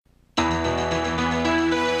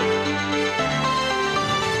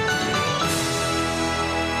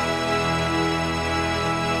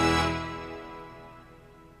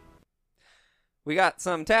We got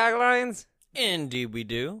some taglines. Indeed we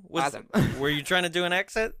do. Awesome. Were you trying to do an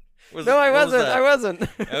exit? No, I wasn't.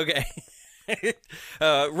 Okay.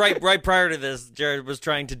 Right prior to this, Jared was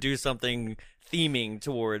trying to do something theming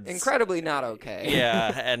towards... Incredibly not okay.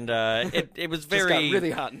 Yeah, and it was very... Just got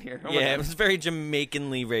really hot in here. Oh, it was very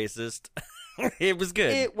Jamaicanly racist. It was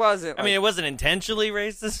good. It wasn't. I mean, it wasn't intentionally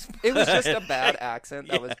racist. It was just a bad accent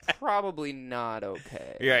that was probably not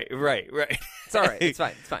okay. Right. It's all right. It's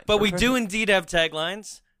fine. But we do indeed have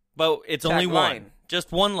taglines, but it's only one.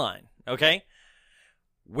 Just one line, okay?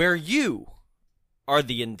 Where you are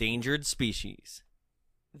the endangered species.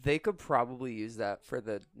 They could probably use that for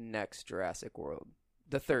the next Jurassic World.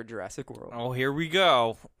 The third Jurassic World. Oh, here we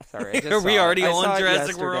go. Sorry, I just Are we already on on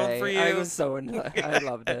Jurassic World for you? I was so I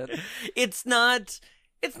loved it. It's not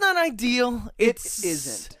ideal. It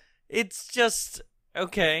isn't. It's just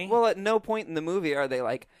okay. Well, at no point in the movie are they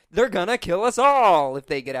like, they're gonna kill us all if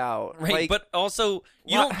they get out. Right, like, but also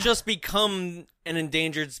you don't just become an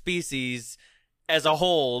endangered species as a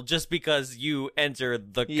whole just because you enter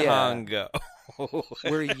the Congo.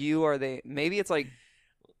 Where you are maybe it's like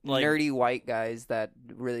nerdy white guys that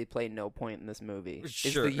really play no point in this movie.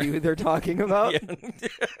 Sure. Is the you they're talking about?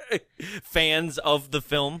 Fans of the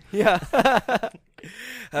film. Yeah.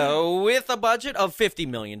 With a budget of $50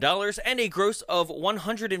 million and a gross of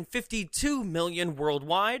 $152 million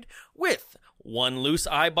worldwide, with one loose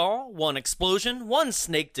eyeball, one explosion, one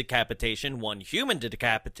snake decapitation, one human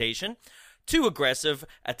decapitation, 2 aggressive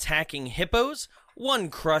attacking hippos, 1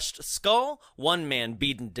 crushed skull, 1 man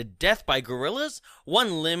beaten to death by gorillas,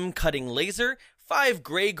 1 limb-cutting laser, 5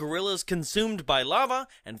 gray gorillas consumed by lava,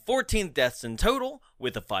 and 14 deaths in total,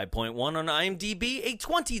 with a 5.1 on IMDb, a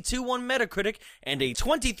 22 on Metacritic, and a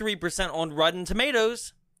 23% on Rotten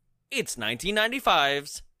Tomatoes. It's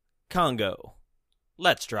 1995's Congo.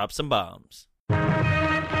 Let's drop some bombs.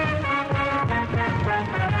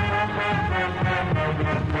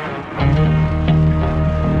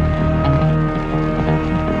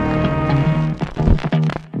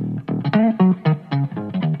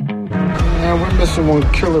 We're missing one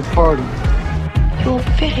killer party. You're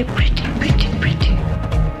very pretty.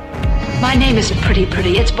 My name isn't pretty.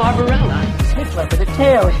 It's Barbarella. Hitler with a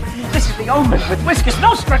tail. This is the omen with whiskers.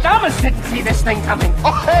 Nostradamus didn't see this thing coming.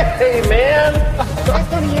 Oh, hey, man.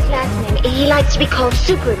 That's only his last name. He likes to be called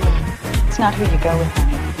Superman. It's not who you go with,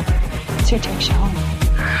 honey. It's who takes you home.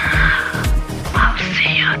 I'll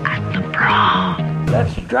see you at the prom.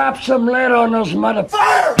 Let's drop some lead on those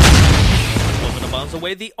motherfuckers. Bombs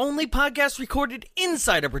Away, the only podcast recorded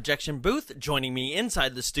inside a projection booth. Joining me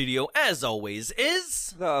inside the studio, as always,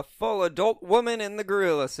 is... the full adult woman in the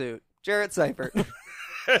gorilla suit, Jarrett Seifert.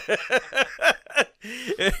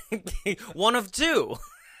 One of 2.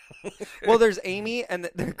 Well, there's Amy, and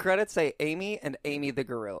the credits say Amy and Amy the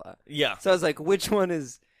gorilla. Yeah. So I was like, which one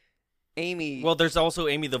is Amy? Well, there's also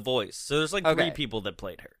Amy the voice. So there's like 3 Okay. people that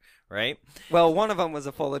played her. Right? Well, one of them was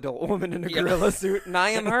a full adult woman in a gorilla suit, and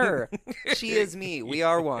I am her. She is me. We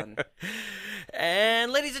are one. And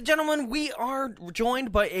ladies and gentlemen, we are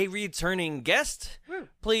joined by a returning guest. Woo.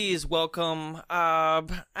 Please welcome,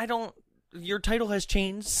 your title has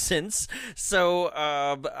changed since, so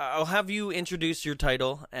I'll have you introduce your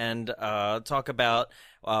title and talk about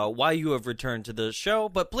why you have returned to the show.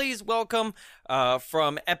 But please welcome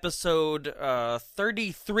from episode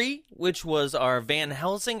 33, which was our Van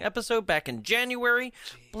Helsing episode back in January.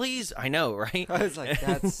 Jeez. Please, I know, right? I was like,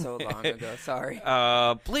 that's so long ago. Sorry.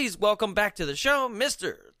 Please welcome back to the show,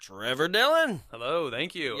 Mr. Trevor Dillon. Hello,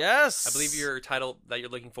 thank you. Yes. I believe your title that you're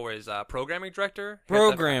looking for is programming director?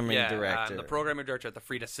 Programming director. director. I'm the programming director at the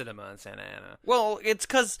Frida Cinema in Santa Ana. Well, it's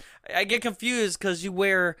because I get confused because you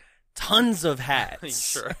wear tons of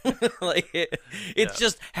hats. Sure. It's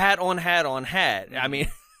just hat on hat on hat. I mean,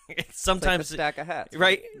 sometimes it's like a stack of hats,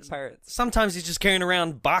 right? Pirates. Sometimes he's just carrying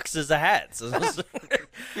around boxes of hats.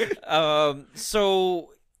 So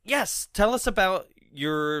yes, tell us about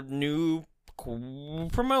your new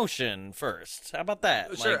promotion first. How about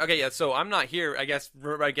that? Sure. Okay. Yeah. So I'm not here. I guess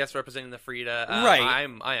representing the Frida. Right.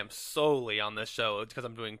 I am solely on this show because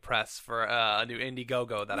I'm doing press for a new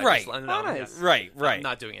Indiegogo that I right. just Nice. Right. I'm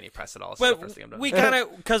not doing any press at all. So But the first thing I'm doing. we kind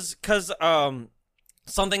of because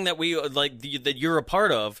something that we like that you're a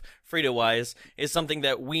part of, Frida wise, is something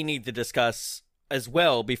that we need to discuss as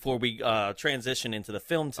well before we transition into the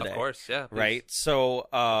film today. Of course. Yeah. Please. Right.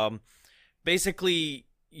 So basically,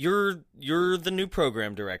 you're the new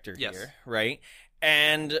program director Yes. here, right?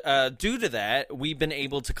 And due to that, we've been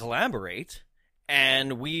able to collaborate,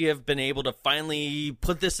 and we have been able to finally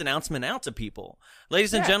put this announcement out to people.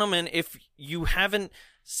 Ladies and gentlemen, if you haven't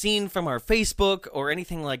seen from our Facebook or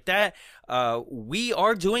anything like that, we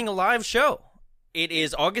are doing a live show. it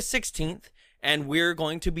is August 16th, and we're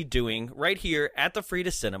going to be doing right here at the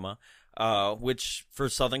Frida Cinema, which for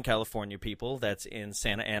Southern California people, that's in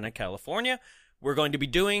Santa Ana, California, we're going to be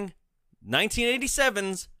doing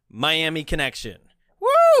 1987's Miami Connection.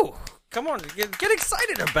 Woo! Come on, get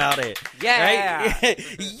excited about it. Yeah.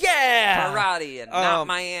 Right? Yeah. Karate and not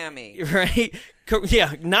Miami. Right?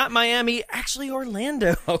 Yeah, not Miami, actually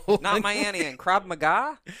Orlando. Not Miami and Krav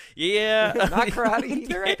Maga? Yeah. Not karate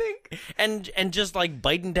either, I think. And just like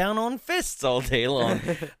biting down on fists all day long.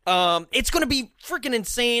 It's going to be freaking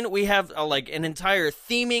insane. We have like an entire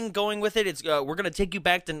theming going with it. It's we're going to take you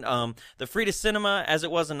back to the Frida Cinema as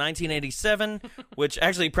it was in 1987, which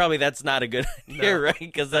actually probably that's not a good idea, right?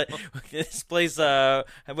 Because this place had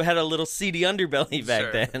a little seedy underbelly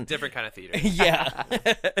back then. Different kind of theater. Yeah.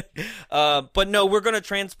 But no, we're going to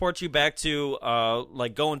transport you back to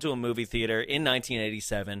like going to a movie theater in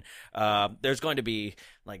 1987. There's going to be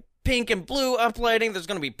like pink and blue uplighting. There's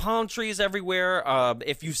going to be palm trees everywhere.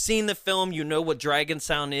 If you've seen the film, you know what Dragon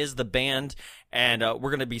Sound is, the band. And we're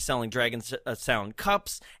going to be selling Dragon Sound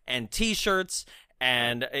cups and T-shirts.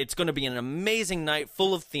 And it's going to be an amazing night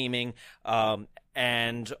full of theming.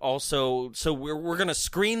 And also, so we're going to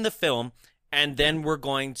screen the film, and then we're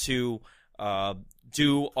going to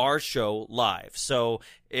do our show live. So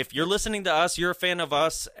if you're listening to us, you're a fan of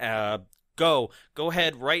us, go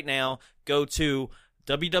ahead right now. Go to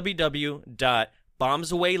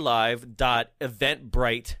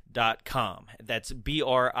www.bombsawaylive.eventbrite.com. That's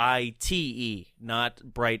BRITE, not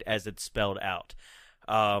bright as it's spelled out.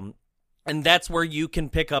 And that's where you can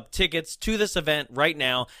pick up tickets to this event right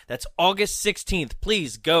now. That's August 16th.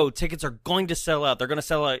 Please go. Tickets are going to sell out. They're going to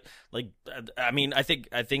sell out. Like, I mean, I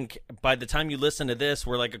think by the time you listen to this,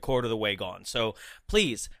 we're like a quarter of the way gone. So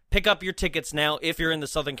please pick up your tickets now if you're in the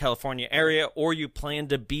Southern California area or you plan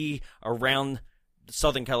to be around the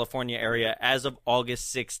Southern California area as of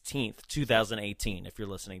August 16th, 2018, if you're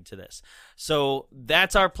listening to this. So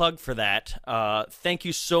that's our plug for that. Thank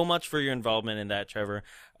you so much for your involvement in that, Trevor.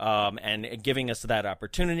 And giving us that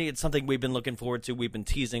opportunity. It's something we've been looking forward to. We've been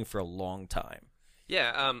teasing for a long time.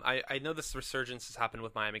 Yeah, I know this resurgence has happened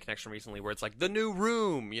with Miami Connection recently, where it's like the new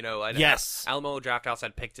room. You know, yes, Alamo Drafthouse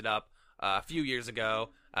had picked it up a few years ago.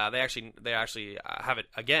 They actually have it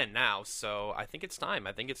again now. So I think it's time.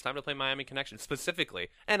 I think it's time to play Miami Connection specifically,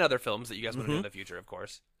 and other films that you guys want to do in the future, of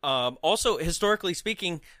course. Also, historically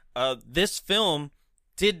speaking, this film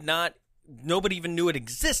nobody even knew it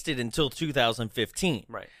existed until 2015.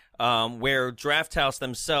 Right. Where Drafthouse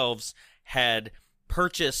themselves had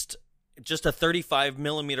purchased just a 35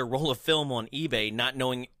 millimeter roll of film on eBay, not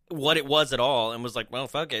knowing what it was at all, and was like, well,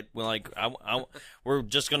 fuck it. We're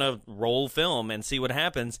just going to roll film and see what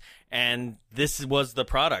happens. And this was the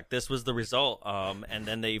product. This was the result. And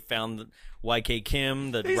then they found YK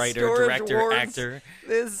Kim, the writer, director, actor.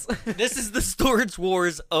 This is the storage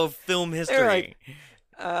wars of film history.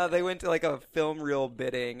 They went to like a film reel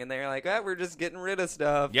bidding, and they were like, we're just getting rid of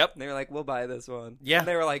stuff. Yep. And they were like, we'll buy this one. Yeah. And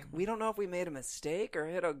they were like, we don't know if we made a mistake or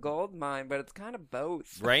hit a gold mine, but it's kind of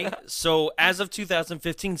both. Right? So as of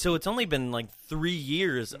 2015, so it's only been like 3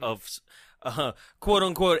 years of quote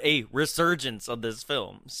unquote a resurgence of this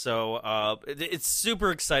film. So it's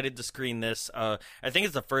super excited to screen this. I think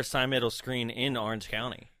it's the first time it'll screen in Orange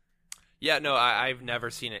County. Yeah, no, I've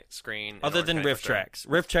never seen it screen. Other than Riff Tracks.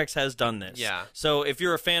 Riff Tracks has done this. Yeah. So if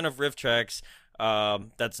you're a fan of Riff Tracks,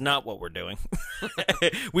 that's not what we're doing.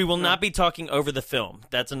 We will not be talking over the film.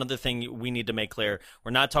 That's another thing we need to make clear.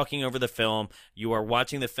 We're not talking over the film. You are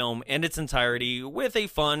watching the film in its entirety with a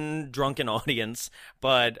fun, drunken audience,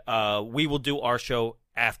 but we will do our show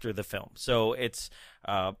after the film. So it's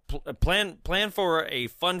plan for a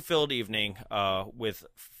fun-filled evening with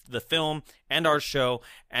the film and our show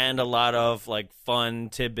and a lot of like fun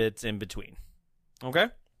tidbits in between. Okay?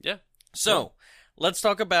 Yeah. So let's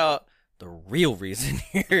talk about the real reason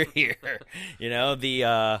you're here. You know,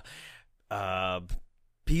 the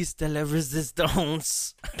piece de la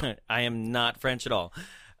resistance. I am not French at all.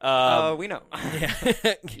 We know.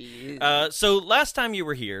 Yeah. So last time you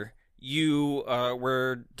were here, you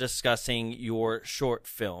were discussing your short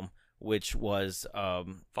film, which was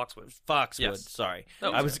Foxwood. Foxwood, yes. Sorry.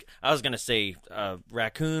 No, I was gonna say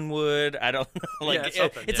Raccoonwood. I don't know. Like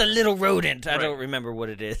it's yeah. a little rodent. I Right. don't remember what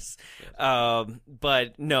it is. Yes.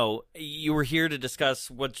 But no, you were here to discuss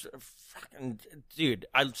what. Dude,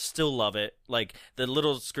 I still love it. Like the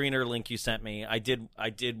little screener link you sent me, I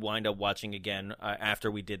did wind up watching again after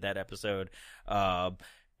we did that episode.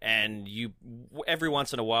 And you every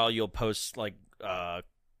once in a while you'll post like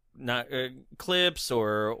not clips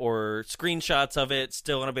or screenshots of it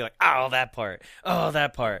still, and I'll be like, oh that part,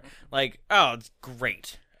 like, oh, it's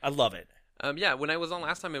great, I love it. Yeah, when I was on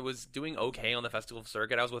last time, it was doing okay on the festival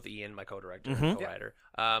circuit. I was with Ian, my co-director and co-writer.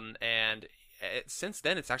 And since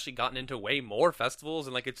then, it's actually gotten into way more festivals,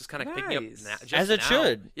 and like it's just kind of picking up just as it now.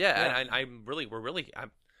 should. Yeah, and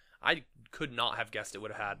I could not have guessed it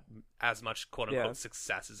would have had as much quote unquote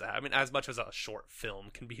success as that. I mean, as much as a short film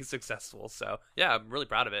can be successful. So yeah, I'm really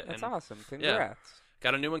proud of it. That's and, awesome. Congrats. Yeah.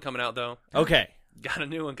 Got a new one coming out though. Okay. Got a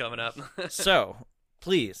new one coming up. So,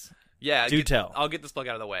 please. Yeah, do tell. I'll get this plug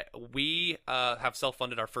out of the way. We have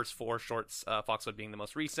self-funded our first 4 shorts, Foxwood being the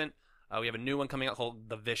most recent. We have a new one coming out called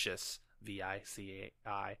The Vicious, Vicious.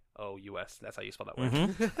 That's how you spell that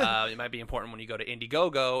word. It might be important when you go to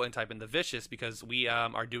Indiegogo and type in The Vicious because we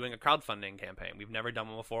are doing a crowdfunding campaign. We've never done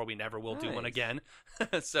one before. We never will do one again.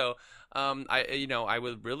 So, I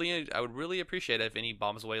would really appreciate it if any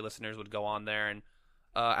Bombs Away listeners would go on there and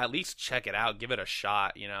at least check it out, give it a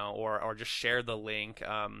shot, or just share the link.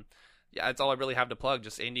 Yeah, that's all I really have to plug.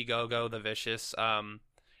 Just Indiegogo, The Vicious.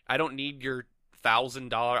 I don't need your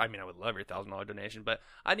 $1,000. I mean, I would love your $1,000 donation, but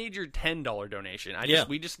I need your $10 donation.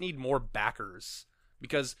 We just need more backers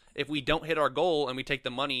because if we don't hit our goal and we take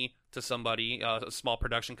the money to somebody, a small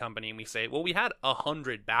production company, and we say, well, we had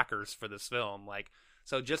 100 backers for this film,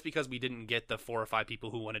 so just because we didn't get the 4 or 5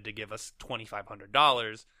 people who wanted to give us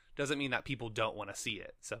 $2,500 doesn't mean that people don't want to see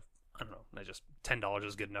it. So I don't know. Just $10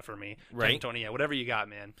 is good enough for me. Right, 10, 20, whatever you got,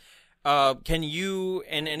 man. Can you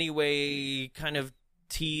in any way kind of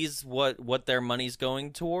tease what their money's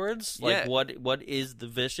going towards? What is The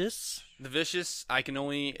Vicious? The Vicious, I can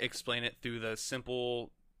only explain it through the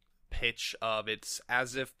simple pitch of it's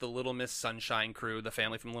as if the Little Miss Sunshine crew, the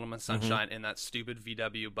family from Little Miss Sunshine, in that stupid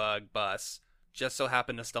VW Bug bus just so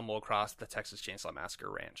happened to stumble across the Texas Chainsaw Massacre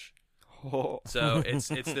Ranch. So it's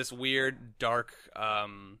this weird, dark,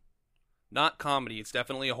 not comedy. It's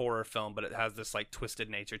definitely a horror film, but it has this twisted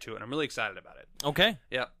nature to it. And I'm really excited about it. Okay.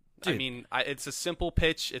 Yeah. Dude. I mean, it's a simple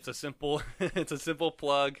pitch. It's a simple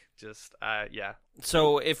plug. Just, yeah.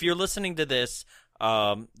 So if you're listening to this,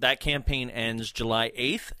 that campaign ends July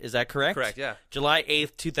 8th. Is that correct? Correct, yeah. July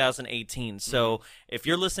 8th, 2018. So if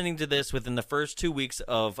you're listening to this within the first 2 weeks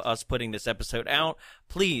of us putting this episode out,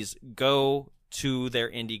 please go to their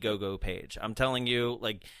Indiegogo page. I'm telling you,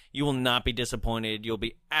 you will not be disappointed. You'll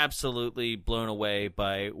be absolutely blown away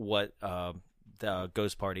by what the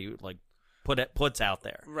Ghost Party puts out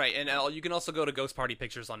there. Right, and you can also go to Ghost Party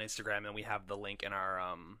Pictures on Instagram, and we have the link in our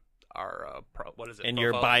what is it? In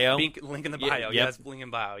your bio? Link in the bio. Yep. Yes, link in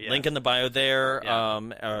bio. Yes. Link in the bio there.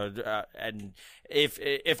 Yeah. And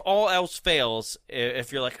if all else fails,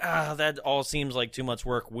 if you're that all seems like too much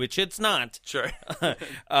work, which it's not. Sure.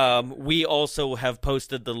 We also have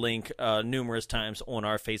posted the link numerous times on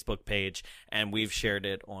our Facebook page, and we've shared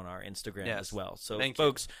it on our Instagram as well. So,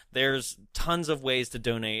 folks, there's tons of ways to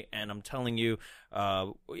donate, and I'm telling you,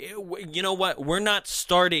 you know what? We're not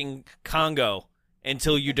starting Congo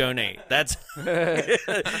until you donate. That's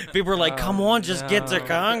people are like, come on, just get to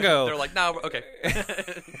Congo. They're like, no, okay.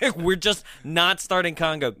 We're just not starting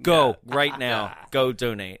Congo. Go right now. Go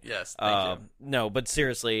donate. Yes, thank you. No, but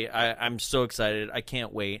seriously, I'm so excited. I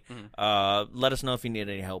can't wait. Let us know if you need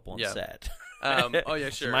any help on set. Oh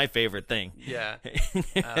yeah, sure. It's my favorite thing. Yeah.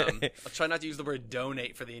 I'll try not to use the word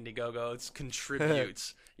donate for the Indiegogo. It's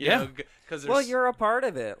contributes. Because you're a part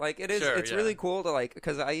of it. It is. Sure, it's really cool to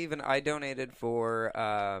because I donated for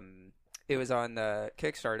it was on the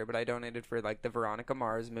Kickstarter, but I donated for the Veronica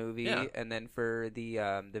Mars movie, and then for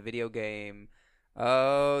the video game,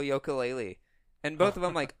 Yooka-Laylee. And both of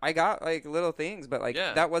them, I got little things, but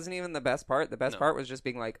that wasn't even the best part. The best part was just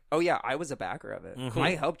being oh yeah, I was a backer of it.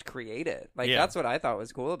 I helped create it. That's what I thought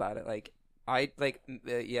was cool about it.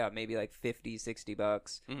 Maybe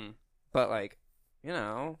 $50-$60, but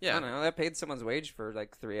I don't know, that paid someone's wage for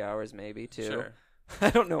 3 hours maybe too. Sure.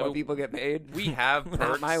 I don't know what people get paid. We have perks.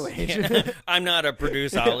 Not my wage. I'm not a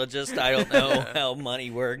producerologist. I don't know how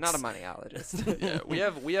money works. Not a moneyologist.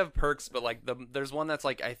 Yeah, we have perks, but there's one that's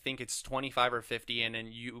I think it's 25 or 50, and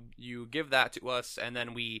then you give that to us, and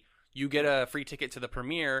then you get a free ticket to the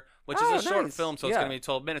premiere, which is a short film, so it's going to be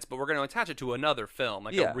 12 minutes, but we're going to attach it to another film,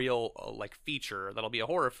 a real feature that'll be a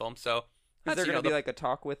horror film. So. Is there going to be a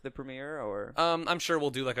talk with the premiere, or? I'm sure we'll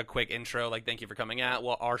do a quick intro, thank you for coming out.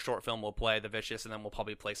 Well, our short film will play The Vicious, and then we'll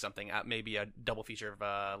probably play something at maybe a double feature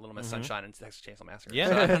of Little Miss Sunshine and Texas Chainsaw Massacre. Yeah,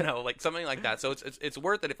 so, I don't know, something like that. So it's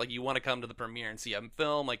worth it if you want to come to the premiere and see a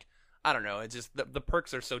film. I don't know, it's just the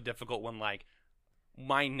perks are so difficult when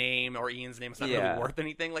my name or Ian's name is not really worth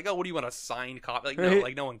anything. What do you want, a signed copy? No,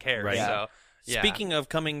 no one cares. Right. So. Yeah. Speaking of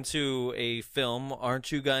coming to a film,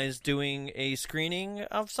 aren't you guys doing a screening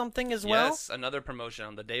of something as well? Yes, another promotion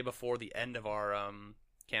on the day before the end of our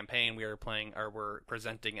campaign, we're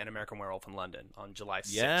presenting An American Werewolf in London on July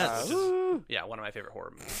 6th. Yes. Which is, yeah, one of my favorite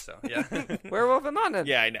horror movies. So yeah. Werewolf in London.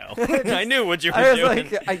 Yeah, I know. I knew what you were I was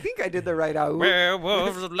doing. like, I think I did the right out.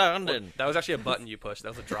 Werewolves of London. That was actually a button you pushed.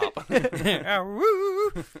 That was a drop.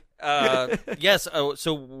 Yes. Oh,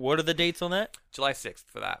 so what are the dates on that? July 6th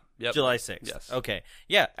for that. Yep. July 6th. Yes. Okay.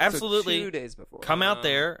 Yeah, absolutely. So 2 days before. Come out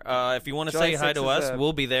there. If you want to July say hi to 6th is us,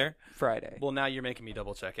 we'll be there. Friday. Well, now you're making me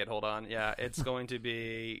double check it. Hold on. Yeah, it's going to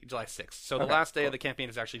be July 6th. So the Okay, last day cool. of the campaign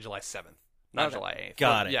is actually July 7th, not Okay. July 8th.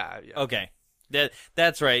 Got But it. Yeah. Okay.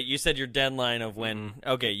 That's right. You said your deadline of when,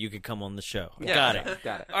 okay, you could come on the show. Yeah. Got it.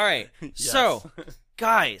 Got it. All right. So,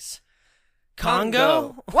 guys,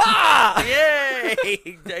 Congo? Congo. Wow!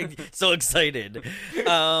 Yay! So excited.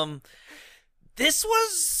 This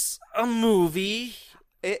was a movie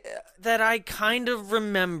that I kind of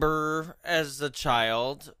remember as a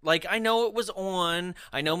child. Like, I know it was on.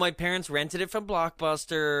 I know my parents rented it from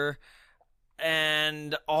Blockbuster.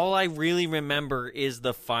 And all I really remember is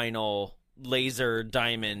the final laser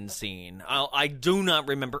diamond scene. I do not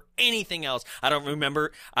remember anything else. I don't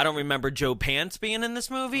remember Joe Pants being in this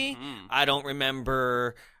movie. I don't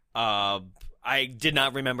remember I did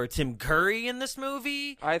not remember Tim Curry in this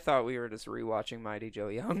movie. I thought we were just rewatching Mighty Joe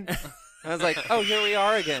Young. I was like, oh, here we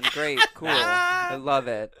are again. Great, cool. I love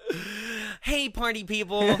it. Hey, party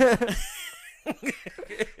people.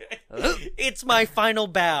 It's my final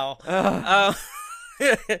bow. Was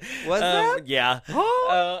that? Yeah.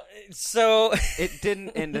 Oh. So It didn't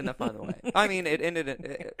end in a fun way. I mean, it ended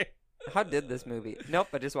in... How did this movie? Nope,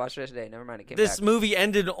 I just watched it today. Never mind, it came this back. movie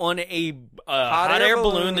ended on a hot air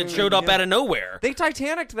balloon that showed up yeah. out of nowhere. They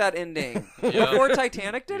Titanic'd that ending. Yeah. Before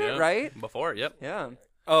Titanic did it, Yep. right? Before, yep. Yeah.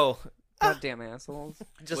 Oh, Goddamn assholes.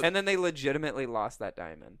 And then they legitimately lost that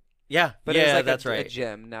diamond. yeah. But yeah, it was like that's a right.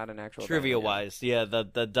 gem, not an actual Trivia diamond. wise, yeah,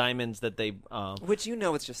 the diamonds that they Which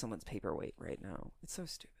it's just someone's paperweight right now. It's so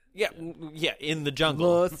stupid. yeah, in the jungle.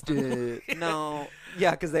 Lost it. No.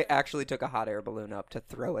 Yeah, because they actually took a hot air balloon up to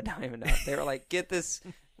throw a diamond up. They were like, get this.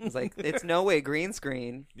 It's like, it's no way green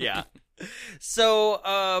screen. Yeah.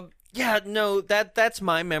 So, yeah, no, that's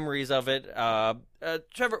my memories of it.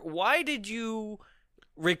 Trevor, why did you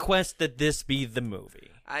request that this be the movie?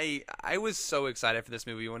 I was so excited for this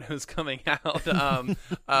movie when it was coming out.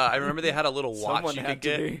 I remember they had a little watch Someone you had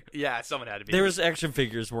could to get. Yeah, someone had to be. There was action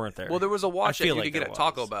figures, weren't there? Well, there was a watch that feel you like could get there at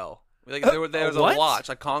Taco was. Bell. Like, there was a what? watch,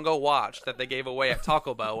 a Congo watch that they gave away at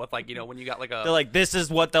Taco Bell with, like, when you got like a. They're like, this is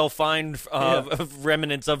what they'll find of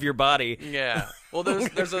remnants of your body. Yeah. Well,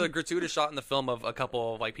 there's a gratuitous shot in the film of a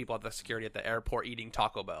couple of like people at the security at the airport eating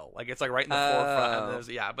Taco Bell. Like it's like right in the forefront. And there's,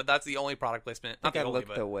 but that's the only product placement. I Not think the I only, looked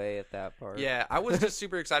but away at that part. yeah, I was just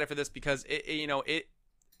super excited for this because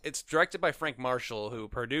it's directed by Frank Marshall, who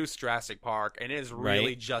produced Jurassic Park, and is really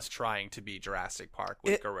Right. just trying to be Jurassic Park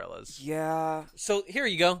with gorillas. Yeah. So here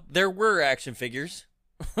you go. There were action figures.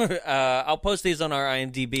 I'll post these on our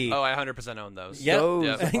IMDb. Oh, I 100% own those. Yep.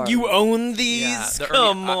 Those Yep. are- You own these? Yeah,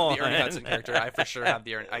 Come on. the Ernie Hudson character. I for sure have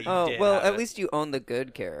the Ernie. Oh, did well, have at it. least you own the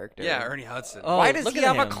good character. Yeah, Ernie Hudson. Oh, Why does look he at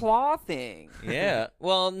have a him. claw thing? Yeah.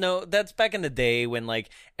 Well, no, that's back in the day when like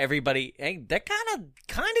everybody. Hey, that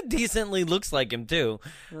kind of decently looks like him too.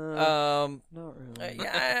 Not really.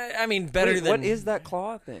 I mean, better Wait, than what is that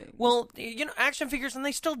claw thing? Well, action figures, and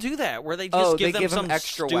they still do that, where they just give they them give some them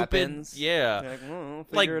extra stupid, weapons. Yeah. You're like, well,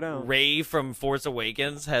 Like figure it out. Rey from Force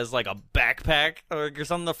Awakens has like a backpack or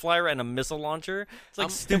something to fly around, and a missile launcher. It's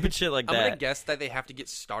like stupid shit like I'm that. gonna guess that they have to get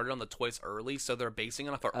started on the toys early, so they're basing it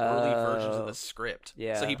off of early versions of Oh. the script.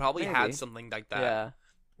 Yeah, So he probably maybe. had something like that.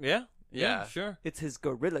 Yeah. Yeah. Yeah. Sure. It's his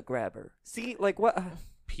gorilla grabber. See, like what?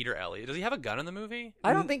 Peter Elliott. Does he have a gun in the movie?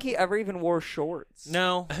 I don't think he ever even wore shorts.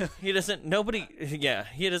 No, he doesn't. Nobody. Yeah,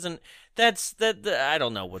 he doesn't. That's that. I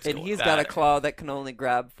don't know what's And going he's on. got a claw that can only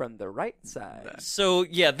grab from the right side. So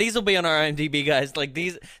yeah, these will be on our IMDb, guys. Like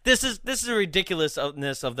these, this is a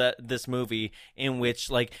ridiculousness of this movie in which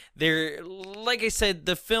like like I said,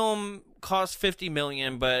 the film cost $50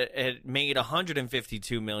 million, but it made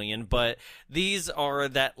 $152 million. But these are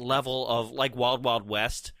that level of like Wild Wild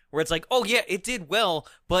West, where it's like, oh yeah, it did well,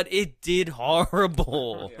 but it did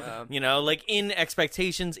horrible. Yeah. You know, like in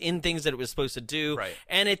expectations, in things that it was supposed to do, Right.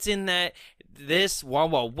 and it's in that this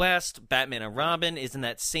Wild Wild West, Batman and Robin is in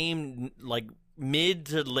that same like mid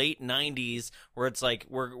to late 90s where it's like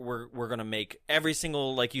we're gonna make every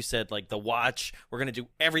single, like you said, like The Watch, we're gonna do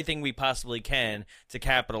everything we possibly can to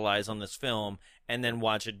capitalize on this film and then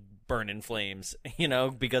watch it burn in flames, you know,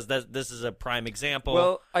 because this is a prime example.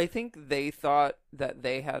 Well, I think they thought that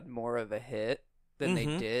they had more of a hit than they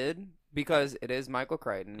Mhm. did because it is Michael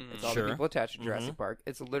Crichton. It's all Sure. the people attached to Jurassic Park.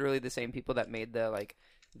 It's literally the same people that made the like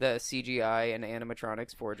the CGI and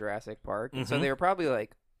animatronics for Jurassic Park. And so Mhm. they were probably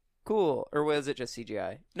like, cool. Or was it just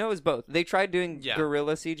CGI? No, it was both. They tried doing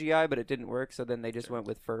gorilla CGI, but it didn't work, so then they just went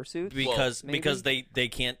with fursuits. Because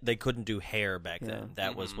they couldn't do hair back then.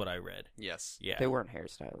 That was what I read. Yes. Yeah. They weren't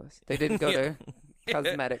hairstylists. They didn't go to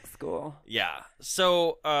cosmetic school. Yeah.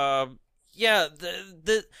 So,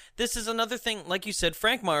 this is another thing. Like you said,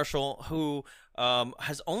 Frank Marshall, who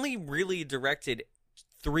has only really directed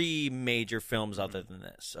 3 major films other than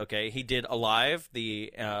this. Okay, he did Alive,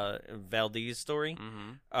 the Valdez story,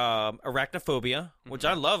 Arachnophobia, which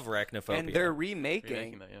I love Arachnophobia, And they're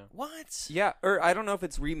remaking. that, yeah. What? Yeah, or I don't know if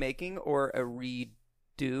it's remaking or a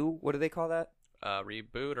redo. What do they call that?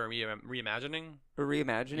 Reboot or reimagining? A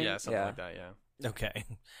reimagining? Yeah, something like that. Yeah. Okay.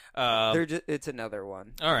 It's another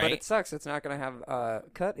one. All right. But it sucks. It's not going to have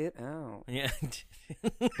cut it out. Yeah.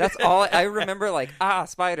 That's all I remember. Like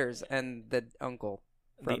spiders and the uncle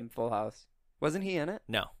from Full House. Wasn't he in it?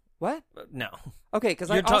 No. What? No. Okay, because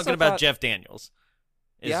You're I also talking about thought... Jeff Daniels.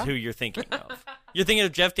 Is Yeah? who you're thinking of. You're thinking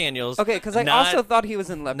of Jeff Daniels. Okay, because I not- also thought he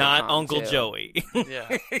was in Leprechaun. Not Uncle too. Joey.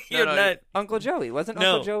 Yeah. You're No, not. Uncle Joey wasn't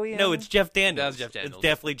No, Uncle Joey. no, in it's Jeff Daniels. That was Jeff Daniels. It's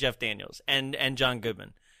definitely Jeff Daniels and John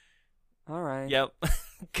Goodman. All right. Yep.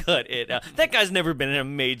 Cut it out. That guy's never been in a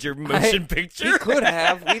major motion picture. He could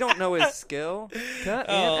have. We don't know his skill. Cut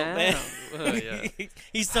Oh, it out. man. Yeah.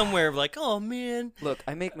 He's somewhere like, oh, man. Look,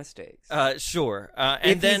 I make mistakes. Sure. If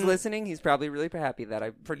And then he's listening, he's probably really happy that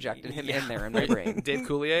I projected him in there in my brain. Dave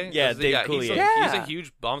Coulier? Yeah, Dave He's Coulier. he's a Yeah.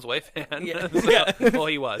 huge Bombs Away fan. Yeah. So- Yeah. Well,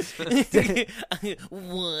 he was.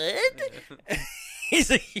 What?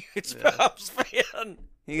 He's a huge Pops fan.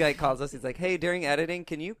 He calls us. He's like, "Hey, during editing,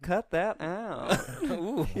 can you cut that out?"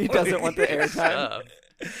 Ooh. He doesn't want the airtime.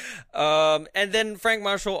 And then Frank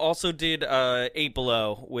Marshall also did 8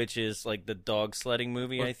 Below, which is like the dog sledding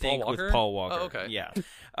movie, With I think, Paul Walker? with Paul Walker. Oh, okay.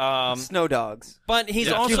 Yeah. Snow Dogs. But he's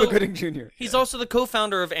Yeah. also Cuba Gooding Jr. He's also the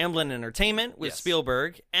co-founder of Amblin Entertainment with Yes.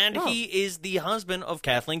 Spielberg, and Oh. he is the husband of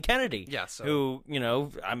Kathleen Kennedy, Yeah, so- who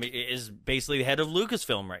is basically the head of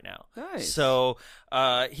Lucasfilm right now. Nice. So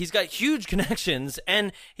he's got huge connections,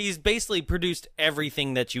 and he's basically produced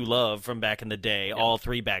everything that you love from back in the day. All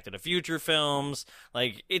 3 Back to the Future films,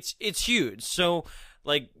 like it's huge. So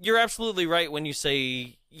you're absolutely right when you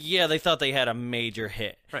say, yeah, they thought they had a major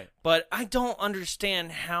hit, Right. But I don't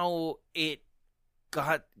understand how it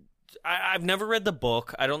got. I've never read the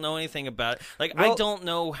book. I don't know anything about it. I Well, don't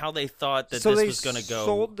know how they thought that so this they was going to go.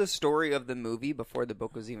 sold the story of the movie before the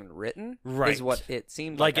book was even written. Right. Is what it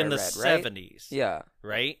seemed like like in I the read, right? 70s. Yeah.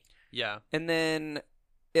 Right? Yeah. And then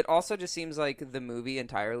it also just seems like the movie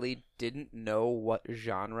entirely didn't know what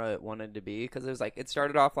genre it wanted to be, because it was it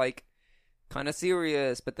started off kind of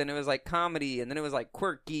serious, but then it was comedy, and then it was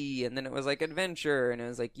quirky, and then it was adventure, and it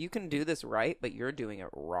was you can do this right, but you're doing it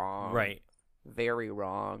wrong. Right. Very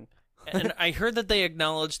wrong. And I heard that they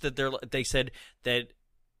acknowledged that they said that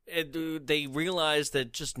they realized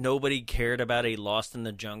that just nobody cared about a Lost in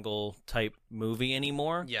the Jungle type movie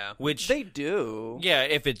anymore. Yeah. Which They do. yeah,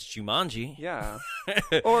 if it's Jumanji. Yeah.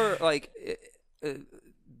 Or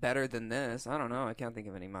better than this. I don't know. I can't think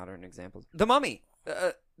of any modern examples. The Mummy.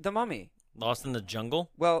 The Mummy. Lost in the Jungle?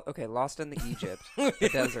 Well, okay, Lost in the Egypt, the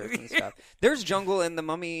deserts and stuff. There's jungle in The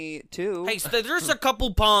Mummy too. Hey, there's a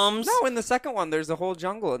couple palms. No, in the second one, there's a whole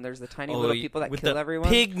jungle, and there's the tiny little people that with kill the everyone.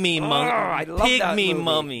 Pygmy mummy. I love that Pygmy movie.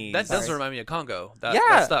 mummies. That does Sorry. remind me of Congo. That, Yeah.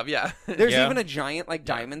 that stuff, yeah. There's Yeah. even a giant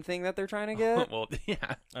diamond thing that they're trying to get. Well, yeah.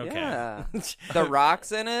 Okay. Yeah. The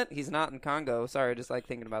Rock's in it. He's not in Congo. Sorry, just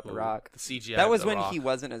thinking about The Rock. The CGI. That of was The when Rock. he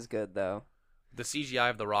wasn't as good though. The CGI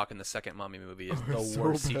of The Rock in the second Mummy movie is the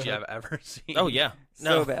worst CGI I've ever seen. Oh yeah.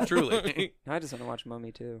 So No, bad. Truly. I just want to watch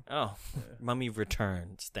Mummy too. Oh, Mummy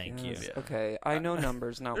Returns. Thank Yes. you. Okay, I know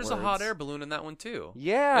numbers, not There's words. a hot air balloon in that one too.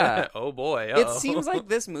 Yeah. Oh boy. It Uh-oh. seems like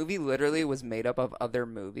this movie literally was made up of other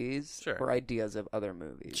movies Sure. or ideas of other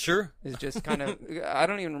movies. Sure. It's just kind of I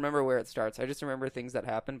don't even remember where it starts. I just remember things that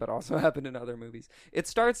happened but also happened in other movies. It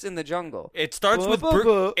starts in the jungle. It starts with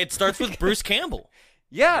it starts with Bruce Campbell.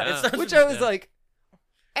 Yeah, Yeah. it starts which I was like,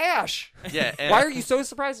 Ash. Yeah. And Why are you so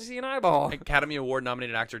surprised to see an eyeball? Academy Award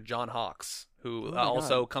nominated actor John Hawkes, who Oh my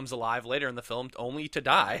also comes alive later in the film, only to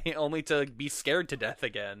die, only to be scared to death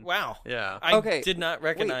again. Wow. Yeah. I Okay, did not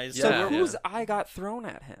recognize. So Yeah. whose eye got thrown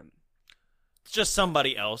at him? Just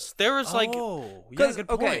somebody else. There was like oh, yeah, 'Cause, good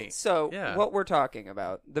point. okay, so Yeah. what we're talking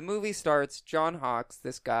about, the movie starts, John Hawkes,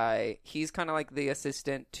 this guy, he's kind of like the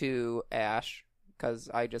assistant to Ash,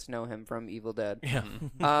 because I just know him from Evil Dead.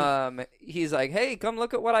 yeah. He's like, hey, come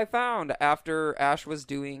look at what I found. After Ash was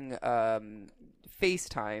doing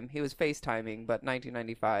FaceTime, he was FaceTiming, but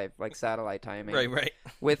 1995, satellite timing. Right.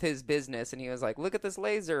 With his business, and he was like, look at this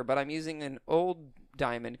laser, but I'm using an old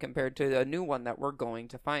diamond compared to a new one that we're going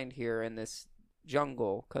to find here in this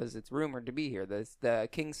jungle because it's rumored to be here. The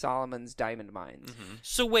King Solomon's diamond mines. Mm-hmm.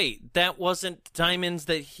 So wait, that wasn't diamonds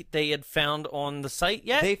that they had found on the site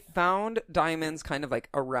yet? They found diamonds kind of like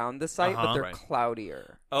around the site, but they're Right.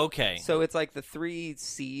 cloudier. Okay. So it's like the 4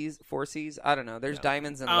 C's. I don't know. There's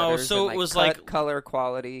diamonds and Oh, letters. so and it was cut, like- color,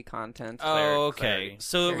 quality, content. Oh, okay. clarity.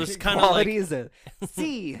 So it was kind of quality like is a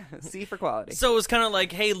C. C for quality. so it was kind of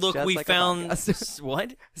like, hey, look, Just we like a found podcast.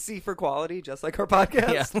 what? C for quality, just like our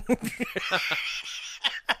podcast.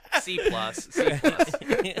 C plus. C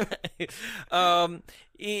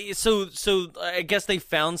plus. So I guess they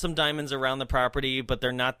found some diamonds around the property, but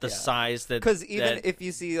they're not the size that. Because even that- if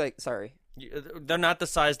you see, like, sorry. they're not the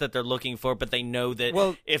size that they're looking for, but they know that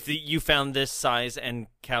Well- if you found this size and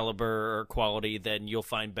caliber or quality, then you'll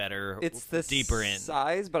find better. It's the deeper in.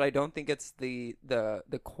 size, but I don't think it's the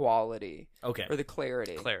quality Okay. or the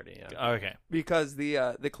clarity. Clarity, yeah. Okay. Because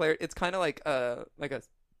the clarity, it's kind of like a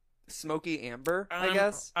smoky amber, I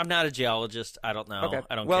guess. I'm not a geologist. I don't know. Okay.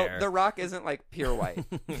 I don't well, care. The Rock isn't like pure white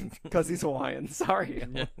because he's Hawaiian. Sorry.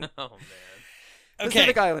 Oh, man.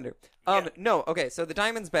 Pacific Islander. No, okay, so the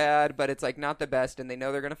diamond's bad, but it's like not the best, and they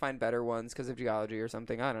know they're gonna find better ones because of geology or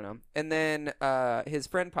something. I don't know. And then his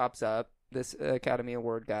friend pops up, this Academy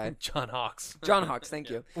Award guy, John Hawkes. John Hawkes. Thank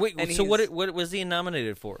you. Wait, And so he's- what was he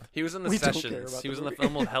nominated for? He was in the We don't care Sessions. about He the was in the movie.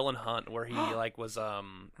 film with Helen Hunt where he like was I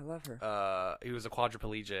love her. he was a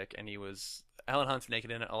quadriplegic and he was Helen Hunt's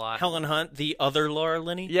naked in it a lot. Helen Hunt, the other Laura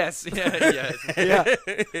Linney? Yes, yes.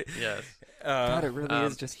 Yeah. Yes. God, it really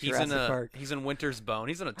is just he's Jurassic in Park. He's in Winter's Bone.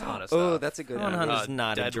 He's in a ton of stuff. Oh, that's a good Helen one. Hunt is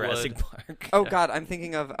not in Deadwood. Jurassic Park. Oh God, I'm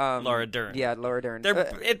thinking of Laura Dern. Yeah, Laura Dern.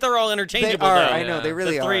 They're all interchangeable. they are. though. I know they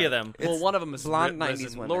really the are. three of them. Well, It's one of them is blonde risen.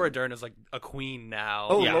 90s women. Laura Dern is like a queen now.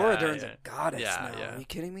 Oh, Yeah, Laura Dern's yeah. a goddess Yeah, now. yeah. Are you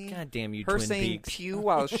kidding me? God damn you, Her Twin saying Peaks. pew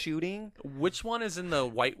while shooting. Which one is in the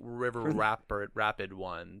White River Rapid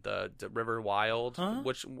one? The River Wild. Huh?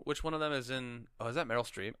 Which one of them is in? Oh, is that Meryl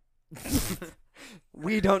Streep?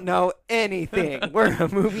 We don't know anything. We're a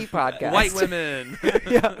movie podcast. White women.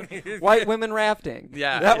 Yeah, white women rafting.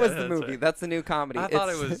 Yeah, that yeah, was the that's movie. right. That's the new comedy. I thought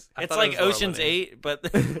it It's- was. I It's thought like it was Laura Ocean's Linney. 8, but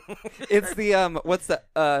It's the what's the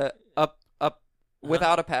up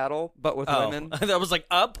without a paddle, but with women. that was like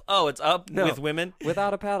Up. Oh, it's Up No. with women.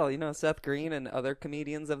 Without a paddle, you know Seth Green and other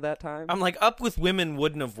comedians of that time. I'm like, Up with women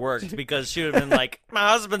wouldn't have worked because she would have been like, my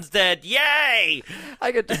husband's dead. Yay!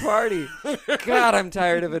 I get to party. God, I'm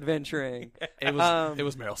tired of adventuring. It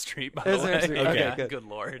was Meryl Streep. By it was the way. Meryl Streep. Okay, Yeah, good.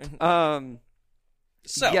 Lord.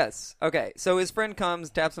 So, Yes. Okay. So his friend comes,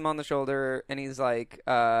 taps him on the shoulder, and he's like,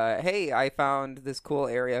 "Hey, I found this cool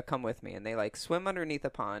area. Come with me." And they like swim underneath a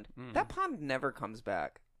pond. That pond never comes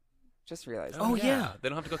back. Just realized. Oh, yeah. They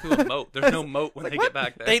don't have to go through a moat. There's no moat when Like, they what? get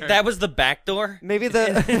back there. that was the back door. Maybe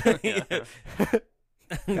the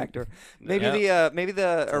back door. Maybe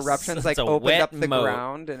the eruptions like it's a opened wet up the moat.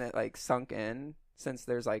 ground and it like sunk in since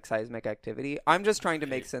there's like seismic activity. I'm just trying to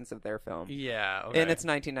make sense of their film. Yeah. Okay. And it's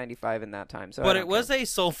 1995 in that time, so. But I it don't was care. a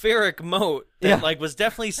sulfuric moat that Yeah. like was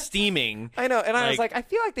definitely steaming. I know, and I was like- like, I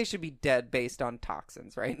feel like they should be dead based on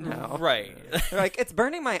toxins right now. Right. They're like, it's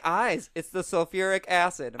burning my eyes. It's the sulfuric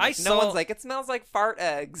acid. I'm I like, no saw- one's like, it smells like fart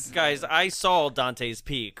eggs. Guys, I saw Dante's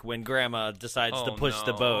Peak when Grandma decides to Oh, push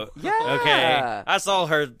the no. boat. Yeah. Okay. I saw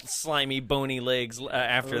her slimy, bony legs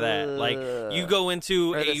after that. Like, you go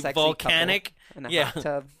into Or the a sexy volcanic. couple in a Yeah. hot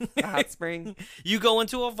tub, a hot spring. You go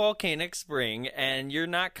into a volcanic spring and you're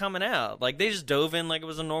not coming out. Like, they just dove in like it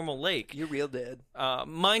was a normal lake. You're real dead.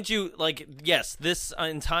 Mind you, like, yes, this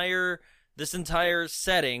entire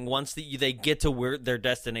setting, once they get to where their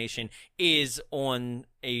destination, is on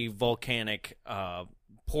a volcanic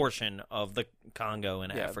portion of the Congo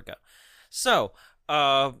in Africa. So,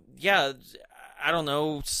 yeah, I don't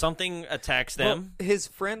know, something attacks them. Well, his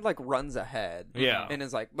friend like runs ahead. Yeah. And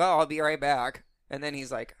is like, well, I'll be right back. And then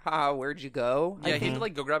he's like, where'd you go? Yeah, he had to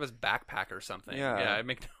like go grab his backpack or something. Yeah. It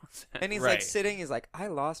makes no sense. And he's Right. like sitting, he's like, I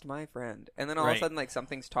lost my friend. And then all of Right. a sudden, like,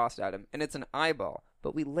 something's tossed at him, and it's an eyeball.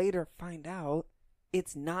 But we later find out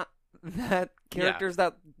it's not that characters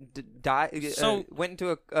that went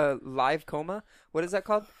into a live coma. What is that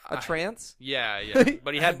called? A trance? Yeah.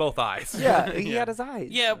 But he had both eyes. Yeah, he had his eyes.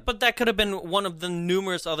 Yeah, but that could have been one of the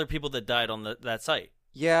numerous other people that died on that site.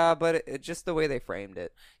 Yeah, but it just the way they framed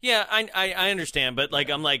it. Yeah, I understand, but like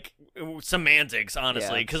I'm like semantics,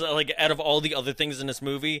 honestly, Yeah. because like out of all the other things in this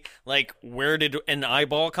movie, like where did an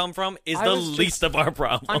eyeball come from is I the was just- least of our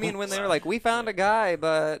problems. I mean, when they were like, we found a guy,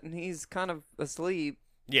 but he's kind of asleep.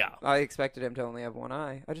 Yeah. I expected him to only have one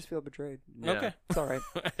eye. I just feel betrayed. Yeah. Okay. It's all right.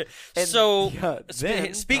 And, So, yeah,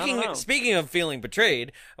 then, I don't know. speaking of feeling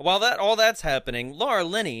betrayed, while all that's happening, Laura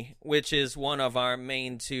Linney, which is one of our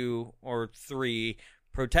main 2 or 3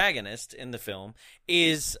 protagonists in the film,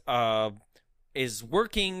 is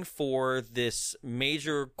working for this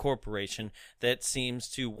major corporation that seems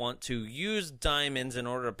to want to use diamonds in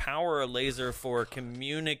order to power a laser for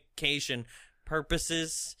communication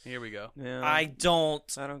purposes. Here we go. Yeah. I don't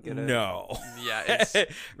get it. know. Yeah,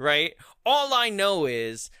 it's Right? All I know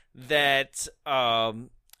is that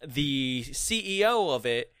the CEO of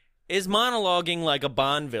it is monologuing like a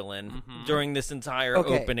Bond villain during this entire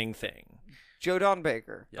opening thing. Joe Don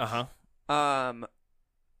Baker. Yes.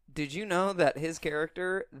 Did you know that his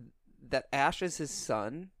character, that Ash is his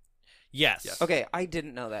son? Yes. Okay, I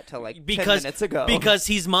didn't know that till like 10 Because minutes ago. Because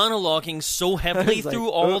he's monologuing so heavily was like, through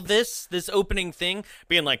all oops. this opening thing,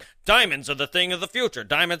 being like, diamonds are the thing of the future.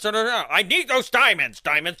 Diamonds are I need those diamonds.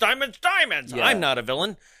 Diamonds, diamonds, diamonds. Yeah. I'm not a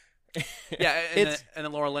villain. Yeah, and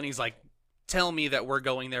then Laura Linney's like, tell me that we're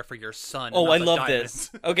going there for your son. Oh, not I the love diamonds."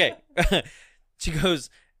 this. Okay. She goes,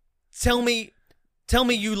 tell me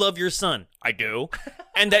you love your son. I do.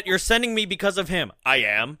 And that you're sending me because of him. I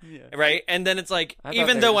am. Yeah. Right? And then it's like, I thought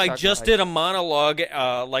even they though were I talking just about, did a monologue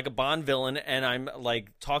like a Bond villain and I'm like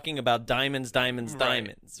talking about diamonds, diamonds, Right.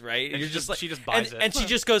 diamonds, right? And You're she just just- like, she just buys it. And she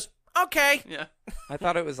just goes, okay. Yeah. I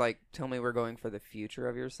thought it was like, tell me we're going for the future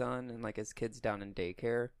of your son, and like his kid's down in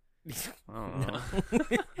daycare. I don't know.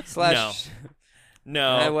 Slash,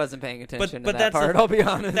 No. I wasn't paying attention to that that's part, the, I'll be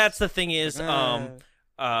honest. That's the thing is,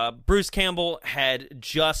 Bruce Campbell had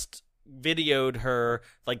just videoed her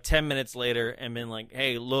like 10 minutes later and been like,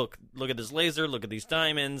 hey, look at this laser, look at these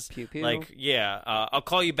diamonds. Pew, pew. Like, yeah, I'll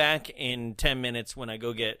call you back in 10 minutes when I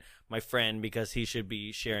go get my friend because he should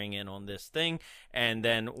be sharing in on this thing. And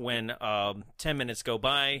then when 10 minutes go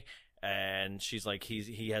by and she's like,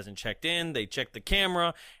 he hasn't checked in, they check the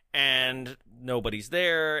camera and nobody's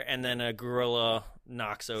there, and then a gorilla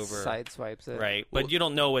knocks over, Sideswipes it. right? But you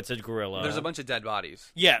don't know it's a gorilla. There's a bunch of dead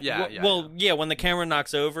bodies. Yeah. Yeah, yeah. When the camera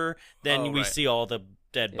knocks over, then Oh, we right. see all the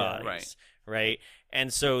dead Yeah. bodies, right?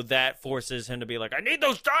 And so that forces him to be like, I need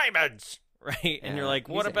those diamonds, right? And you're like,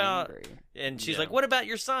 what he's about? angry. And she's Yeah. like, what about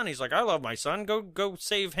your son? He's like, I love my son. Go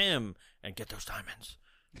save him and get those diamonds.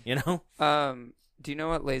 You know? Do you know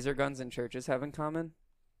what laser guns and churches have in common?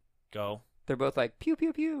 Go. They're both like pew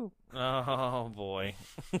pew pew. Oh boy.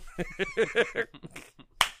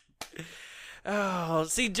 Oh,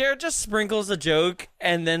 see, Jared just sprinkles a joke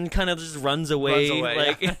and then kind of just runs away. He'll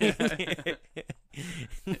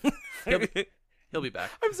be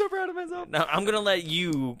back. I'm so proud of myself. Now I'm gonna let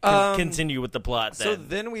you continue with the plot. So Then.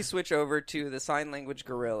 then we switch over to the sign language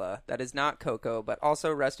gorilla. That is not Coco, but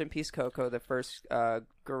also rest in peace Coco, the first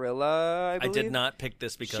gorilla. I I believe. did not pick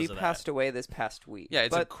this because She of that. passed away this past week. Yeah,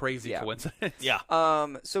 it's a But, crazy yeah. coincidence. Yeah.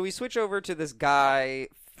 So we switch over to this guy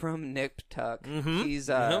from Nip Tuck. Mhm. He's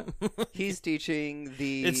he's teaching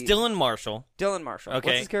the. It's Dylan Marshall. Dylan Marshall. Okay.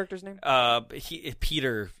 What's his character's name?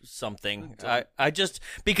 Peter something. I just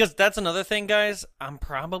because that's another thing, guys. I'm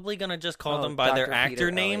probably gonna just call Oh, them by their Dr. actor Peter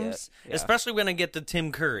names, Elliott. Yeah. especially when I get to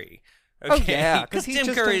Tim Curry. Oh, Okay? yeah, 'cause he's Tim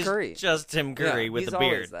just Tim Curry's Curry. just Tim Curry with he's a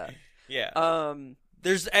beard. always that. Yeah.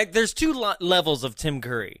 There's two levels of Tim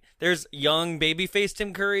Curry. There's young babyface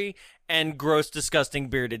Tim Curry and gross, disgusting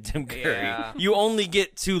bearded Tim Curry. Yeah. You only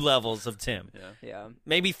get 2 levels of Tim. Yeah.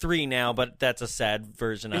 Maybe 3 now, but that's a sad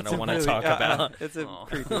version I It's don't a want to really- talk about. It's a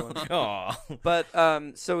creepy one. Aw. But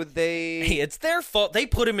so they. Hey, it's their fault. They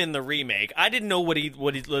put him in the remake. I didn't know what he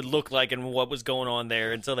looked like and what was going on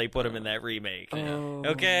there until they put him in that remake. Oh,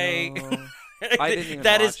 Okay. no. I didn't even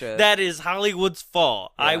That watch is it. that is Hollywood's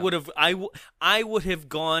fault. Yeah. I would have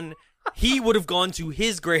gone. He would have gone to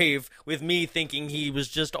his grave with me thinking he was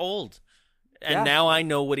just old. And Yeah. now I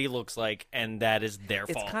know what he looks like, and that is their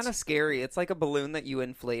It's fault. kind of scary. It's like a balloon that you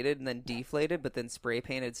inflated and then deflated, but then spray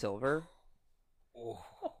painted silver.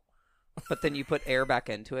 But then you put air back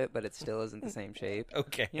into it, but it still isn't the same shape.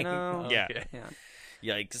 okay. You know? Yeah. Okay.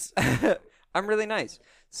 Yeah. Yikes. I'm really nice.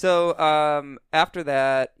 So after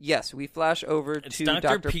that, yes, we flash over It's to Dr.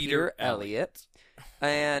 Dr. Peter Peter Elliott.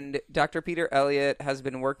 And Dr. Peter Elliott has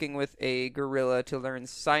been working with a gorilla to learn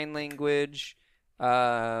sign language.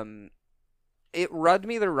 It rubbed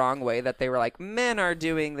me the wrong way that they were like, men are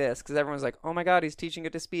doing this, because everyone's like, oh my god, he's teaching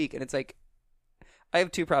it to speak. And it's like, I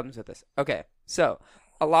have 2 problems with this. Okay, so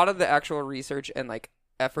a lot of the actual research and like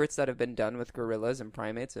efforts that have been done with gorillas and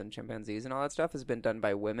primates and chimpanzees and all that stuff has been done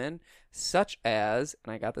by women, such as,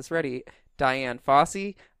 and I got this ready, Diane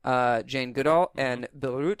Fossey, Jane Goodall, and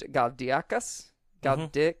Beirut Galdikas.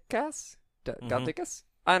 Galdicas? Galdicas?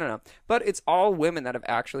 I don't know. But it's all women that have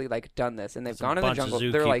actually, like, done this, and they've gone in the jungle.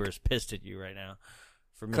 They're like, pissed at you right now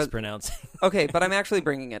for mispronouncing. Okay, but I'm actually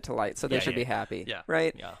bringing it to light, so they should be happy. Yeah.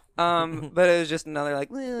 Right? Yeah. But it was just another,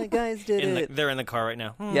 like, well, the guys did it. They're in the car right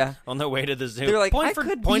now. Yeah. On their way to the zoo. They're like, point for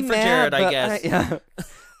mad, Jared, I guess. Yeah.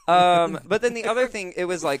 But then the other thing, it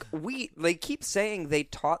was like, they keep saying they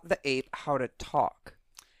taught the ape how to talk.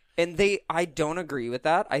 And I don't agree with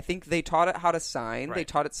that. I think they taught it how to sign. Right. They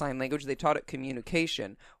taught it sign language. They taught it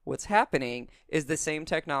communication. What's happening is the same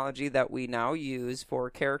technology that we now use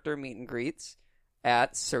for character meet and greets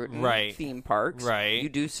at certain theme parks. Right. You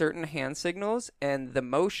do certain hand signals, and the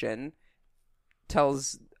motion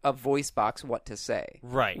tells a voice box what to say.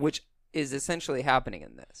 Right. Which is essentially happening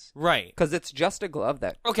in this. Right. Because it's just a glove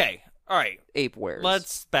that all right. ape wears.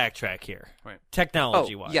 Let's backtrack here. Right.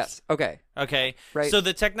 Technology-wise. Yes. Okay. Right. So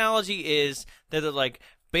the technology is that, like,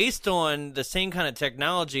 based on the same kind of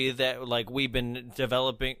technology that, like, we've been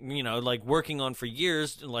developing, you know, like, working on for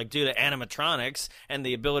years, like, due to animatronics and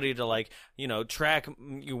the ability to, like, you know, track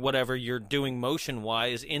whatever you're doing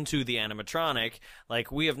motion-wise into the animatronic,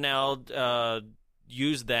 like, we have now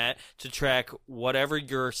use that to track whatever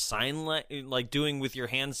your like doing with your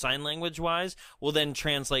hand sign language wise will then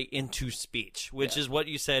translate into speech, which is what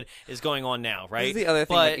you said is going on now, right? This is the other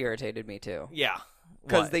thing that irritated me too. Yeah.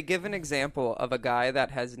 Because they give an example of a guy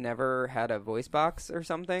that has never had a voice box or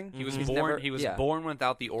something. He was born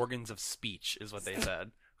without the organs of speech, is what they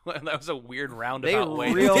said. That was a weird roundabout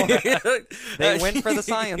way. They went for the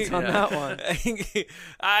science on that one.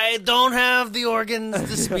 I don't have the organs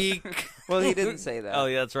to speak. Well, he didn't say that. Oh,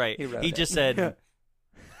 yeah, that's right. He just said.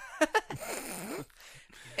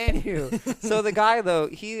 Anywho, so the guy though,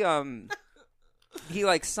 he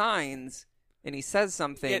like signs. And he says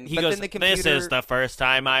something, he but goes, then the computer... This is the first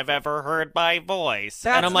time I've ever heard my voice.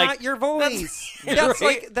 That's and I'm not like, your voice.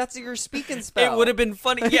 That's your speaking spell. It would have been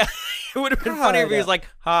funny. Yeah, it would have been funny if he was like,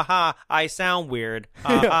 ha ha, I sound weird.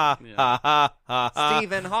 Ha ha, ha ha, ha ha.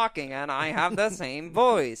 Stephen Hawking and I have the same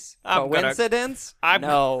voice. Coincidence?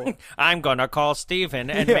 No. I'm going to call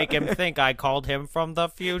Stephen and make him think I called him from the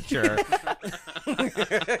future.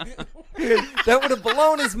 That would have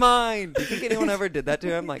blown his mind. Do you think anyone ever did that to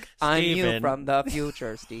him? Like, I'm you from the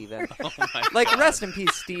future, Steven. Like, rest in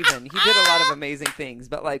peace, Steven. He did a lot of amazing things,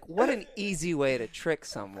 but, like, what an easy way to trick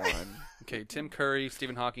someone. Okay, Tim Curry,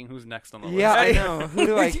 Stephen Hawking, who's next on the list? Yeah, I know. Who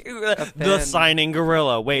do I offend? The signing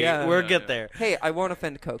gorilla. Wait, we'll get there. Hey, I won't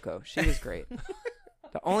offend Coco. She was great.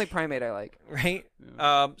 The only primate I like. Right?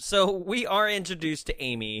 So we are introduced to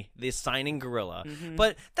Amy, the signing gorilla. Mm-hmm.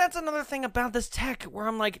 But that's another thing about this tech where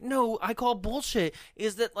I'm like, no, I call bullshit,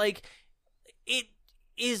 is that, like, it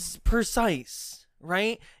is precise,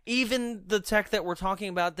 right? Even the tech that we're talking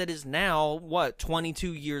about that is now,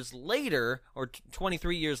 22 years later, or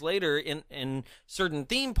 23 years later in certain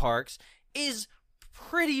theme parks, is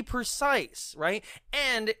pretty precise, right?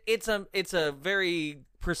 And it's a very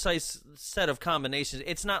precise set of combinations.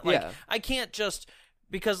 It's not like I can't just,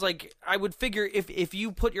 because, like, I would figure if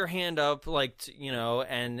you put your hand up, like, you know,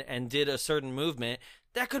 and did a certain movement,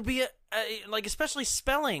 that could be like, especially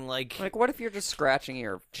spelling, like what if you're just scratching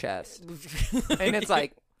your chest and it's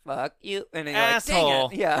like, fuck you, and you're asshole, like,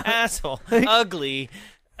 dang it. Yeah, asshole, ugly.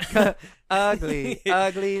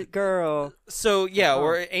 ugly girl. So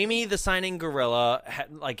where Amy the signing gorilla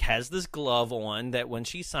has this glove on that when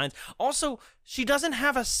she signs, also she doesn't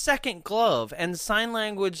have a second glove, and sign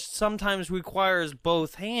language sometimes requires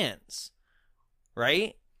both hands,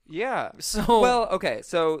 right? Yeah.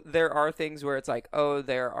 So there are things where it's like,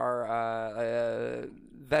 there are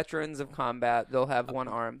veterans of combat. They'll have one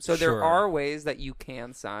arm. So there are ways that you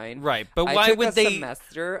can sign. Right, but I why took would a they?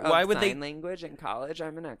 Semester of sign language in college.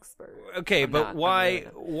 I'm an expert. Okay, but why?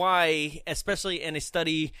 Why, especially in a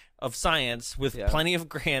study of science with plenty of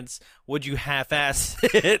grants, would you half-ass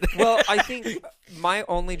it? Well, I think my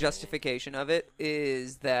only justification of it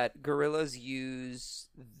is that gorillas use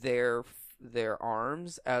their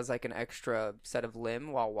arms as like an extra set of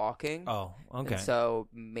limb while walking. Oh, okay. And so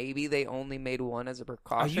maybe they only made one as a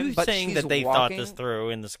precaution. Are you saying that they thought this through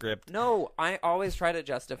in the script? No, I always try to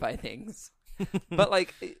justify things. But,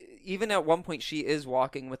 like, even at one point, she is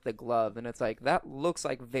walking with the glove, and it's like, that looks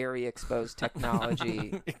like very exposed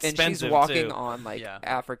technology. And she's walking on, like,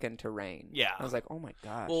 African terrain. Yeah. I was like, oh my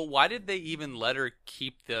gosh. Well, why did they even let her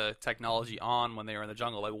keep the technology on when they were in the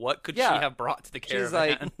jungle? Like, what could she have brought to the caravan? She's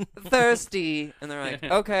like, thirsty. And they're like,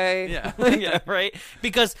 okay. Yeah, right?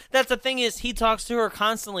 Because that's the thing is, he talks to her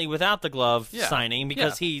constantly without the glove signing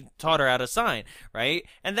because he taught her how to sign, right?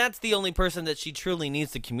 And that's the only person that she truly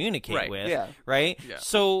needs to communicate with. Yeah. Right? Yeah.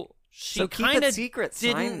 So she So keep it kind of secret,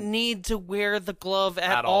 didn't sign- need to wear the glove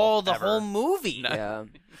at all, all the ever. whole movie. Yeah.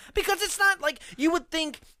 Because it's not like you would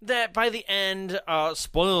think that by the end,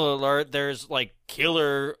 spoiler alert, there's like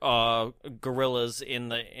killer gorillas in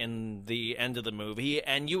the end of the movie,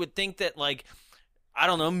 and you would think that like I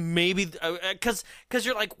don't know, maybe because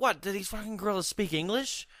you're like, what? Do these fucking gorillas speak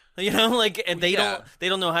English? You know, like, and they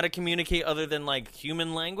don't know how to communicate other than like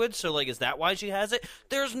human language. So like, is that why she has it?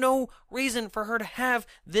 There's no reason for her to have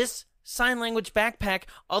this sign language backpack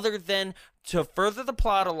other than to further the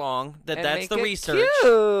plot along. And That's make the it research,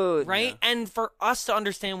 cute. right? And for us to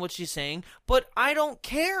understand what she's saying, but I don't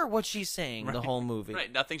care what she's saying the whole movie,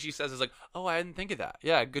 Right. Nothing she says is like, oh, I didn't think of that.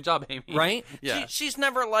 Yeah, good job, Amy. right? Yeah. She's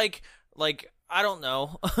never like I don't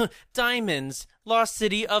know, Diamonds, Lost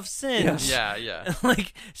City of Singe. Yeah.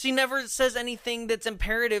 Like, she never says anything that's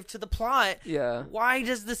imperative to the plot. Yeah. Why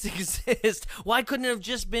does this exist? Why couldn't it have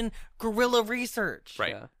just been guerrilla research?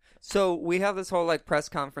 Right. Yeah. So we have this whole like press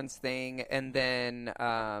conference thing, and then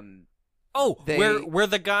Where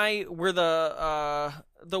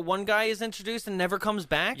the one guy is introduced and never comes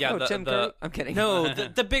back? Yeah, Tim Curry. I'm kidding. No,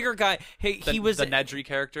 the bigger guy. He was the Nedry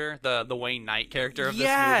character, the Wayne Knight character of this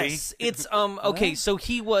movie. Yes, it's okay. So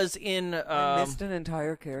he was in. I missed an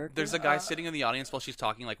entire character. There's a guy sitting in the audience while she's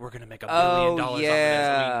talking, like, we're gonna make $1 Oh, billion off of this,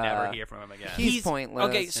 yeah. and we never hear from him again. He's pointless.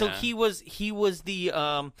 Okay, so Yeah. he was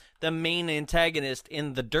the main antagonist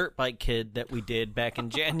in the Dirt Bike Kid that we did back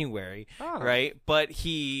in January, Oh. right? But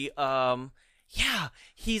he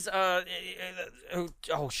he's oh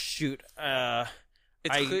shoot.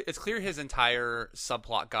 It's clear his entire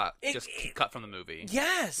subplot got just cut from the movie.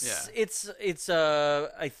 Yes. Yeah. It's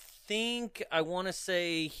I think I want to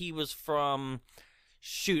say he was from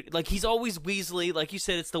like he's always Weasley, like you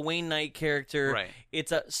said, it's the Wayne Knight character. Right.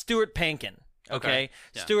 It's Stuart Pankin. Okay.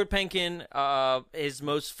 Yeah. Stuart Pankin is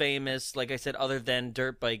most famous, like I said, other than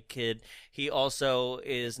Dirt Bike Kid. He also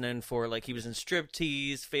is known for like he was in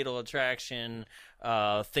Striptease, Fatal Attraction,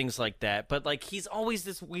 things like that. But like he's always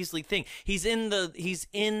this Weasley thing. He's in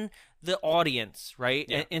the audience, right?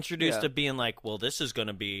 Yeah. Introduced Yeah. to being like, well, this is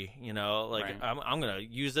gonna be, like Right. I'm gonna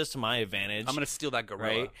use this to my advantage. I'm gonna steal that gorilla.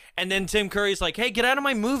 Right, and then Tim Curry's like, "Hey, get out of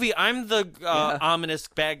my movie! I'm the ominous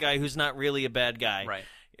bad guy who's not really a bad guy." Right.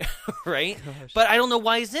 Right? But I don't know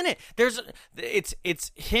why he's in it.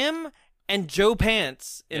 It's him and Joe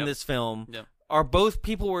Pants in Yep. this film. Yep. Are both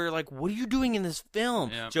people where like, what are you doing in this film?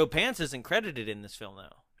 Yeah. Joe Pants isn't credited in this film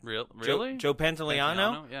though. Really? Joe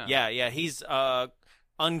Pantoliano? Pantoliano? Yeah. He's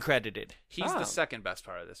uncredited. He's Oh. the second best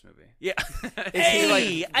part of this movie. Yeah. he, Hey,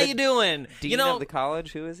 like, how the you doing? Dean of the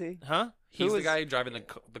college. Who is he? Huh? He's Who the is- guy driving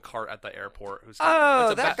the cart at the airport. Who's Oh,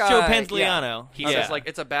 it's a that ba- guy. Joe Yeah. Pantoliano. He Yeah. says like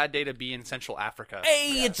it's a bad day to be in Central Africa.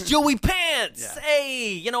 Hey, it's Joey Pants. Yeah. Hey,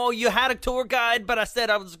 you had a tour guide, but I said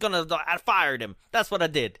I fired him. That's what I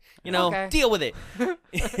did. Okay. Deal with it.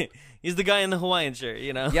 He's the guy in the Hawaiian shirt,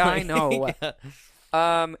 Yeah, I know. Yeah.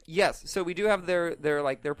 Yes. So we do have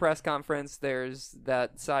their press conference. There's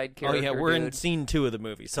that side Oh character. yeah, we're in dude. scene 2 of the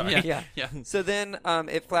movie. Sorry. Yeah. Yeah. So then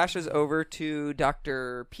it flashes over to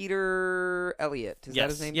Dr. Peter Elliott. Is that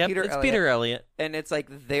his name? Yep, Peter it's Elliott. Peter Elliott. And it's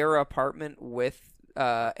like their apartment with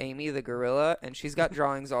Amy the gorilla, and she's got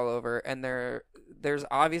drawings all over, and there's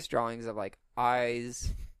obvious drawings of like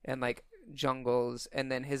eyes and like jungles, and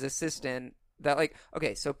then his assistant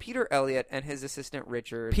so Peter Elliott and his assistant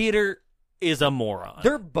Richard. Peter is a moron.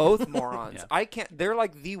 They're both morons. Yeah. They're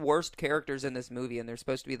like the worst characters in this movie, and they're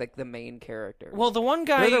supposed to be like the main character. Well, the one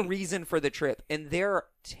guy They're the reason for the trip, and they're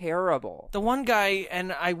terrible. The one guy,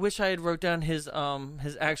 and I wish I had wrote down his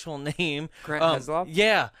actual name. Grant Heslov?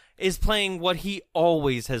 Yeah, is playing what he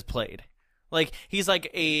always has played. Like he's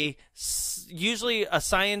like usually a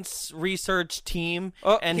science research team,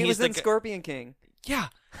 and he he's was in the Scorpion King. yeah,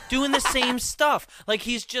 doing the same stuff. Like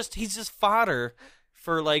he's just fodder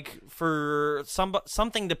for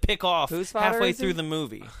something to pick off Whose fodder halfway is he? through the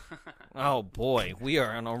movie. Oh boy, we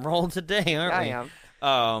are on a roll today, aren't I we?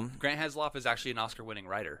 am. Grant Heslov is actually an Oscar-winning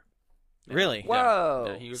writer. Really? Whoa.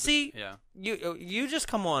 Yeah, he was- See, yeah. you just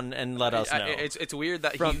come on and let us know. It's weird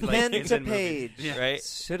that From he pen is to in movies. page. Yeah. Right?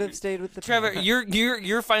 Should have stayed with the Trevor, pen.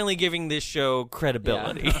 you're finally giving this show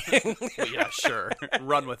credibility, Yeah, sure.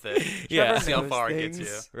 Run with it. Yeah. See how knows far it gets you.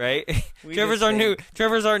 things. right? We Trevor's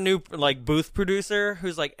just our new like booth producer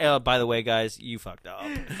who's like, oh, by the way, guys, you fucked up.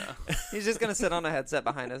 He's just gonna sit on a headset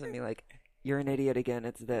behind us and be like, "You're an idiot again.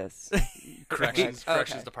 It's this." Corrections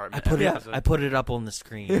Okay. department. I put it up on the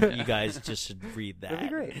screen. You guys just should read that. That'd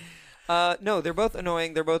be great. No, they're both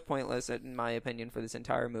annoying. They're both pointless, in my opinion, for this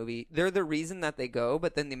entire movie. They're the reason that they go,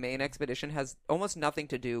 but then the main expedition has almost nothing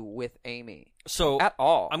to do with Amy. So at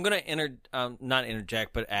all. I'm gonna not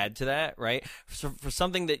interject, but add to that, right? For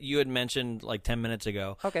something that you had mentioned like 10 minutes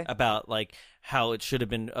ago, Okay. about like how it should have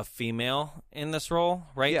been a female in this role,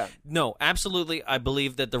 right? Yeah. No, absolutely. I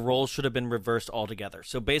believe that the role should have been reversed altogether.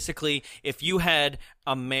 So basically, if you had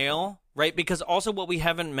a male, right? Because also what we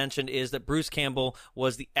haven't mentioned is that Bruce Campbell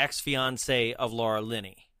was the ex-fiance of Laura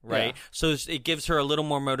Linney. Right, Yeah. so it gives her a little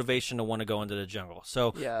more motivation to want to go into the jungle.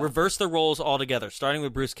 So Yeah. reverse the roles altogether, starting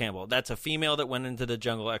with Bruce Campbell. That's a female that went into the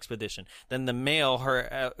jungle expedition. Then the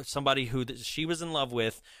male, somebody who she was in love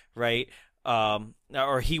with, right?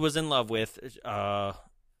 Or he was in love with,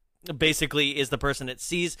 basically is the person that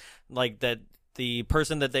sees like that. The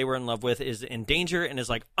person that they were in love with is in danger and is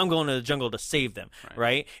like, I'm going to the jungle to save them,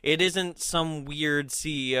 right? It isn't some weird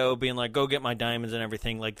CEO being like, go get my diamonds and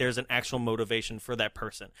everything. Like, there's an actual motivation for that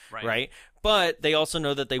person, right? But they also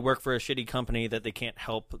know that they work for a shitty company that they can't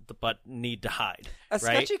help but need to hide, A right?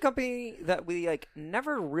 sketchy company that we like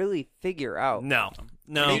never really figure out. No.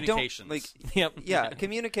 They don't, Communications. like, Yep. yeah,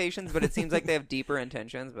 communications, but it seems like they have deeper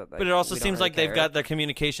intentions. But But it also we don't seems really like they've care. got their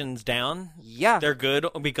communications down. Yeah, They're good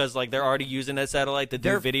because like they're already using that satellite to do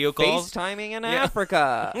they're video calls, FaceTiming in Yeah.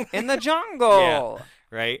 Africa in the jungle.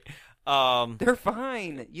 right? They're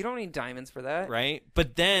fine. You don't need diamonds for that. Right?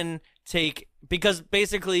 But then because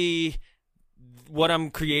basically what I'm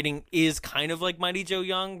creating is kind of like Mighty Joe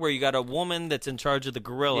Young, where you got a woman that's in charge of the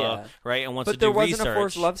gorilla, Yeah. right, and wants But to there do wasn't research. a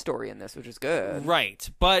forced love story in this, which is good. Right,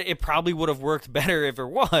 but it probably would have worked better if it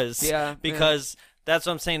was. Yeah, because that's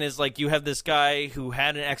what I'm saying is like you have this guy who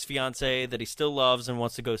had an ex-fiance that he still loves and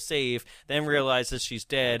wants to go save, then realizes she's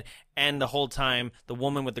dead, and the whole time the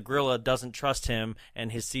woman with the gorilla doesn't trust him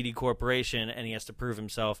and his seedy corporation, and he has to prove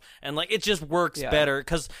himself. And like it just works better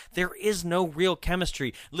because there is no real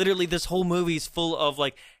chemistry. Literally, this whole movie's full of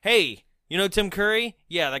like, hey, you know Tim Curry?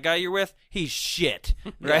 Yeah, that guy you're with, he's shit,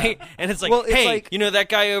 right? And it's like, Well, it's hey, like- you know that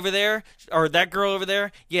guy over there or that girl over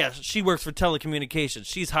there? Yeah, she works for telecommunications.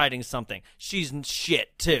 She's hiding something. She's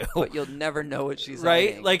shit too. But you'll never know what she's Right?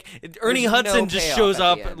 hiding. Like Ernie There's Hudson no just payoff shows at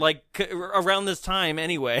up the end. like around this time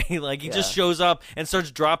anyway. Like he just Yeah. shows up and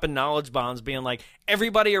starts dropping knowledge bombs being like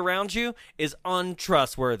everybody around you is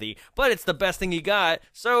untrustworthy, but it's the best thing you got,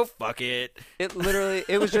 so fuck it. It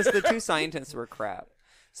was just the two scientists were crap.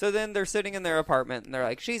 So then they're sitting in their apartment and they're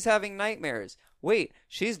like, she's having nightmares. Wait,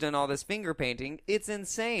 she's done all this finger painting. It's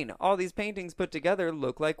insane. All these paintings put together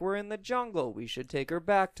look like we're in the jungle. We should take her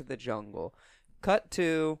back to the jungle. Cut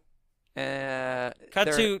to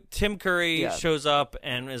Tim Curry Yeah. shows up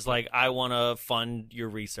and is like, I want to fund your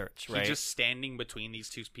research, right? He's just standing between these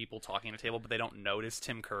two people talking at a table, but they don't notice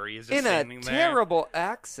Tim Curry is just in a standing there. terrible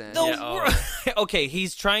accent. No, Yeah, okay,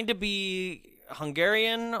 he's trying to be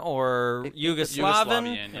Hungarian or Yugoslavian,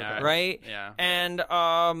 Yugoslavian, yeah. right? Yeah. And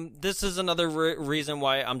this is another reason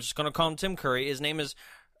why I'm just going to call him Tim Curry. His name is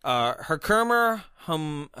Herkimer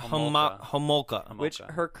Homolka. Which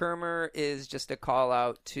Herkimer is just a call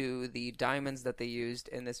out to the diamonds that they used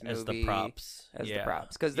in this movie As the props. As Yeah. the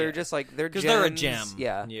props, because they're Yeah. just like they're Because they're a gems. gem.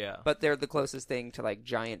 Yeah, Yeah. But they're the closest thing to like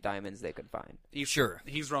giant diamonds they could find. Sure.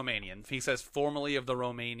 He's Romanian. He says formerly of the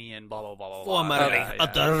Romanian blah blah blah blah. Formerly blah.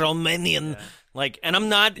 of the Romanian, like, and I'm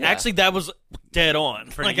not actually. That was dead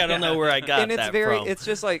on. Like, I don't know where I got And it's that very, from. it's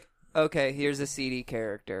just like, okay, here's a seedy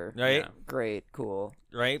character, Right? Great, cool.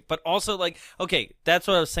 Right, but also like, okay, that's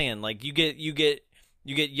what I was saying. Like, you get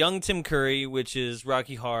young Tim Curry, which is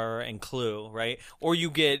Rocky Horror and Clue, right? Or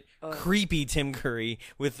you get creepy Tim Curry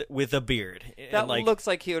with a beard. That like, looks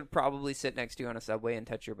like he would probably sit next to you on a subway and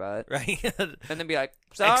touch your butt, right. and then be like,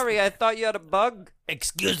 "Sorry, I thought you had a bug."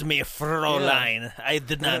 Excuse me, Fräulein. I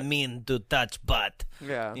did not mean to touch butt.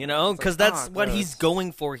 Yeah, You know, It's like, because that's what gross. he's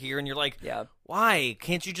going for here, and you're like, Yeah. why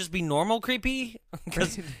can't you just be normal creepy?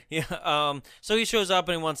 Because so he shows up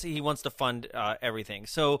and he wants to fund everything.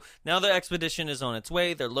 So now the expedition is on its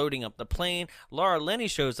way. They're loading up the plane. Laura Linney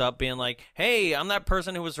shows up, being like, "Hey, I'm that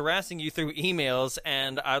person who was harassing you through emails,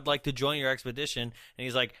 and I'd like to join your expedition." And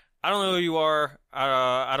he's like, I don't know who you are.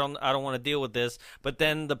 I don't want to deal with this. But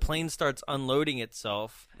then the plane starts unloading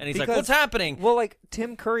itself, and he's like, Because- "What's happening?" Well, like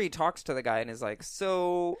Tim Curry talks to the guy and is like,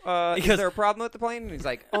 "So, is Because- there a problem with the plane?" And he's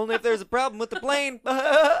like, "Only if there's a problem with the plane."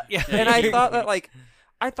 And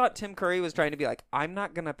I thought Tim Curry was trying to be like, "I'm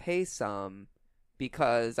not gonna pay some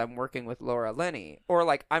because I'm working with Laura Linney, or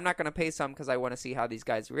like I'm not going to pay some because I want to see how these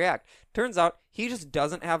guys react. Turns out he just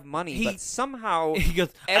doesn't have money, but somehow he goes,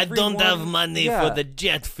 I don't have money for the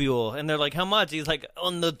jet fuel, and they're like, how much? He's like,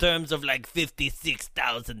 on the terms of like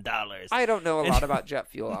 $56,000. I don't know a lot about jet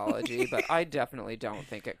fuelology, but I definitely don't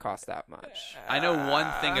think it costs that much. I know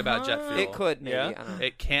one thing about jet fuel. It could, maybe. Yeah? I don't know.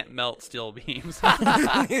 It can't melt steel beams.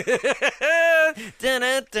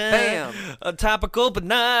 Bam. Topical, but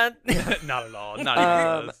not. Not at all. Not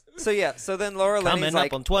even close. So then Laura Linney's Coming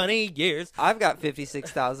like, up on 20 years. I've got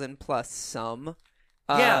 56,000 plus some.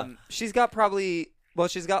 Yeah. She's got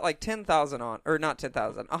she's got like 10,000 on, or not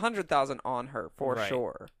 10,000, 100,000 on her for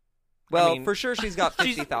sure. Well, for sure she's got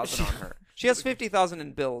 50,000 on her. She has 50,000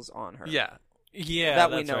 in bills on her. Yeah. Yeah,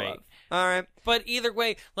 that that's we know right. of. All right. But either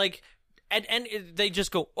way, like, and they just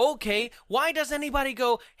go, okay, why does anybody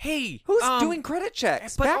go, hey, who's doing credit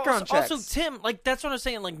checks, but background checks? Also, Tim, like, that's what I'm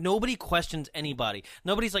saying. Like, nobody questions anybody.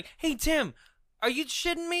 Nobody's like, hey, Tim, are you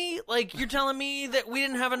shitting me? Like, you're telling me that we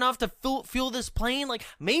didn't have enough to fuel this plane? Like,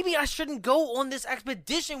 maybe I shouldn't go on this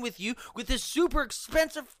expedition with you with this super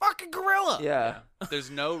expensive fucking gorilla. Yeah. There's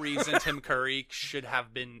no reason Tim Curry should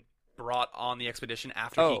have been brought on the expedition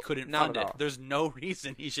after he couldn't fund it. There's no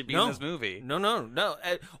reason he should be in this movie. No.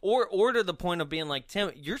 Or to the point of being like,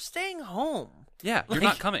 Tim, you're staying home. Yeah, you're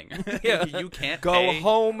not coming. Yeah. You can't go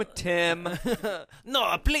home, Tim.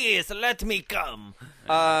 No, please let me come.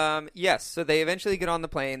 Yes, so they eventually get on the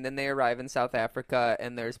plane, then they arrive in South Africa,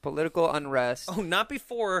 and there's political unrest. Oh, not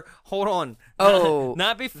before. Hold on. Oh,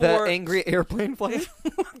 not before. The angry airplane flight?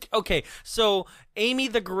 Okay, so Amy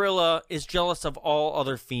the gorilla is jealous of all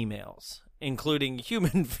other females, including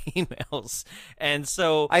human females, and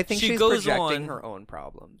so I think she's goes projecting on her own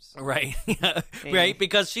problems. Right, yeah, right,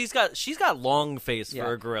 because she's got long face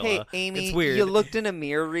for a gorilla. Hey, Amy, it's weird. You looked in a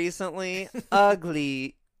mirror recently.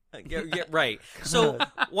 Ugly. Yeah, right. So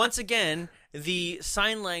once again, the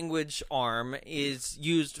sign language arm is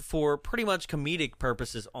used for pretty much comedic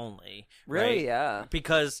purposes only. Really? Right? Yeah.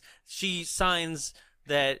 Because she signs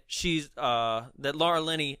that she's that Laura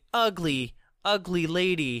Linney ugly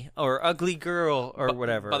lady or ugly girl or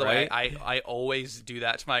whatever. By the right? way, I always do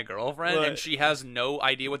that to my girlfriend, and she has no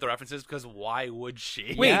idea what the reference is because why would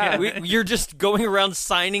she? Wait, you're just going around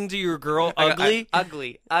signing to your girl ugly?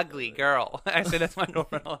 Ugly girl. I say that to my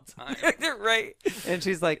girlfriend all the time. Right. And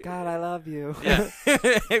she's like, God, I love you. Yeah.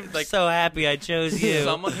 Like, so happy I chose you.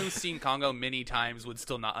 Someone who's seen Congo many times would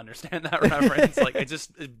still not understand that reference. Like,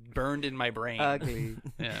 it burned in my brain. Ugly.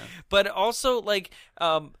 Yeah. But also, like,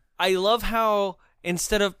 I love how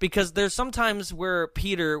because there's sometimes where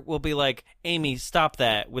Peter will be like, Amy, stop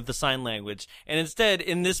that with the sign language. And instead,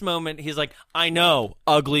 in this moment, he's like, I know,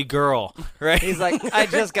 ugly girl. Right? He's like, I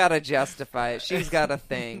just got to justify it. She's got a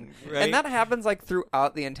thing. Right. And that happens like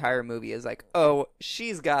throughout the entire movie is like, oh,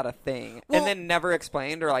 she's got a thing. Well, and then never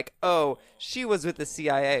explained, or like, oh, she was with the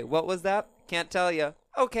CIA. What was that? Can't tell you.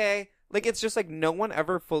 Okay. Like, it's just like no one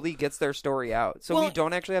ever fully gets their story out. So we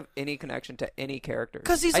don't actually have any connection to any characters.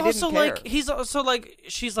 Because she's also like,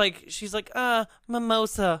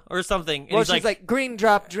 mimosa or something. And well, she's like, green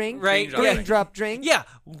drop drink. Right? Green drop drink. Yeah,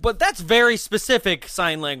 but that's very specific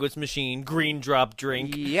sign language machine, green drop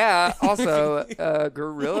drink. Yeah, also,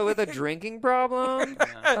 gorilla with a drinking problem.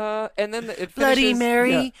 And then it finishes, Bloody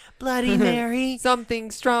Mary, Bloody Mary.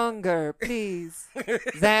 Something stronger, please.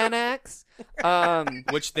 Xanax.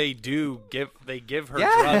 Which they do give. They give her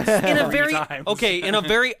Yeah. drugs In a 3 very times. in a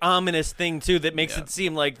very ominous thing too that makes it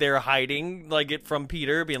seem like they're hiding like it from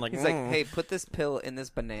Peter, being like, He's like, hey, put this pill in this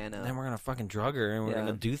banana. then we're gonna fucking drug her and we're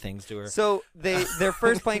gonna do things to her. So their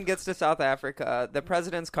first plane gets to South Africa. The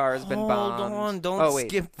president's car has been bombed. Hold on, don't wait.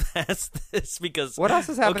 skip past this because What else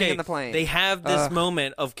is happening in the plane? They have this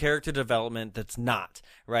moment of character development that's not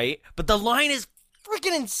right, but the line is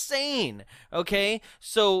freaking insane. Okay,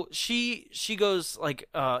 so she goes like,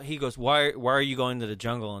 he goes, why are you going to the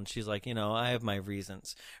jungle? And she's like, I have my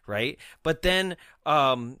reasons, right? But then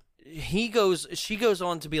she goes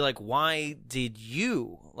on to be like, why did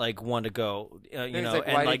you like want to go? Like, and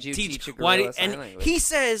why like did you teach a gorilla sign and language? he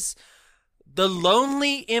says, the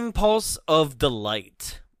lonely impulse of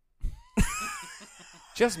delight.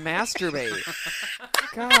 Just masturbate.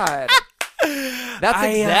 God. That's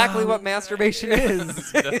exactly what masturbation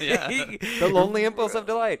is. The lonely impulse of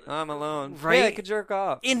delight. I'm alone. Right? Yeah, I could jerk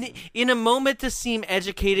off. In a moment to seem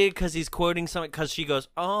educated because he's quoting something, because she goes,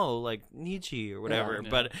 oh, like Nietzsche or whatever. Yeah.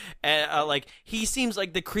 But like he seems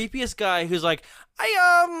like the creepiest guy who's like,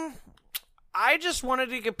 I just wanted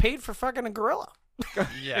to get paid for fucking a gorilla.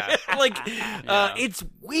 Yeah. Like, it's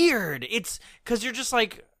weird. It's because you're just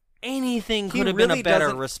like, anything could have been a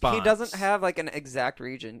better response. He doesn't have like an exact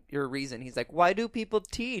reason. He's like, why do people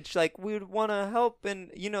teach? Like, we would want to help,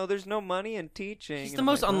 and there's no money in teaching. He's the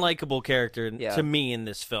most unlikable character to me in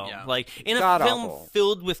this film. Yeah. Like in a film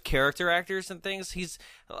filled with character actors and things, he's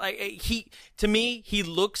like to me he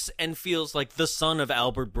looks and feels like the son of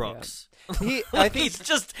Albert Brooks. Yeah. I think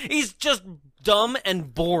he's just dumb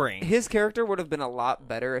and boring. His character would have been a lot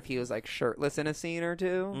better if he was like shirtless in a scene or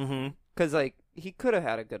two. Mm-hmm. Because like he could have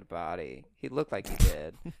had a good body. He looked like he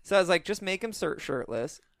did. So I was like, just make him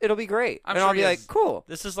shirtless. It'll be great. I'll be like, cool.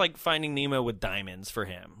 This is like Finding Nemo with diamonds for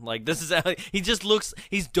him. Like, this is how he just looks.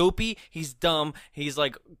 He's dopey. He's dumb. He's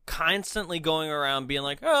like constantly going around being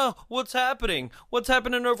like, oh, what's happening? What's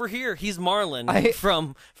happening over here? He's Marlin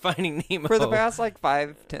from Finding Nemo. For the past like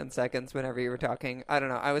 5-10 seconds, whenever you were talking, I don't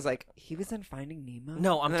know. I was like, he was in Finding Nemo?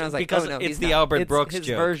 No, I was like, because it's the Albert Brooks his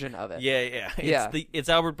joke. Version of it. Yeah. It's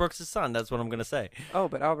Albert Brooks' son. That's what I'm going to say. Oh,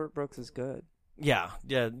 but Albert Brooks is good. Yeah,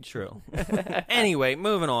 true. Anyway,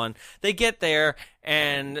 moving on. They get there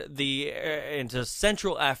and into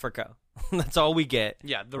Central Africa. That's all we get.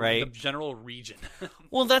 Yeah, the general region.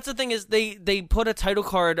 Well, that's the thing is they put a title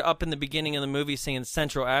card up in the beginning of the movie saying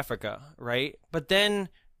Central Africa, right? But then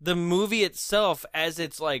the movie itself, as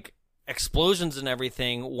it's like explosions and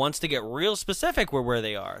everything, wants to get real specific where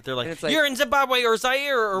they are. They're like, you're in Zimbabwe or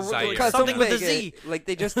Zaire or something with a Z. Like,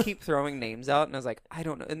 they just keep throwing names out, and I was like, I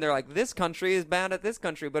don't know. And they're like, this country is bad at this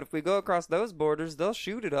country, but if we go across those borders, they'll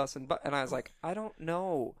shoot at us. And I was like, I don't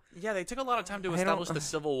know. Yeah, they took a lot of time to establish the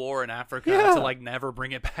Civil War in Africa to like never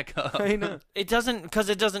bring it back up. I know. It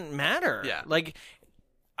doesn't matter. Yeah. Like,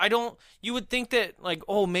 you would think that, like,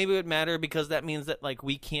 oh, maybe it would matter because that means that, like,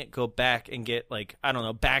 we can't go back and get, like, I don't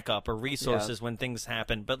know, backup or resources when things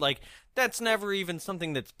happen. But, like, that's never even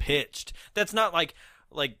something that's pitched. That's not like,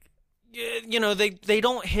 they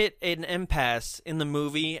don't hit an impasse in the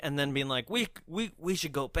movie and then being like, we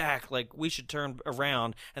should go back, like, we should turn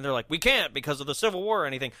around. And they're like, we can't because of the Civil War or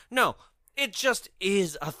anything. No, it just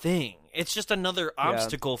is a thing. It's just another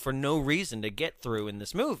obstacle for no reason to get through in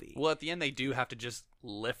this movie. Well, at the end, they do have to just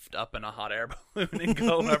lift up in a hot air balloon and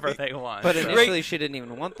go wherever they want. But initially, she didn't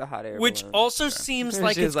even want the hot air balloon. Which also seems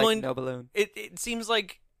like it's going... no balloon. It seems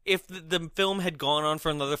like if the film had gone on for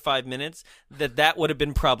another 5 minutes, that would have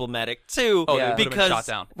been problematic, too. Oh, yeah. Because... shot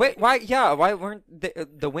down. Wait, why? Yeah, why weren't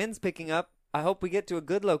the wind's picking up? I hope we get to a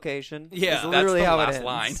good location. Yeah, that's literally how last it ends.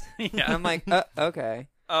 line. Yeah. And I'm like, okay.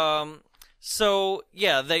 So,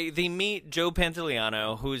 yeah, they meet Joe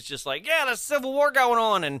Pantoliano, who's just like, yeah, there's Civil War going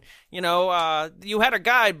on, and, you had a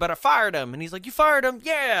guide, but I fired him. And he's like, you fired him?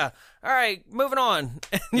 Yeah. All right, moving on.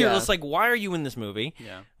 And you're just like, why are you in this movie?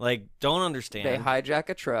 Yeah. Like, don't understand. They hijack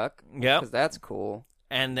a truck. Yeah. Because that's cool.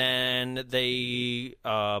 And then they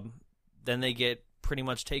get pretty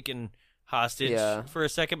much taken hostage for a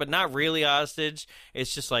second, but not really hostage.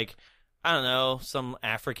 It's just like, I don't know, some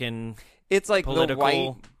African It's like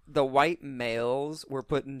political... the white males were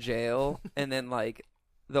put in jail, and then like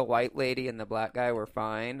the white lady and the black guy were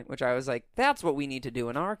fine. Which I was like, that's what we need to do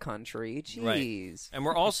in our country. Jeez. Right. And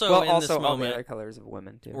we're also this moment, all the other colors of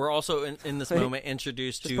women too. We're also in this moment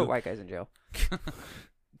introduced Just to put white guys in jail.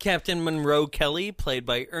 Captain Monroe Kelly, played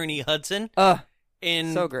by Ernie Hudson.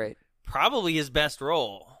 In so great. Probably his best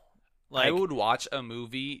role. Like, I would watch a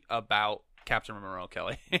movie about Captain Monroe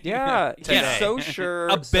Kelly. Yeah, he's so sure.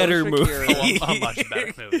 A better movie. A much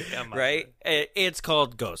better movie. Right? It's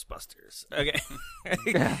called Ghostbusters. Okay.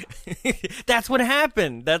 That's what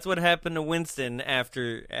happened. That's what happened to Winston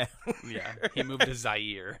after. Yeah, he moved to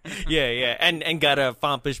Zaire. Yeah. And got a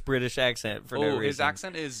fompish British accent for no reason. His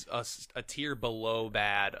accent is a tier below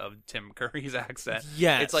bad of Tim Curry's accent.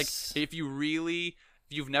 Yes. It's like, if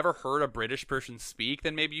you've never heard a British person speak,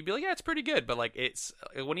 then maybe you'd be like, yeah, it's pretty good. But like, it's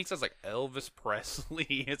when he says like Elvis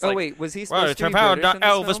Presley, it's like, wait, was he supposed to be British in this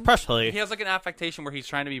Elvis film? Presley? He has like an affectation where he's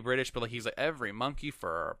trying to be British, but like he's like, every monkey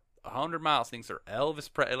for 100 miles thinks they're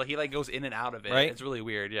Elvis Presley. Like, he like goes in and out of it. Right? It's really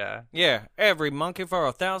weird. Yeah. Yeah. Every monkey for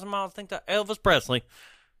 1,000 miles thinks they're Elvis Presley.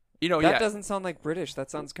 That doesn't sound like British.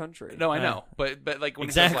 That sounds country. No, I know, but like when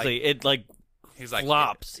exactly, he says, it like. He's like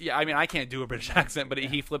flops. Yeah, I mean, I can't do a British accent, but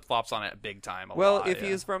he flip flops on it big time. If he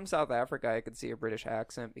is from South Africa, I could see a British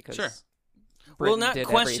accent because. Sure. Britain not did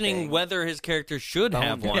questioning everything. whether his character should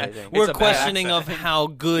have one. Yeah, We're questioning of how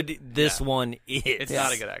good this one is. It's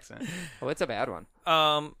not a good accent. Oh, it's a bad one.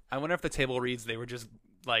 I wonder if the table reads they were just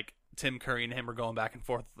like Tim Curry and him were going back and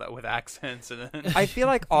forth with accents, and then I feel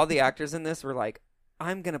like all the actors in this were like,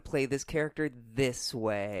 I'm gonna play this character this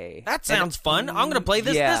way. That sounds fun. I'm gonna play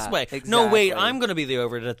this way. Exactly. No, wait, I'm gonna be the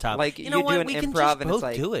over the top. Like you know do what? an We can improv just and both it's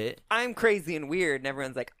like, do it. I'm crazy and weird, and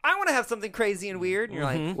everyone's like, I want to have something crazy and weird, and you're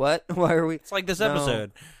like, what? Why are we? It's like this No.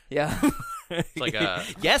 episode. Yeah. It's like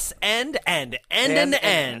yes, and. and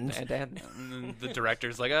the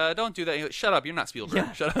director's like, don't do that. He's like, shut up, you're not Spielberg.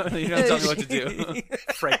 Yeah. Shut up. You don't tell me what to do.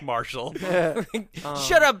 Frank Marshall.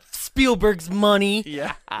 Shut up, Spielberg's money.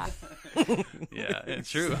 Yeah. Yeah, it's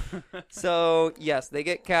true. So yes, they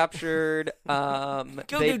get captured. Go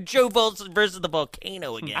do Joe Volts versus the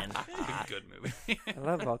volcano again. Good movie. I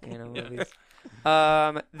love volcano movies.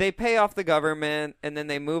 They pay off the government, and then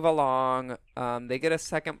they move along. They get a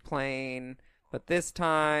second plane, but this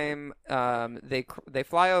time they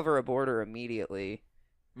fly over a border immediately.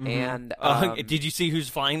 And did you see who's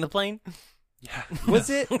flying the plane? Yeah.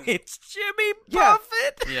 was it? It's Jimmy Yeah.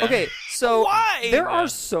 Buffett. Yeah. Okay, so Why? there are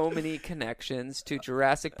so many connections to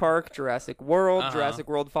Jurassic Park, Jurassic World, Uh-huh. Jurassic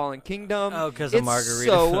World: Fallen Kingdom. Oh, 'cause of It's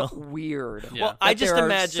Margaritaville. so weird. Yeah. Well, I that just there are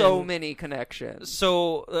imagine so many connections.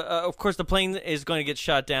 So, of course, the plane is going to get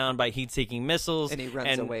shot down by heat-seeking missiles, And he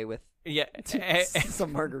runs away with Yeah,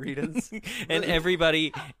 some margaritas. and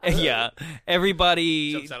everybody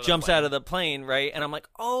jumps out of the plane, right? And I'm like,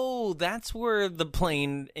 oh, that's where the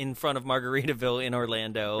plane in front of Margaritaville in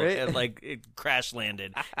Orlando, Right. it crash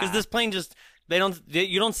landed, because this plane just.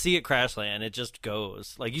 You don't see it crash land. It just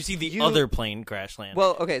goes. Like, you see the other plane crash land.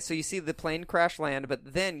 Well, okay, so you see the plane crash land,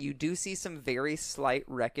 but then you do see some very slight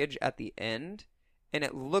wreckage at the end, and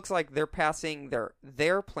it looks like they're passing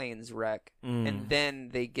their plane's wreck, and then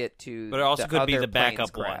they get to. But it also could be other the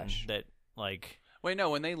backup plane's one crash. that, like. Wait, no,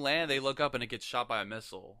 when they land, they look up and it gets shot by a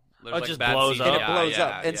missile. There's, Oh, it like, just bad blows CGI. up? And it blows Yeah,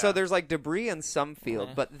 up, and yeah. so there's like debris in some field,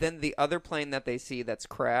 but then the other plane that they see that's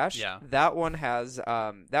crashed, Yeah. that one has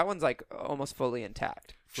that one's like almost fully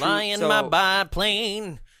intact. Flying So- my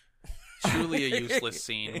biplane. Truly a useless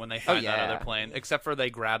scene when they find that yeah. other plane, except for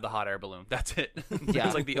they grab the hot air balloon. That's it. Yeah.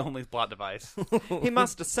 It's like the only plot device. He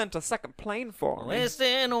must have sent a second plane for me.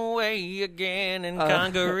 Listen away again in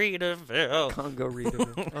Congaritaville. Congo reader.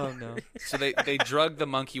 Oh no. So they drug the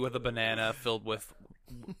monkey with a banana filled with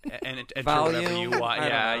and enter Volume? whatever you want. I don't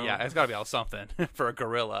Yeah, know. yeah. It's got to be all something for a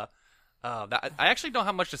gorilla. I actually don't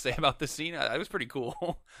have much to say about this scene. It was pretty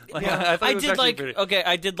cool. Like, I thought it was actually pretty...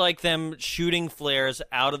 I did like them shooting flares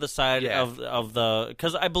out of the side of the,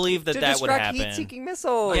 because I believe that To would distract happen. heat-seeking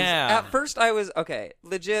missiles. Yeah. At first, I was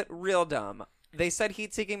legit, real dumb. They said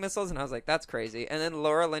heat-seeking missiles, and I was like, "That's crazy." And then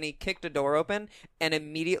Laura Linney kicked a door open and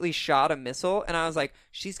immediately shot a missile, and I was like,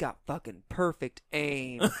 "She's got fucking perfect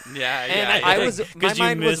aim." Yeah, And yeah. my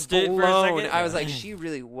mind was missed it for a blown. second? I was like, "She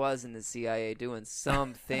really was in the CIA doing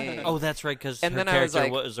something." Oh, that's right, because And her then I was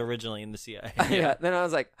character like- was originally in the CIA. Yeah. Then I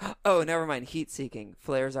was like, "Oh, never mind. Heat-seeking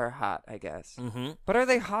flares are hot, I guess." Mm-hmm. But are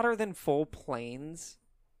they hotter than full planes?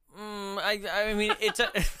 I mean, it's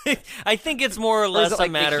I think it's more or Or is less it like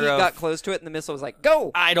a matter the heat of. got close to it and the missile was like,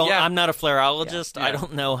 "Go!" I don't. Yeah. I'm not a flareologist. Yeah. I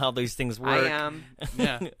don't know how these things work. I am.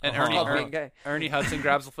 Yeah. And Called being gay. Ernie Hudson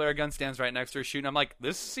grabs the flare gun, stands right next to her shooting. I'm like,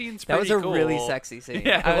 this scene's That pretty was a cool. really sexy scene.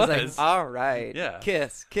 Yeah, I it was was. like, all right. Yeah.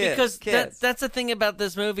 Kiss. Because kiss. that's the thing about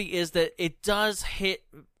this movie is that it does hit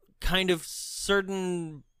kind of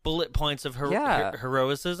certain bullet points of Yeah.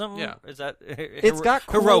 heroicism. Yeah. Is that It's got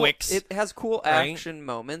cool, heroics? It has cool right? action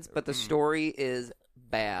moments, but the story is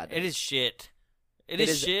bad. It is shit. It It is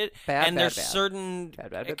is shit. bad, and bad, there's bad. certain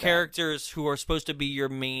Bad. characters who are supposed to be your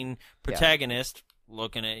main protagonist.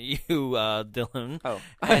 Looking at you, Dylan. Oh.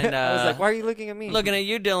 And, I was like, why are you looking at me? Looking at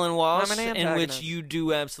you, Dylan Walsh, I'm an in which antagonist. you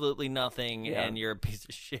do absolutely nothing, Yeah. and you're a piece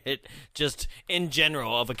of shit. Just in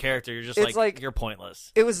general of a character, you're just It's like- you're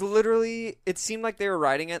pointless. It was literally, it seemed like they were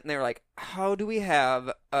writing it and they were like, how do we have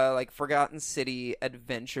a like Forgotten City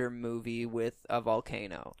adventure movie with a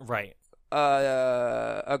volcano? Right.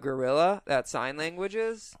 A gorilla that sign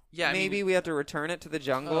languages? Yeah, I mean- Maybe we have to return it to the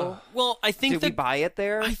jungle. Well, I think Did we buy it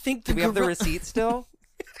there? I think Do the we have the gorilla- receipt still?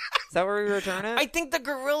 Is that where we return it? I think the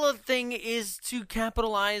gorilla thing is to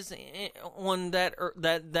capitalize on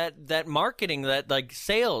that marketing, that like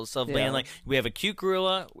sales of Yeah. being like, we have a cute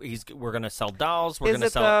gorilla. We're gonna sell dolls. We're Is gonna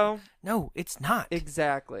it sell. though? No, it's not.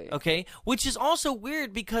 Exactly. Okay, which is also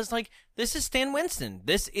weird because like this is Stan Winston.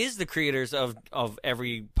 This is the creators of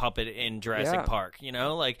every puppet in Jurassic Yeah. Park. You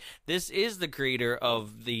know, like this is the creator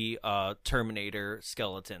of the Terminator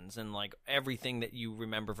skeletons and like everything that you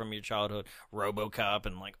remember from your childhood, RoboCop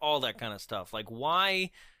and like all that kind of stuff. Like, why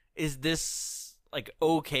is this like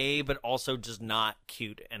okay, but also just not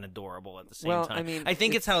cute and adorable at the same Well, time? I mean, I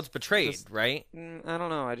think it's how it's portrayed, just- right? I don't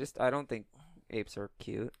know. I don't think apes are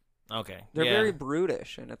cute. Okay, They're yeah. very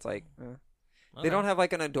brutish, and it's like, They don't have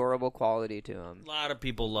like an adorable quality to them. A lot of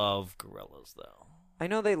people love gorillas, though. I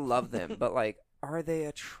know they love them, but like, are they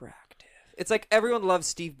attractive? It's like everyone loves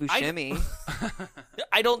Steve Buscemi.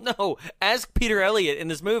 I don't know. Ask Peter Elliott in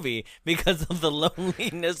this movie because of the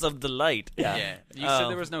loneliness of Delight. Yeah. You said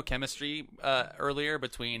there was no chemistry earlier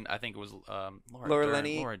between, I think it was Laura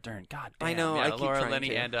Linney. Laura Dern. God damn. I know. Yeah, I keep Laura trying Linney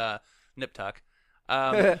to. and Nip Tuck.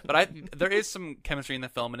 But there is some chemistry in the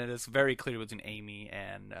film, and it is very clear between Amy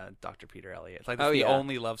and Dr. Peter Elliott. It's like the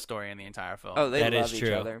only love story in the entire film. Oh, they That love is each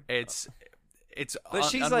true. other. It's But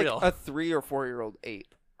she's unreal. like a 3 or 4 year old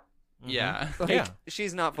ape. Yeah. Like,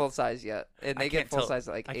 she's not full size yet, and they get full size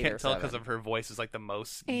at like 8 I or can't tell 7. because of her voice is like the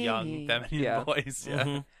most Amy. young feminine voice.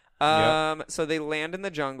 Yeah. So they land in the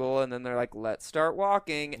jungle, and then they're like, "Let's start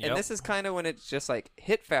walking." And Yep. this is kind of when it's just like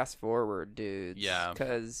hit fast forward, dudes. Yeah.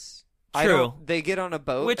 Because True. they get on a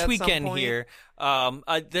boat, Which at we some can point. hear.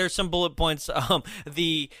 There's some bullet points.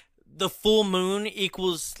 The full moon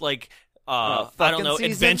equals like I don't fucking know,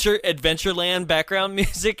 season? Adventureland background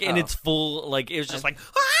music, and Oh. it's full like it was just like.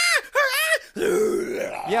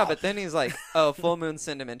 Yeah, but then he's like, "Oh, full moon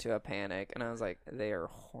send him into a panic," and I was like, "They are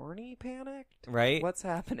horny panicked, Right? What's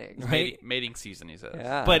happening?" Right? Mating season, he says.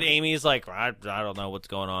 Yeah, But Amy's like, I don't know what's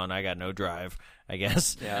going on. I got no drive, I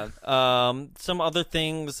guess. Yeah. Some other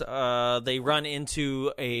things. They run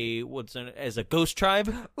into a ghost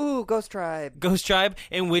tribe. Ooh, Ghost Tribe. Ghost tribe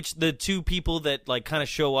in which the two people that like kind of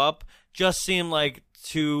show up just seem like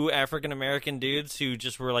two African American dudes who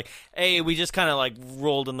just were like, hey, we just kind of like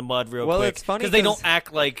rolled in the mud real Well, quick. it's funny they 'cause- don't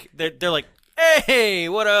act like they're like, hey,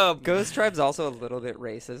 what up? Ghost Tribe's also a little bit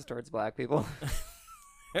racist towards black people,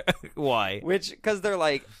 Why? which because they're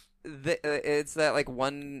like, it's that like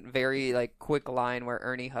one very like quick line where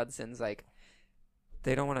Ernie Hudson's like,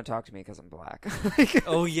 "They don't want to talk to me because I'm black." Like,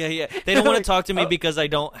 Oh yeah. They don't want Like, to talk to me oh. because I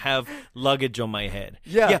don't have luggage on my head.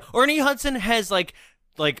 Yeah. Ernie Hudson has like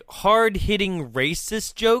hard hitting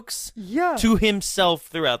racist jokes yeah. to himself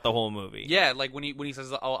throughout the whole movie. Yeah, like when he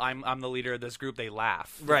says, "Oh, I'm the leader of this group," they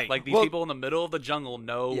laugh. Right. Like these Well- people in the middle of the jungle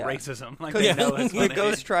know Yeah. racism. Like 'Cause they know that's the funny.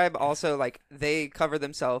 Ghost Tribe also like they cover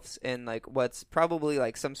themselves in like what's probably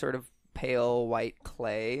like some sort of pale white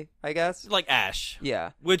clay, I guess. Like ash,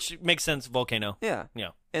 Yeah. which makes sense. Volcano. Yeah. Yeah.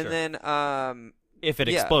 And sure. then if it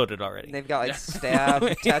yeah. exploded already. they've got like stab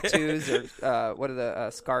tattoos or what are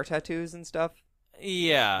the scar tattoos and stuff.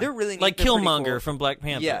 Yeah, They're really neat. like They're pretty Killmonger cool. from Black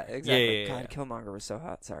Panther. Yeah, exactly. Yeah. God, Killmonger was so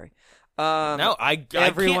hot. Sorry. No,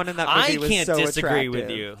 everyone in that movie I was can't so disagree attractive. with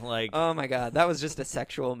you. Like, Oh my god, that was just a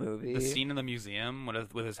sexual movie. The scene in the museum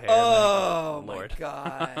with his hair. Oh my Lord.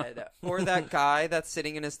 god! Or that guy that's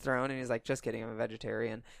sitting in his throne and he's like, "Just kidding, I'm a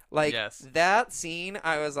vegetarian." Like Yes. that scene,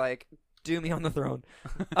 I was like, "Do me on the throne."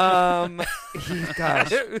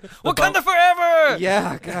 Gosh, Wakanda forever.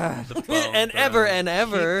 yeah, God, The bone and throne. ever and keep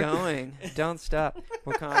ever. going, don't stop,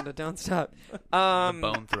 Wakanda, don't stop. The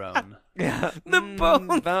bone throne. Yeah, The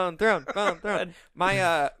bone throne.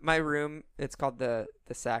 My room, it's called the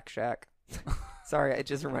Sack Shack. Sorry, it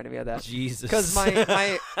just reminded me of that. Jesus. Because my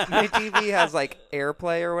TV has like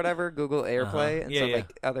AirPlay or whatever, Google AirPlay, and Yeah, so yeah.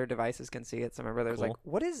 like other devices can see it. So my brother was Cool. like,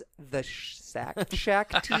 "What is the Sack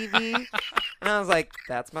Shack TV?" And I was like,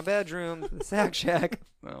 "That's my bedroom, the Sack Shack."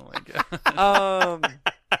 Oh my god.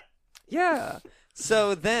 Yeah.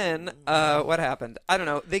 So then, what happened? I don't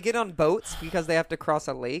know. They get on boats because they have to cross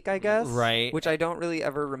a lake, I guess. Right. Which I don't really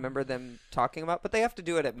ever remember them talking about, but they have to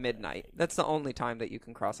do it at midnight. That's the only time that you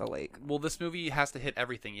can cross a lake. Well, this movie has to hit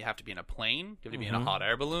everything. You have to be in a plane. You have to be in Mm-hmm. a hot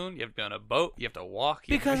air balloon. You have to be on a boat. You have to walk.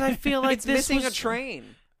 You have because to... I feel like It's this missing was a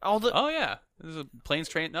train. all the Oh yeah, there's a planes,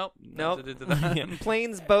 train. Nope. Nope. Yeah.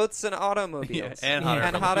 Planes, boats, and automobiles. Yeah, and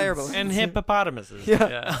hot air balloons. balloons. and hippopotamuses. Yeah.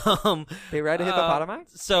 Yeah. They ride a hippopotami?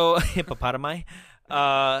 So hippopotami.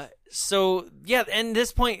 So yeah, and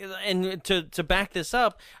this point, and to back this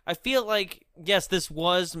up, I feel like yes, this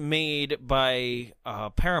was made by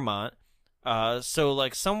Paramount. So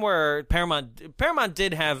like somewhere Paramount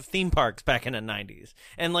did have theme parks back in the 90s,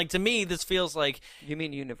 and like to me, this feels like You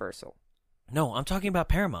mean Universal? no, I'm talking about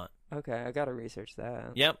Paramount. Okay, I gotta research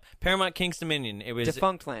that. Yep, Paramount King's Dominion. It was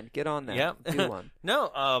Defunct Land, get on that. Yep. Do one.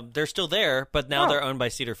 No, they're still there, but now Oh. they're owned by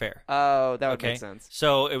Cedar Fair. Oh, that would Okay, make sense.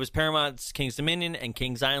 so it was Paramount's King's Dominion and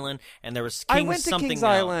King's Island, and there was I King's went to something King's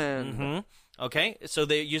else. Island. Mm-hmm. Okay, so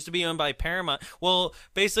they used to be owned by Paramount. Well,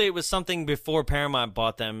 basically, it was something before Paramount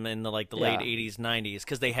bought them in the late Yeah. 80s, 90s,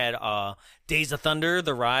 because they had Days of Thunder,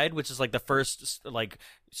 the ride, which is like the first like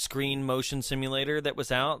screen motion simulator that was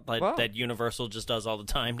out, like Wow. that Universal just does all the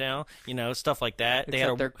time now. Stuff like that.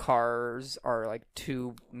 Except their cars are like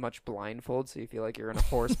too much blindfold, so you feel like you're in a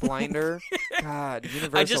horse blinder. God,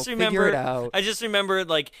 Universal, figure it out. I just remember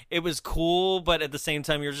like it was cool, but at the same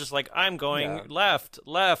time you're just like, I'm going left,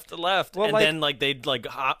 well, and then like they'd like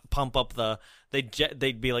pump up the.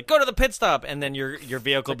 They'd be like, go to the pit stop, and then your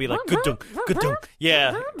vehicle would be like, good dunk.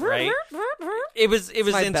 Yeah, right. It was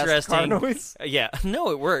interesting. Best car noise. Yeah,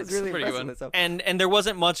 no, it works. It's really pretty impressive good. myself. And there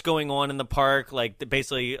wasn't much going on in the park, like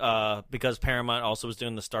basically because Paramount also was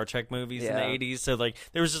doing the Star Trek movies in the 80s, so like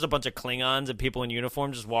there was just a bunch of Klingons and people in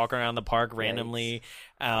uniform just walking around the park randomly.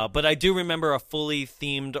 But I do remember a fully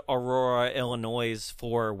themed Aurora, Illinois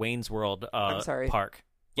for Wayne's World I'm sorry. park.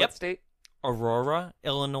 What state? Aurora,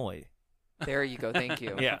 Illinois. There you go. Thank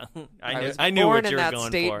you. Yeah, I knew born what you in were that going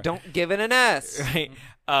state. for. Don't give it an S. Right.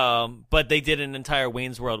 But they did an entire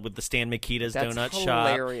Wayne's World with the Stan Mikita's That's donut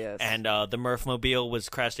hilarious. shop, and the Murphmobile was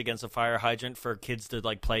crashed against a fire hydrant for kids to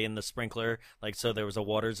like play in the sprinkler, like so there was a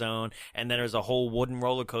water zone, and then there's a whole wooden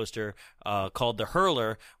roller coaster called the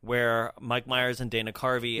Hurler, where Mike Myers and Dana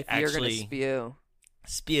Carvey If actually you're gonna spew.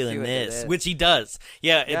 spewing what it this, is. which he does.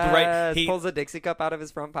 Yeah, Yes, he pulls a Dixie cup out of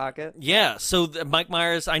his front pocket. Yeah, so Mike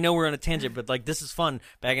Myers, I know we're on a tangent, but like this is fun.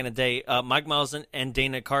 Back in the day, Mike Myers and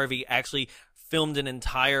Dana Carvey actually filmed an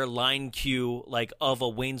entire line queue like of a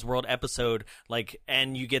Wayne's World episode, like,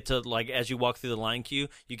 and you get to like as you walk through the line queue,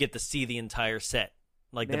 you get to see the entire set,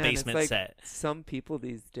 like Man, the basement it's like set. Some people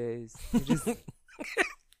these days they just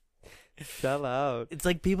sell out. It's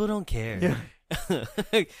like people don't care. Yeah.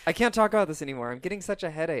 I can't talk about this anymore. I'm getting such a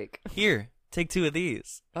headache. Here, take 2 of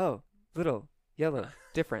these. Oh, little, yellow,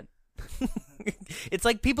 different. It's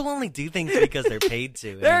like people only do things because they're paid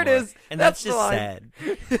to. There it anymore. is. And That's that's the just line.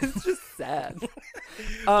 sad. It's just sad.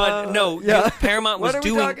 But no, yeah. Paramount was What are we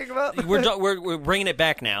doing. talking about? we're bringing it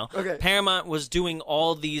back now. Okay. Paramount was doing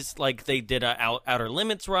all these, like they did a Outer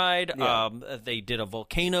Limits ride. Yeah. They did a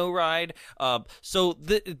volcano ride. So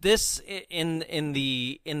this in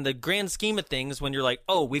the grand scheme of things, when you're like,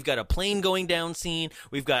 oh, we've got a plane going down scene,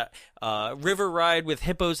 we've got river ride with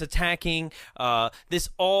hippos attacking. This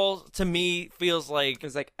all to me feels like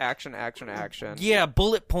It's like action. yeah,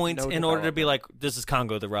 bullet points No in order to be development. like, this is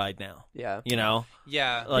Congo the ride now. Yeah. You know,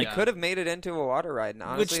 Yeah, Like, yeah. Could have made it into a water ride, and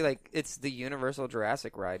honestly, Which- like it's the Universal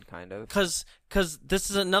Jurassic ride, kind of. because this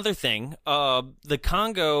is another thing. The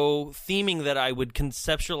Congo theming that I would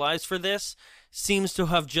conceptualize for this seems to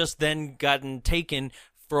have just then gotten taken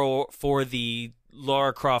for the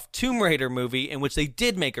Lara Croft Tomb Raider movie, in which they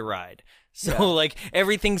did make a ride. So, Yeah. like,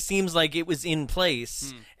 everything seems like it was in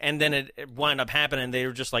place, and then it wound up happening. They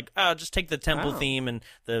were just like, oh, just take the temple Wow. theme and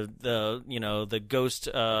the ghost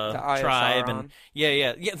Eye of tribe, Sauron.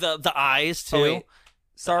 and the eyes too. Oh, wait.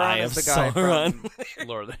 Sauron Eye is of the guy Sauron. from.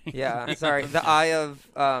 Lord of the Yeah, sorry. The Eye of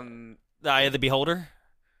The Eye of the Beholder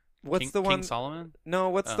What's the one? King Solomon? No,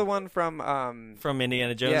 what's Oh. the one from? from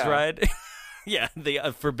Indiana Jones Yeah. ride. Yeah, the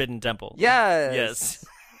Forbidden Temple. Yes.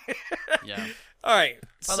 Yes. Yeah. All right. By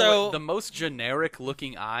the So way, the most generic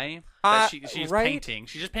looking eye that she's right? painting.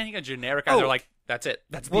 She's just painting a generic eye. Oh. They're like, that's it.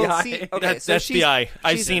 That's the Well, eye. see, okay, so that's she's, the eye.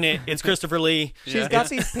 I've she's- seen it. It's Christopher Lee. She's got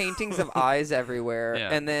these paintings of eyes everywhere, Yeah.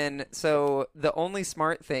 and then so the only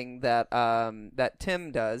smart thing that that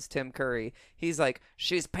Tim does, Tim Curry, he's like,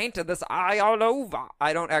 she's painted this eye all over.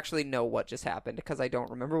 I don't actually know what just happened because I don't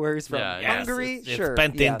remember where he's from. Yeah, Yes, Hungary, it's sure,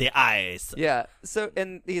 bent yeah. in the eyes. Yeah. So,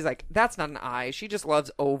 and he's like, that's not an eye. She just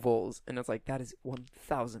loves ovals, and it's like that is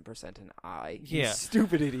 1,000% an eye. You Yeah.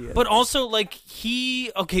 stupid idiot. But also, like,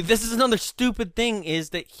 this is another stupid thing, is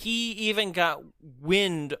that he even got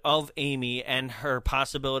wind of Amy and her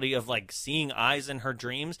possibility of, like, seeing eyes in her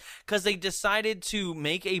dreams, because they decided to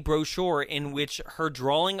make a brochure in which her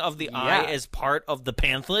drawing of the eye is part of the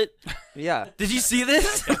pamphlet. yeah. Did you see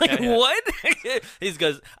this? Like, what? He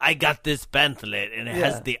goes, I got this pamphlet, and it Yeah.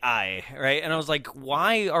 has the eye, right? And I was like,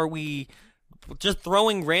 why are we just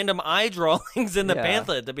throwing random eye drawings in the Yeah.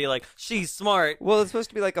 pamphlet to be like, she's smart? Well, it's supposed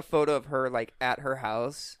to be like a photo of her, like at her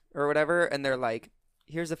house or whatever, and they're like,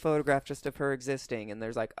 here's a photograph just of her existing, and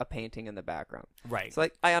there's like a painting in the background. Right. So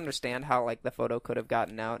like, I understand how like the photo could have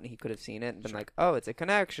gotten out and he could have seen it and been like, oh, it's a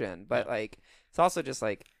connection. But like, it's also just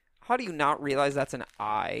like, how do you not realize that's an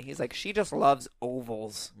eye? He's like, she just loves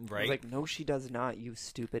ovals. I Right. was like, no, she does not. You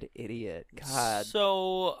stupid idiot. God.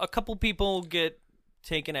 So a couple people get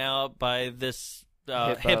taken out by this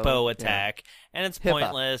hippo Hippo, attack, and it's Hippa.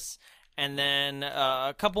 pointless. and then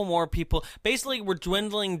a couple more people. Basically, we're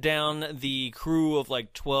dwindling down the crew of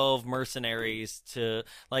like 12 mercenaries to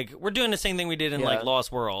like we're doing the same thing we did in like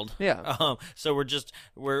Lost World. Yeah. So we're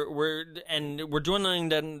dwindling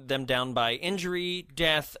them down by injury,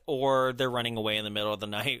 death, or they're running away in the middle of the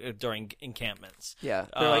night during encampments. Yeah.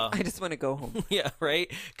 They're like, I just want to go home. Yeah,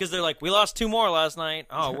 right? Because they're like, we lost 2 more last night.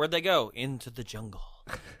 Oh, where'd they go? Into the jungle.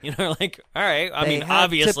 You know, like, all right. I mean,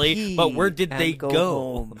 obviously, but where did they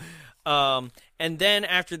go? And then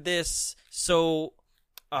after this, so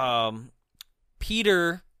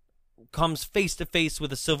Peter comes face to face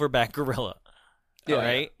with a silverback gorilla. Yeah.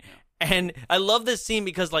 Right? Yeah. And I love this scene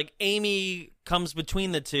because, like, Amy comes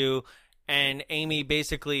between the two, and Amy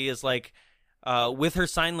basically is like, with her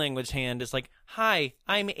sign language hand, is like, "Hi,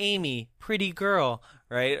 I'm Amy, pretty girl,"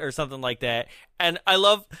 right, or something like that. And I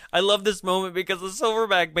love this moment because the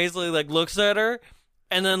silverback basically like looks at her,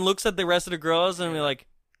 and then looks at the rest of the girls, and we're like,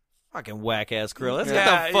 "Fucking whack ass girl, let's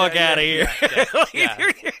get the fuck out of here!"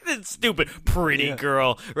 You're stupid, pretty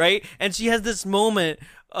girl, right? And she has this moment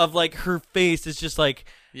of like her face is just like,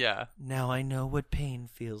 yeah. Now I know what pain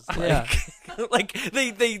feels like. Yeah. Like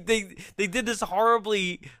they did this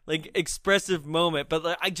horribly like expressive moment, but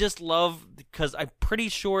like, I just love because I'm pretty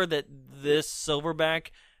sure that this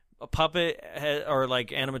silverback puppet or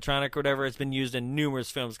like animatronic or whatever has been used in numerous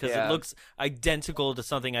films because it looks identical to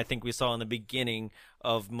something I think we saw in the beginning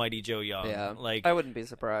of Mighty Joe Young. Yeah, like I wouldn't be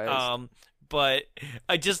surprised. But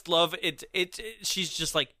I just love it. She's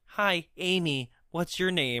just like, "Hi, Amy. What's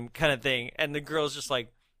your name?" kind of thing, and the girl's just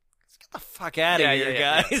like, "Get the fuck out of here,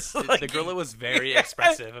 guys!" Yeah. Like, the gorilla was very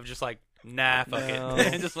expressive of just like, "Nah, fuck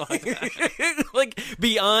it," just like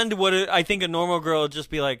beyond what I think a normal girl would just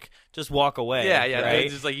be like, just walk away. Yeah, right?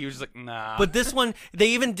 Just like he was like, "Nah." But this one, they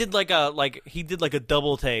even did he did a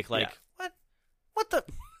double take, like, what the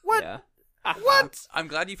what. Yeah. What? I'm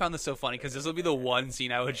glad you found this so funny because this will be the one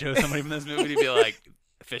scene I would show somebody from this movie to be like,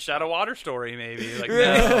 fish out of water story, maybe. Like,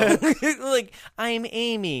 no. Like, I'm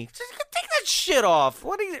Amy. Just take that shit off.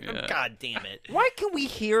 What are you? Yeah. God damn it! Why can we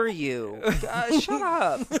hear you? Shut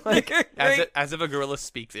up! Like, as if a gorilla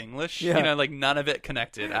speaks English. Yeah. You know, like none of it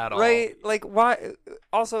connected at all. Right? Like, why?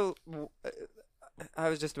 Also, I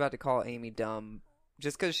was just about to call Amy dumb,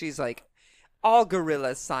 just because she's like, all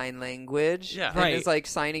gorilla sign language. Yeah. And it's like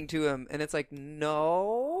signing to him, and it's like,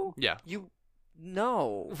 no. Yeah.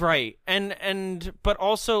 No. Right. But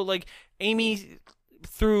also like Amy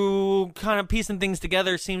through kind of piecing things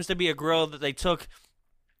together seems to be a girl that they took,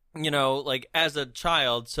 you know, like as a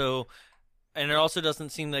child. So and it also doesn't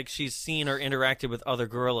seem like she's seen or interacted with other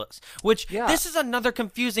gorillas, which this is another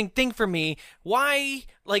confusing thing for me. Why,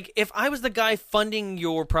 like, if I was the guy funding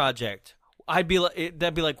your project, I'd be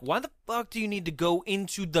like, why the fuck do you need to go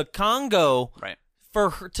into the Congo? Right. For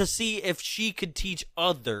her to see if she could teach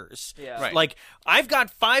others. Yeah. Right. Like, I've got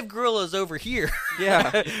 5 gorillas over here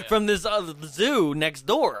from this zoo next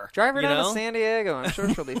door. Drive her down to San Diego. I'm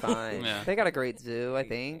sure she'll be fine. They got a great zoo, I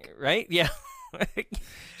think. Right? Yeah.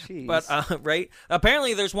 Jeez. But, right?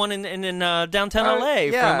 Apparently there's one in downtown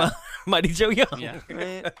LA from Mighty Joe Young. Yeah.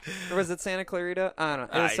 Right? Or was it Santa Clarita? I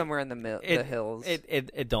don't know. It was somewhere in the hills.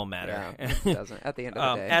 It don't matter. Yeah, it doesn't. At the end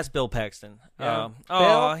of the day. Ask Bill Paxton.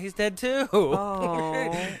 Bill? He's dead too.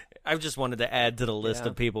 Oh. I just wanted to add to the list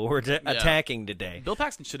of people we're attacking today. Bill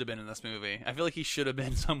Paxton should have been in this movie. I feel like he should have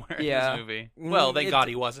been somewhere in this movie. Well, thank God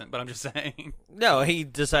he wasn't, but I'm just saying. No, he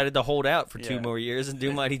decided to hold out for 2 more years and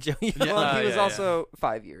do Mighty Joe Young. Well, he was also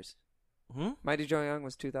 5 years. Hmm? Mighty Joe Young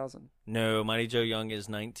was 2000. No, Mighty Joe Young is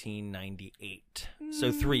 1998.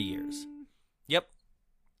 So 3 years. Yep.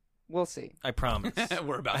 We'll see. I promise.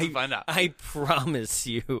 We're about to find out. I promise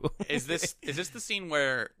you. Is this the scene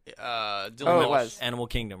where Dylan it was Animal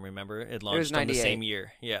Kingdom? Remember, it launched on the same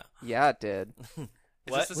year. Yeah. Yeah, it did.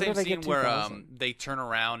 Is this the same scene where they turn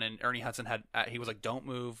around and Ernie Hudson he was like, "Don't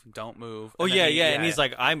move, don't move." Oh yeah, and he's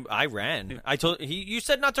like, "I ran. I told you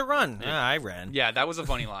said not to run." Yeah, I ran. Yeah, that was a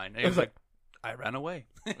funny line. He was like, "I ran away."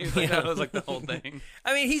 That was like the whole thing.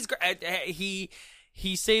 I mean, he's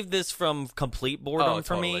he saved this from complete boredom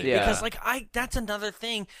for me because that's another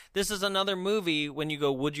thing. This is another movie. When you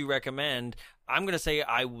go, would you recommend? I'm gonna say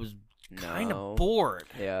I was kind of bored.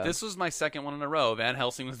 Yeah, this was my second one in a row. Van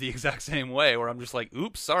Helsing was the exact same way, where I'm just like,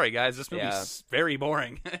 "Oops, sorry guys, this movie's very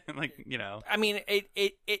boring." Like, you know, I mean,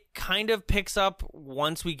 it kind of picks up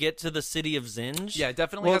once we get to the city of Zinj. Yeah, it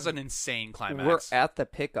definitely has an insane climax. We're at the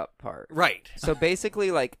pickup part, right? So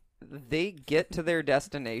basically, like, they get to their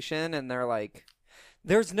destination and they're like,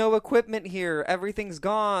 "There's no equipment here. Everything's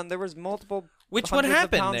gone. There was multiple Which would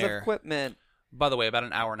happen pounds there? Of equipment." By the way, about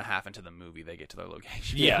an hour and a half into the movie, they get to their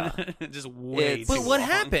location. Yeah. Just way But too what long.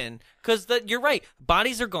 happened? Because you're right.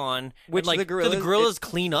 Bodies are gone. Which and, the gorillas- do the gorillas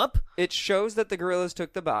clean up? It shows that the gorillas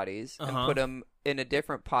took the bodies and Uh-huh. put them in a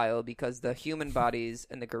different pile because the human bodies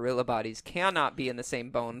and the gorilla bodies cannot be in the same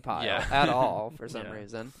bone pile at all for some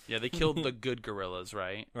reason. Yeah, they killed the good gorillas,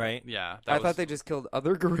 right? Right. Yeah. I thought they just killed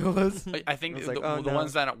other gorillas. I think I was the, like, oh, the no.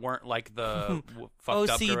 ones that weren't like the fucked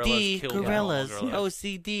up OCD gorillas killed gorillas. all the gorillas.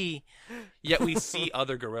 OCD. Yet we see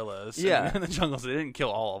other gorillas in the jungles. They didn't kill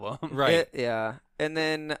all of them. Right. Yeah. And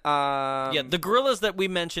then yeah, the gorillas that we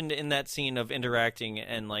mentioned in that scene of interacting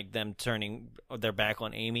and like them turning their back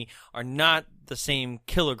on Amy are not the same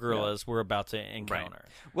killer gorillas we're about to encounter.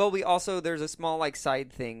 Well, there's a small like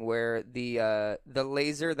side thing where the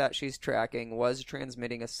laser that she's tracking was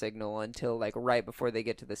transmitting a signal until like right before they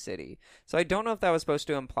get to the city. So I don't know if that was supposed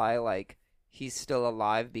to imply like he's still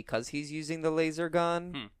alive because he's using the laser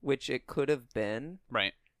gun, which it could have been.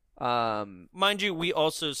 Right. Mind you, we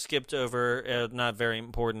also skipped over, not very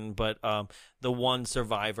important, but the one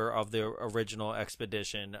survivor of the original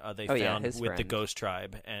expedition they found with the Ghost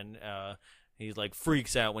Tribe, and he like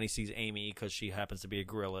freaks out when he sees Amy because she happens to be a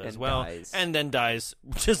gorilla as well, and then dies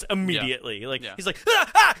just immediately. He's like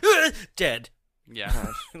dead. Yeah,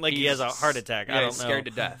 like he has a heart attack. I don't know. Scared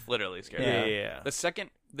to death, literally scared. Yeah. The second.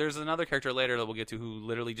 There's another character later that we'll get to who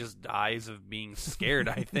literally just dies of being scared,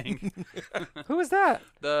 I think. Who is that?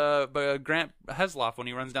 Grant Heslov, when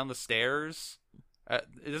he runs down the stairs.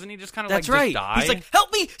 Doesn't he just kind of That's like right. just die? He's like,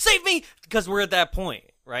 help me, save me! Because we're at that point,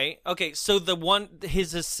 right? Okay, so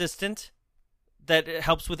his assistant that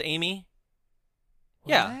helps with Amy.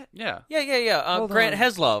 What? Yeah. Hold Grant on.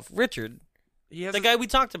 Heslov, Richard. The guy we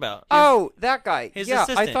talked about. Oh, that guy. His yeah,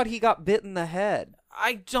 assistant. I thought he got bit in the head.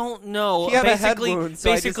 I don't know. He had a head wound, so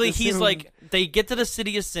I just basically, he's assumed- like, they get to the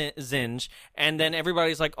city of Zinj, and then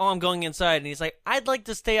everybody's like, "Oh, I'm going inside," and he's like, "I'd like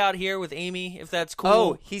to stay out here with Amy if that's cool."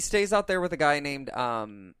 Oh, he stays out there with a guy named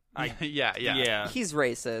yeah. He's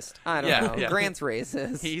racist. I don't know. Yeah. Grant's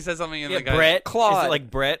racist. He says something in Yeah, the guy. Brett. Claude. Is it like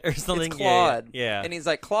Brett or something? It's Claude. Yeah. And he's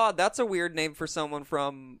like, Claude, that's a weird name for someone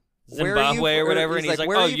from where are you, Zimbabwe or whatever, and he's like,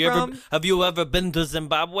 where "Oh, are you from? have you ever been to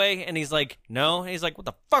Zimbabwe?" And he's like, "No." And he's like, "What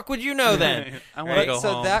the fuck would you know then?" I want to go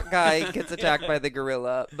So home. that guy gets attacked by the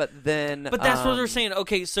gorilla, but then But that's what we're saying.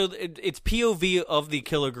 Okay, so it's POV of the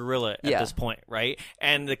killer gorilla at Yeah. this point, right?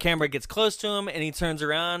 And the camera gets close to him, and he turns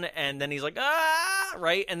around, and then he's like, "Ah!"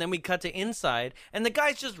 Right? And then we cut to inside, and the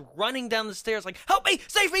guy's just running down the stairs like, "Help me!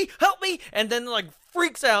 Save me! Help me!" And then like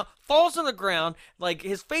freaks out, falls on the ground, like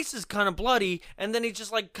his face is kind of bloody, and then he just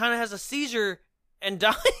like kind of has a seizure and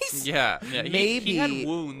dies. Yeah. Maybe he had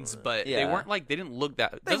wounds, but they weren't like they didn't look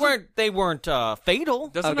that. They weren't fatal.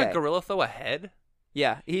 Doesn't Okay. a gorilla throw a head?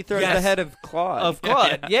 Yeah, he throws Yes. the head of Claude. Of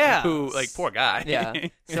Claude, yeah. Who like poor guy? Yeah.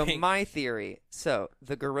 So my theory. So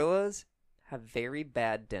the gorillas have very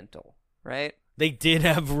bad dental, right? They did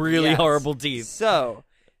have really Yes. horrible teeth. So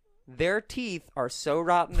their teeth are so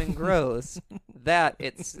rotten and gross that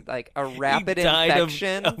it's like a rapid died of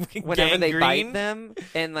infection gangrene? whenever they bite them,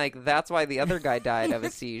 and like that's why the other guy died of a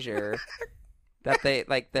seizure. That they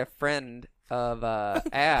like their friend of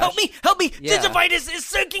Ash. Help me! Yeah. Gingivitis is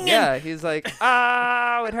sinking in. Yeah, he's like,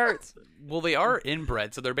 it hurts. Well, they are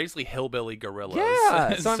inbred, so they're basically hillbilly gorillas.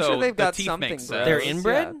 Yeah, so I'm sure they've the got teeth something make gross. sense. They're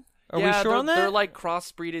inbred? Are we sure on that? They're like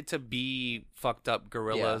crossbreeded to be fucked up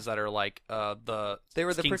gorillas that are like They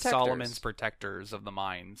were the King protectors. Solomon's protectors of the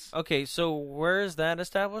mines. Okay, so where is that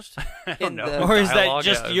established? I don't know. the- Or is that Dialogue,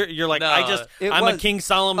 just you're like, No, I'm a King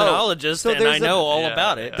Solomonologist so and there's I a- know all Yeah,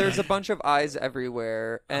 about it. yeah. There's a bunch of eyes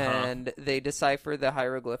everywhere, and they decipher the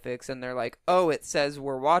hieroglyphics, and they're like, "Oh, it says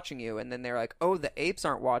we're watching you," and then they're like, "Oh, the apes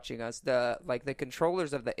aren't watching us. The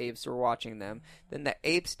controllers of the apes were watching them." Then the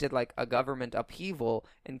apes did like a government upheaval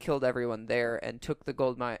and killed everyone there, and took the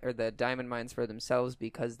gold mine or the diamond mines for themselves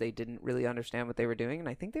because they didn't really understand what they were doing, and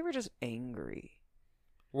I think they were just angry.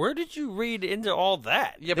 Where did you read into all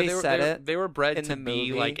that? Yeah, but They they were said they, it they were bred in to the be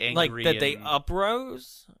movie. like angry, Like that they and-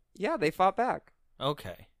 uprose? Yeah, they fought back.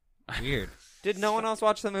 Okay. Weird. Did no one else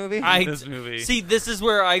watch the movie? this movie. See, this is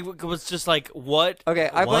where I was just like, what? Okay,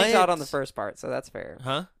 I blanked What? out on the first part, so that's fair.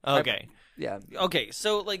 Huh? Okay. Yeah. Okay,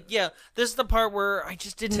 so like, yeah, this is the part where I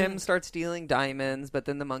just didn't. Tim starts stealing diamonds, but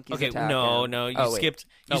then the monkeys Okay, attack no, him. no, you Oh, wait. skipped.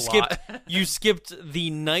 A You skipped. lot. You skipped the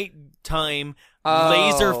nighttime Oh.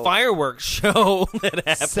 laser fireworks show that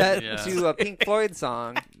happened. Set Yeah. to a Pink Floyd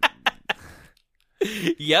song.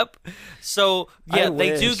 Yep. So yeah, I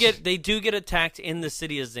they do get attacked in the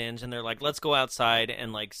city of Zinj, and they're like, let's go outside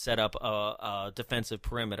and like set up a defensive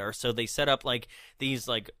perimeter. So they set up like these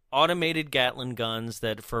like automated Gatling guns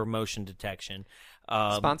that for motion detection.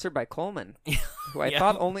 Sponsored by Coleman, who I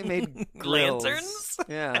thought only made grills. Lanterns.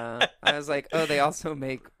 Yeah, I was like, oh, they also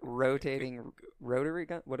make rotating rotary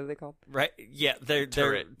gun. What are they called? Right? Yeah, they're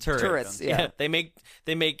turrets. Turrets. Yeah. They make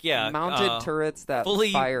mounted turrets that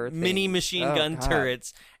fully fire mini things. machine Oh, gun God.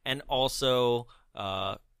 turrets, and also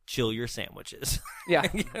chill your sandwiches. Yeah,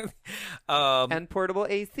 um, and portable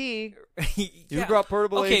AC. You yeah. brought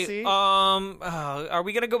portable Okay, AC. are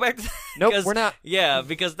we gonna go back to that? Nope, 'Cause- we're not. Yeah,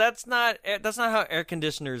 because that's not how air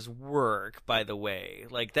conditioners work. By the way,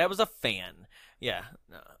 like that was a fan. Yeah.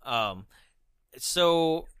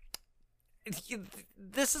 So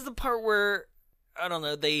this is the part where I don't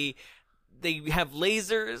know. They have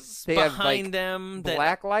lasers They have, behind like, them. That,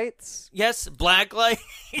 Black lights yes, black light.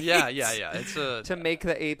 Yeah. It's a to make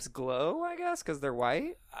the apes glow, I guess, because they're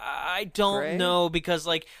white. I don't Gray? know because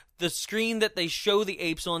like the screen that they show the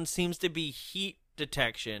apes on seems to be heat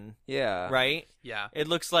detection, Yeah. right? yeah. It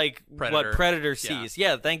looks like Predator. what Predator sees.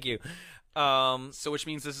 Yeah, thank you. So which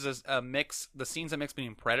means this is a mix. The scene's a mix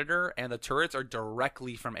between Predator and the turrets are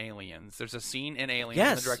directly from Aliens. There's a scene in Aliens in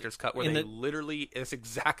Yes. the director's cut where In they the- literally this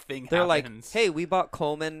exact thing They're happens. like, hey, we bought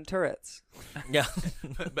Coleman turrets. Yeah.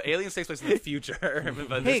 but Aliens takes place in the future. But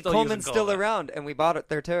they're Hey, still Coleman's using still Coleman. around, and we bought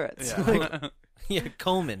their turrets. Yeah. Yeah,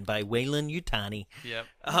 Coleman by Waylon Yutani. Yep.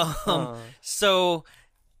 So,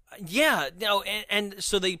 yeah, no, and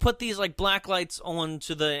so they put these like black lights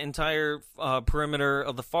onto the entire perimeter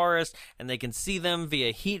of the forest, and they can see them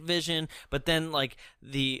via heat vision. But then, like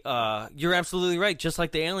you're absolutely right. Just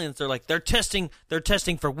like the aliens, they're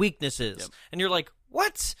testing for weaknesses, Yep. and you're like,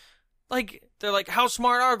 what? Like they're like, how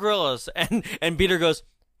smart are gorillas? And Peter goes,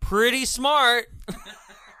 pretty smart.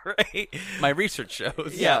 Right? My research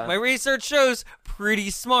shows. Yeah, my research shows pretty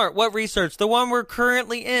smart. What research? The one we're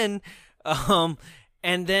currently in.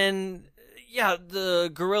 And then, yeah, the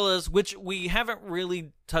gorillas, which we haven't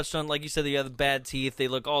really touched on. Like you said, they have the bad teeth. They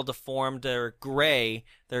look all deformed. They're gray.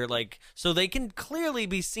 They're like, so they can clearly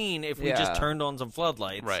be seen if we just Yeah. turned on some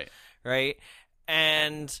floodlights. Right. Right.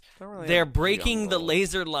 And Don't really they're have breaking the jungle.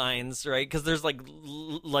 laser lines, right? Because there's like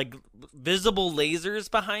visible lasers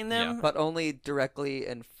behind them. But only directly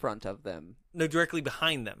in front of them. No, directly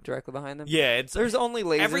behind them. Directly behind them? Yeah, it's There's only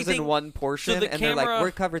lasers everything- in one portion, the and they're like, camera-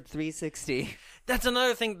 we're covered 360. That's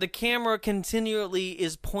another thing. The camera continually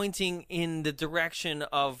is pointing in the direction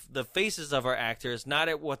of the faces of our actors, not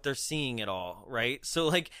at what they're seeing at all, right? So,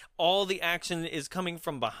 like, all the action is coming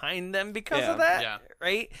from behind them because of that, Yeah.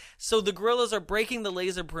 right? So the gorillas are breaking the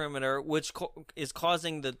laser perimeter, which is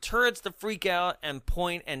causing the turrets to freak out and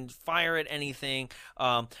point and fire at anything.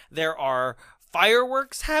 There are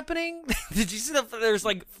fireworks happening. Did you see that? There's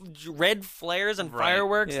like red flares and Right.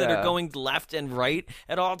 fireworks that are Yeah. going left and right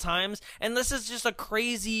at all times. And this is just a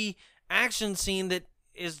crazy action scene that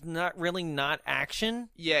is not action.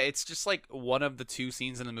 Yeah, it's just like one of the two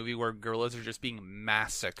scenes in the movie where gorillas are just being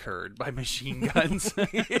massacred by machine guns.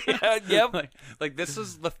 Yep. Like this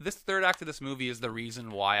third act of this movie is the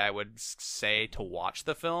reason why I would say to watch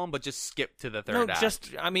the film, but just skip to the third act.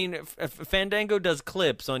 I mean, if Fandango does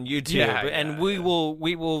clips on YouTube, Yeah, and yeah, we yeah.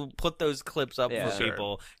 will put those clips up Yeah. for Sure.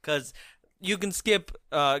 people because. You can skip,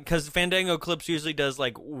 because Fandango clips usually does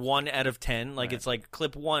like 1 out of 10. Like it's like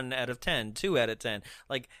clip 1 out of 10, 2 out of 10.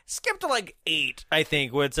 Like skip to like 8, I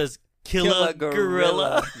think, where it says kill a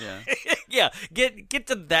gorilla. Yeah. Yeah, get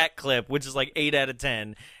to that clip, which is like 8 out of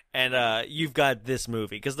 10, and you've got this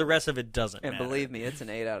movie because the rest of it doesn't. And matter. believe me, it's an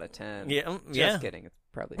 8 out of 10. Yeah, Just yeah. kidding. It's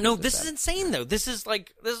probably No, just as this is bad. insane though. This is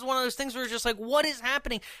one of those things where it's just like, what is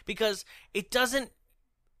happening? Because it doesn't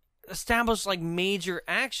establish like major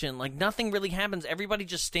action. Like nothing really happens. Everybody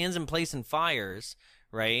just stands in place and fires,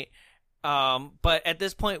 right? But at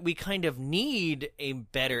this point, we kind of need a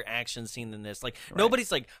better action scene than this. Like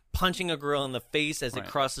nobody's like punching a girl in the face as it Right.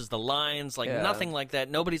 crosses the lines. Like Yeah. nothing like that.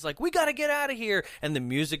 Nobody's like, we got to get out of here. And the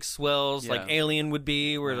music swells like Yeah. Alien would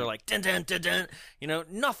be, where they're like dun dun dun dun. You know,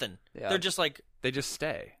 nothing. Yeah. They're just like, They just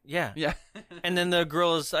stay. yeah. Yeah. And then the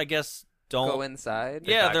girls, I guess, don't. Go inside.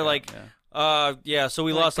 Yeah, back they're up, like, yeah. so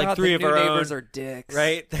we Like, lost like God, 3 the of new our neighbors own. are dicks.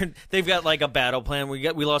 Right? They've got like a battle plan. We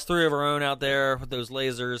lost 3 of our own out there with those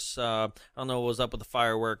lasers. I don't know what was up with the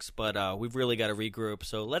fireworks, but we've really got to regroup.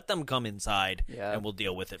 So let them come inside, Yeah. and we'll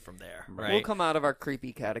deal with it from there. Right? We'll come out of our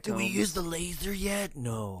creepy Do catacombs. we use the laser yet?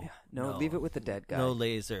 No. No, leave it with the dead guy. No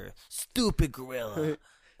laser. Stupid gorilla.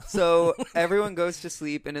 So everyone goes to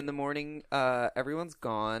sleep, and in the morning, everyone's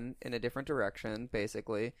gone in a different direction,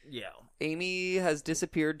 basically. Yeah. Amy has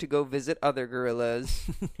disappeared to go visit other gorillas.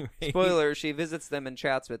 Right. Spoiler, she visits them and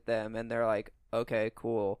chats with them, and they're like, okay,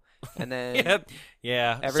 cool. And then Yep.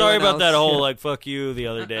 Yeah. Everyone Sorry about that else- whole, like, fuck you the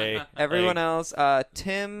other day. everyone Like, else,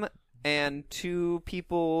 Tim and 2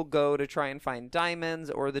 people go to try and find diamonds,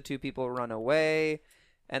 or the 2 people run away.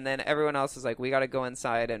 And then everyone else is like, we got to go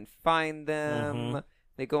inside and find them. Mhm.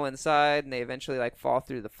 They go inside, and they eventually like fall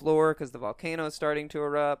through the floor because the volcano is starting to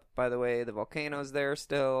erupt. By the way, the volcano's there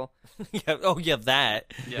still. yeah. Oh, yeah,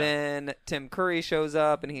 that. Yeah. Then Tim Curry shows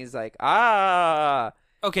up, and he's like, ah.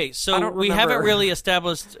 Okay, I so don't we remember. haven't really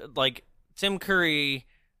established, like, Tim Curry,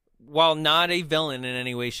 while not a villain in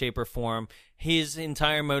any way, shape, or form, his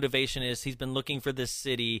entire motivation is he's been looking for this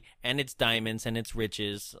city and its diamonds and its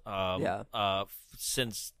riches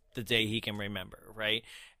since the day he can remember, right?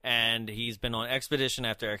 And he's been on expedition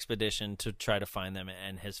after expedition to try to find them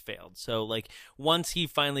and has failed. So, like, once he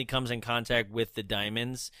finally comes in contact with the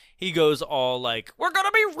diamonds, he goes all like, we're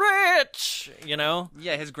gonna be rich, you know?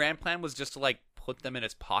 Yeah, his grand plan was just to like put them in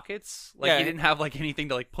his pockets. Like Yeah. he didn't have like anything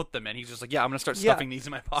to like put them in. He's just like, yeah, I'm gonna start Yeah. stuffing these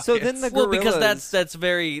in my pockets. So then the Well, because gorillas- that's a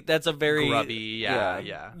very grubby.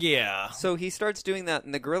 Yeah. yeah. So he starts doing that,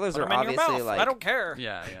 and the gorillas Put are 'em in your obviously mouth. like, I don't care.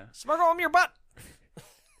 Yeah. Smuggle them in your butt.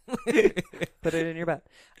 put it in your butt.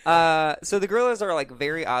 So the gorillas are like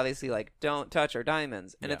very obviously like, don't touch our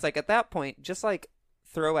diamonds, and Yeah. it's like at that point, just like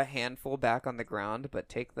throw a handful back on the ground, but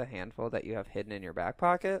take the handful that you have hidden in your back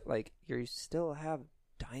pocket. Like you still have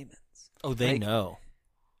diamonds. Oh, they Like, know.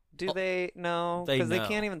 Do they? No, They because they know.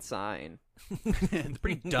 can't even sign. It's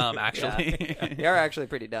pretty dumb, actually. They are actually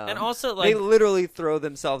pretty dumb. And also, they like, literally throw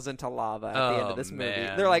themselves into lava at the end Oh, of this movie.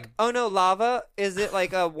 man. They're like, "Oh no, lava! Is it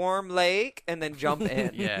like a warm lake?" And then jump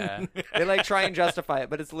in. Yeah. They like try and justify it,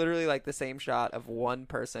 but it's literally like the same shot of one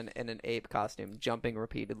person in an ape costume jumping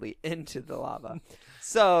repeatedly into the lava.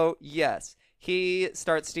 So yes, he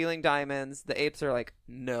starts stealing diamonds. The apes are like,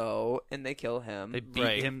 "No," and they kill him. They beat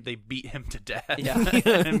Right. him. They beat him to death. Yeah.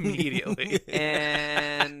 Immediately.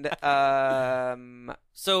 And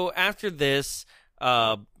so after this,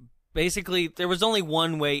 basically, there was only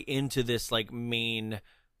one way into this, like, main,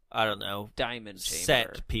 I don't know, diamond chamber.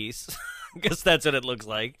 set piece. I guess that's what it looks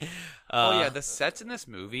like. Oh yeah, the sets in this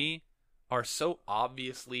movie are so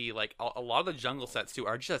obviously like a lot of the jungle sets too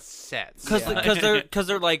are just sets. Because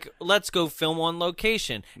they're like, let's go film on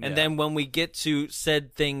location, and Yeah. then when we get to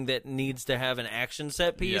said thing that needs to have an action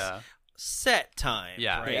set piece, Yeah. set time.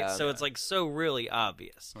 Yeah. right. Yeah. So it's like so really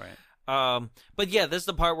obvious. Right. But yeah, this is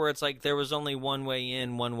the part where it's like there was only one way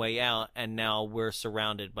in, one way out, and now we're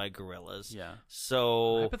surrounded by gorillas. Yeah.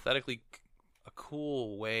 So Hypothetically, a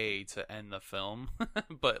cool way to end the film,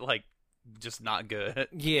 but like just not good.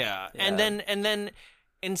 yeah. Yeah. And then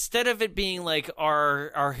instead of it being like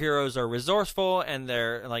our heroes are resourceful and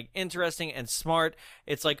they're like interesting and smart,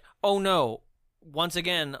 it's like, oh no, once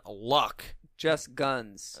again, luck, Just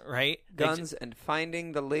guns. right? Guns and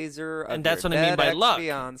finding the laser of And that's your what I mean dead by luck.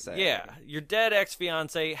 ex-fiancé. Yeah, your dead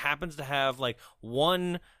ex-fiance happens to have like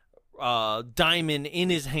one diamond in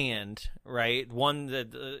his hand, right? One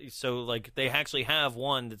that so like they actually have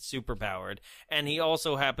one that's super powered, and he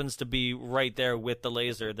also happens to be right there with the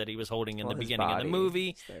laser that he was holding in Well, the his beginning of the body movie,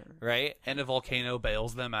 is there. right? And a volcano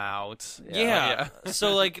bails them out. Yeah.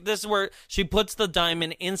 So like this is where she puts the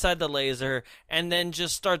diamond inside the laser and then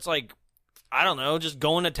just starts like, I don't know, just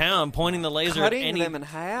going to town, pointing the laser Cutting at any them in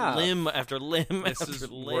half. limb after limb This after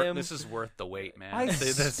is limb. this is worth the wait, man. I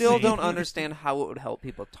This still scene- don't understand how it would help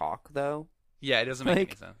people talk, though. Yeah, it doesn't make Like-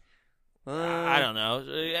 any sense. I don't know.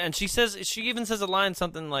 And she even says a line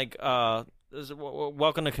something like,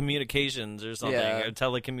 welcome to communications or something, Yeah. or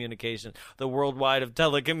telecommunications, the worldwide of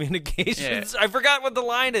telecommunications. I forgot what the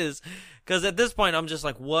line is. Because at this point, I'm just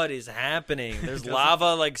like, what is happening? There's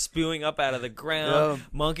lava like spewing up out of the ground. Yeah.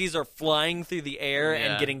 Monkeys are flying through the air and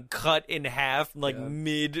Yeah. getting cut in half, like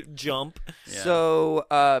mid jump. Yeah.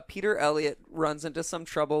 So Peter Elliott runs into some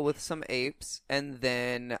trouble with some apes, and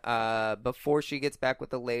then before she gets back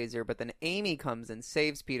with the laser, but then Amy comes and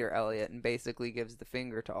saves Peter Elliott and basically gives the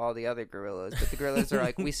finger to all the other gorillas. But the gorillas are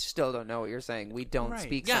like, we still don't know what you're saying. We don't Right.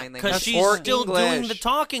 speak Yeah, sign because language she's or still English. doing the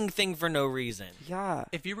talking thing for no reason. Yeah.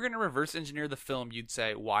 If you were going to reverse engineer the film, you'd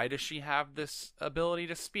say, why does she have this ability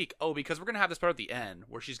to speak? Oh, because we're going to have this part at the end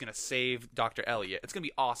where she's going to save Dr. Elliot. It's going to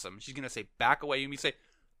be awesome. She's going to say, back away. And we say,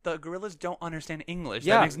 the gorillas don't understand English.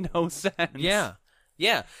 Yeah. That makes no sense. Yeah.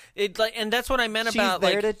 Yeah. It like, and that's what I meant She's about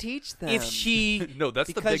there like to teach them. if she No, that's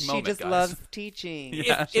the because big she moment, just guys. loves teaching.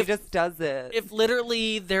 Yeah. She just does it. if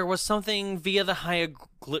literally there was something via the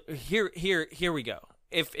here we go.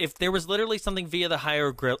 if there was literally something via the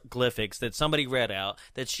hieroglyphics that somebody read out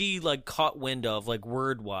that she like caught wind of, like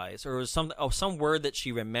word wise, or was some word that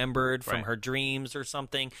she remembered from her dreams or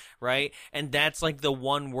something, right? And that's like the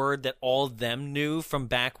one word that all of them knew from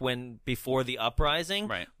back before the uprising.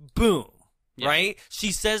 Right. Boom. Yeah. Right?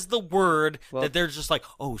 She says the word that they're just like,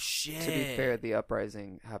 oh shit. To be fair, the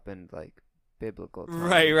uprising happened like biblical times.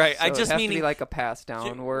 Right. So I just mean to be like a passed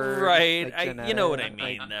down word. Right. Like you know what I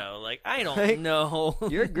mean, though. Like, I don't know.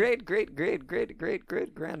 Your great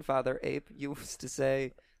grandfather, Ape, used to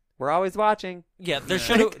say, we're always watching. Yeah, there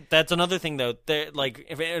should have. That's another thing, though.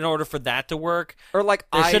 Like, in order for that to work, or like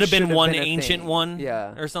there should have been one been ancient one,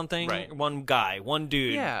 or something. Right. One guy, one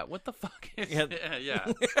dude. Yeah. What the fuck is?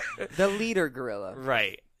 Yeah. The leader gorilla.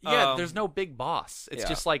 Right. Yeah, there's no big boss. It's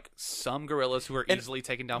just like some gorillas who are easily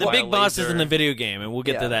taken down by a laser. The big boss is in the video game, and we'll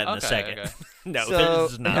get to that in a second. Okay. No,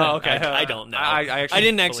 there's not. Okay. I don't know. I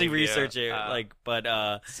didn't actually research it.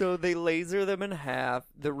 But so they laser them in half.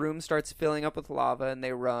 The room starts filling up with lava, and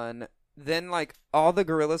they run. Then, like, all the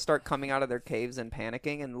gorillas start coming out of their caves and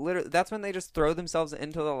panicking, and literally, that's when they just throw themselves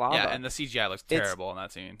into the lava. Yeah, and the CGI looks terrible in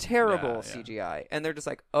that scene. Terrible CGI, and they're just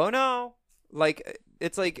like, "Oh no!" Like,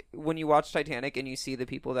 it's like when you watch Titanic and you see the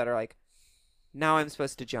people that are like, now I'm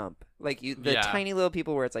supposed to jump. Like, the tiny little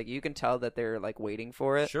people where it's like, you can tell that they're like waiting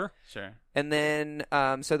for it. Sure. And then,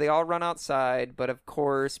 so they all run outside, but of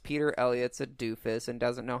course, Peter Elliott's a doofus and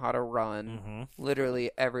doesn't know how to run. Mm-hmm.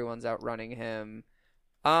 Literally everyone's outrunning him.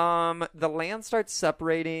 The land starts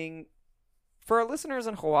separating. For our listeners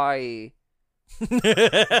in Hawaii,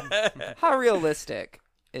 how realistic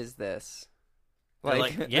is this?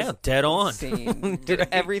 Like dead on.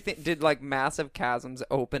 Did like massive chasms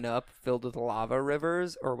open up filled with lava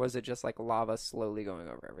rivers, or was it just like lava slowly going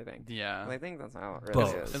over everything? Yeah. I think that's how it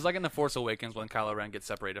really is. It's like in The Force Awakens when Kylo Ren gets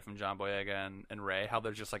separated from John Boyega and Rey, how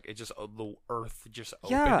they're just like, the earth just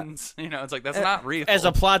opens. You know, it's like, that's not real. As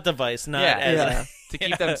a plot device, not as to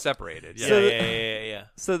keep them separated. Yeah.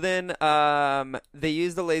 So then they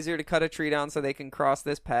use the laser to cut a tree down so they can cross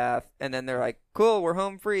this path, and then they're like, cool, we're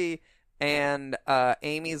home free. And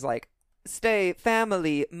Amy's like, stay,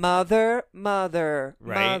 family, mother.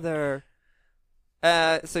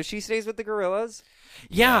 So she stays with the gorillas.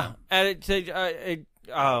 Yeah.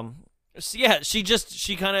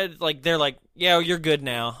 She kind of like, they're like, yeah, you're good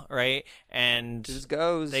now, right? And just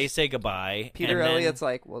goes. They say goodbye. Peter Elliott's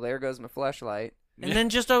like, well, there goes my fleshlight. And then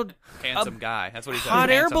just a handsome guy. That's what he said.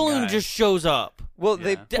 Hot air balloon just shows up. Well,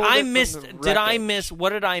 Did I miss?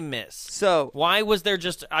 What did I miss? So why was there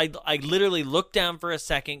just? I literally looked down for a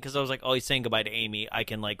second because I was like, oh, he's saying goodbye to Amy. I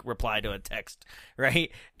can like reply to a text,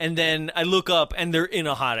 right? And then I look up and they're in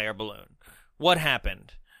a hot air balloon. What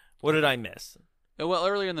happened? What did I miss? Well,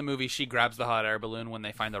 earlier in the movie, she grabs the hot air balloon when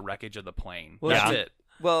they find the wreckage of the plane. Well, that's it.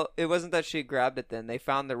 Well, it wasn't that she grabbed it. Then they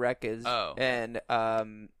found the wreckage. Oh. And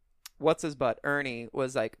what's his butt? Ernie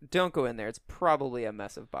was like, don't go in there. It's probably a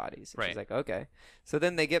mess of bodies. And she's like, okay. So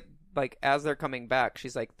then they get, like, as they're coming back,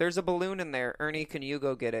 she's like, there's a balloon in there. Ernie, can you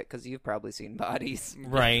go get it? Because you've probably seen bodies.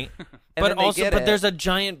 Right. But there's a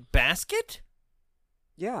giant basket?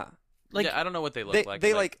 Yeah. Like, I don't know what they look like.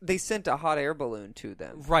 They sent a hot air balloon to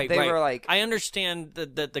them. Right. They were like, I understand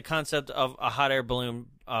the concept of a hot air balloon,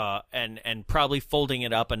 and probably folding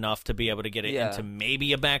it up enough to be able to get it into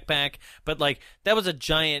maybe a backpack, but like that was a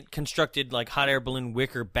giant constructed like hot air balloon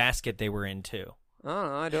wicker basket they were into. I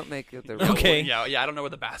don't know. I don't make it. Okay. Yeah. I don't know where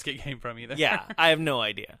the basket came from either. Yeah, I have no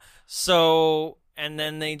idea. So. And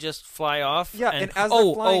then they just fly off. Yeah. And as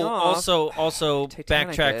they're flying off, also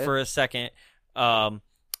backtrack for a second.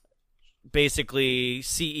 Basically,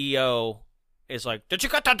 CEO is like, did you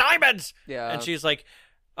get the diamonds? Yeah. And she's like,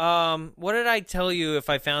 what did I tell you if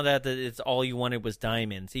I found out that it's all you wanted was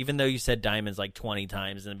diamonds? Even though you said diamonds like 20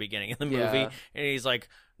 times in the beginning of the movie. And he's like,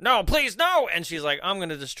 no, please, no. And she's like, I'm going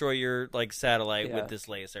to destroy your like satellite with this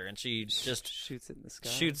laser. And she just shoots it in the sky.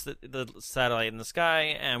 Shoots the satellite in the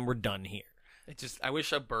sky, and we're done here. I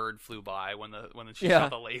wish a bird flew by when she shot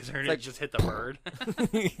the laser and it just hit the bird.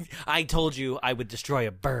 I told you I would destroy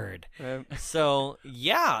a bird. So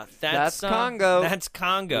yeah, that's Congo. That's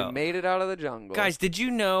Congo. We made it out of the jungle, guys. Did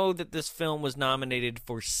you know that this film was nominated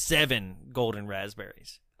for 7 Golden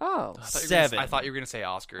Raspberries? Oh, 7. I thought you were going to say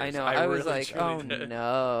Oscars. I know. I was like, oh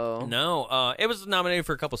no. No, it was nominated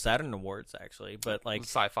for a couple Saturn Awards actually, but like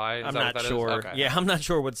sci-fi. I'm not sure. Okay. Yeah, I'm not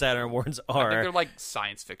sure what Saturn Awards are. I think they're like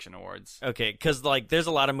science fiction awards. Okay, because like there's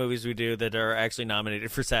a lot of movies we do that are actually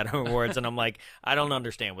nominated for Saturn Awards, and I'm like, I don't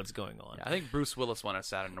understand what's going on. Yeah, I think Bruce Willis won a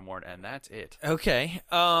Saturn Award, and that's it. Okay.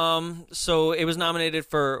 So it was nominated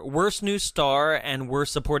for Worst New Star and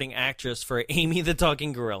Worst Supporting Actress for Amy the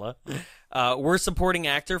Talking Gorilla. Worst Supporting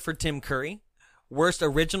Actor for Tim Curry. worst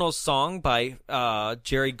original song by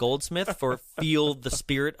Jerry Goldsmith for "Feel the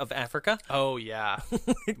Spirit of Africa." Oh yeah,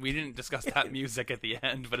 we didn't discuss that music at the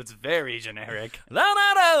end, but it's very generic.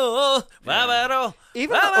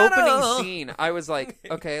 Even the opening scene, I was like,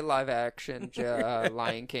 okay, live action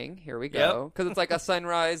Lion King, here we go. Because it's like a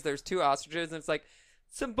sunrise, there's two ostriches, and it's like,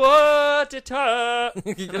 Sambatata.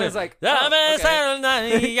 And I was like,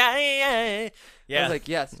 okay. I was like,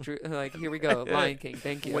 yes, true. Like, here we go, Lion King,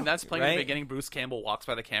 thank you. When that's playing in the beginning, Bruce Campbell walks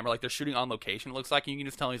by the camera like they're shooting on location, it looks like, and you can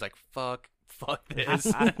just tell him he's like, fuck this.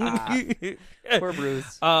 Poor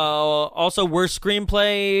Bruce. Also, worst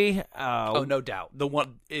screenplay. Oh, no doubt.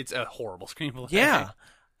 It's a horrible screenplay. Yeah.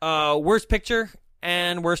 Worst picture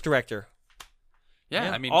and worst director.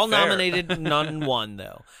 Yeah, I mean, all fair. nominated, none won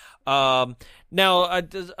though. Now,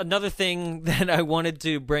 another thing that I wanted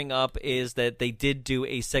to bring up is that they did do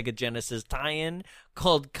a Sega Genesis tie-in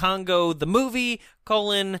called Congo the Movie,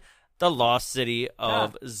 The Lost City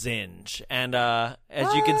of Zinj. And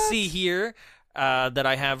as you can see here, that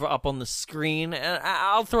I have up on the screen, and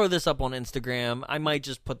I'll throw this up on Instagram. I might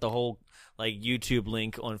just put the whole YouTube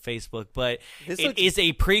link on Facebook, but it is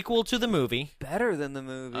a prequel to the movie. Better than the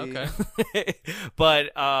movie. Okay. But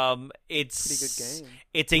it's pretty good game.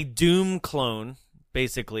 It's a Doom clone,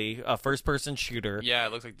 basically, a first-person shooter. Yeah,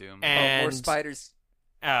 it looks like Doom. And more spiders.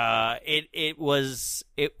 It was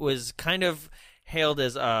kind of hailed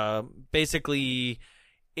as basically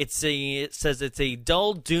it says it's a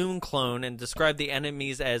dull Doom clone and described the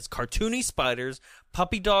enemies as cartoony spiders,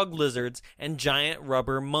 puppy dog lizards, and giant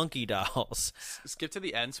rubber monkey dolls. Skip to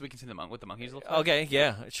the end so we can see what the monkeys look like. Okay,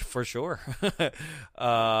 yeah, for sure.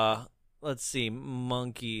 Let's see,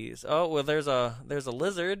 monkeys. Oh, well, there's a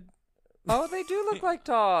lizard. Oh, they do look like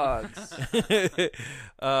dogs.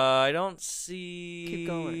 I don't see. Keep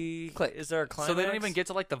going. Click. Is there a climax? So they don't even get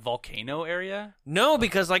to the volcano area? No,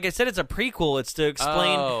 because like I said, it's a prequel. It's to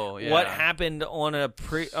explain what yeah. happened on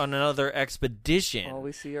another expedition. All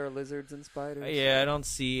we see are lizards and spiders. Yeah, I don't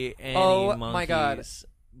see any Oh, monkeys. my God.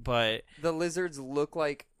 But the lizards look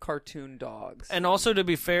like cartoon dogs. and also, to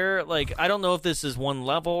be fair, I don't know if this is one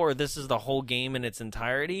level or this is the whole game in its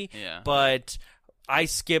entirety. Yeah. But I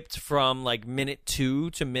skipped from minute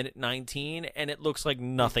 2 to minute 19, and it looks like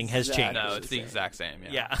nothing has changed. No, it's the exact same.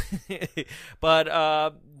 Yeah. But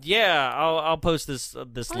I'll post this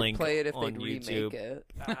I'd link play it if on they'd YouTube. remake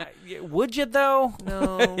it. Would you though?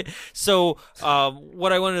 No. So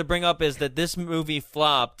what I wanted to bring up is that this movie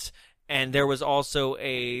flopped. And there was also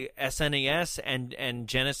a SNES and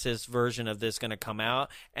Genesis version of this going to come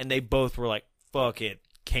out, and they both were like, "Fuck it,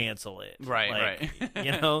 cancel it." Right.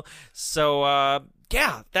 So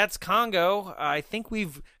that's Congo. I think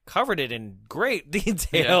we've covered it in great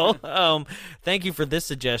detail. Yeah. Thank you for this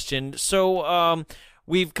suggestion. So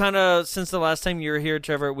we've kind of, since the last time you were here,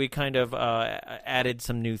 Trevor, we kind of added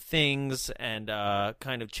some new things and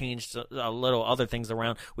kind of changed a little other things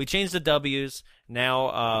around. We changed the W's.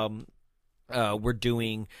 Now we're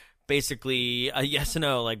doing basically a yes and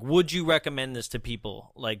no. Would you recommend this to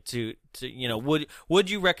people? Would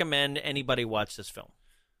you recommend anybody watch this film?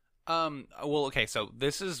 Well, okay, so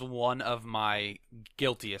this is one of my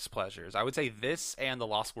guiltiest pleasures. I would say this and The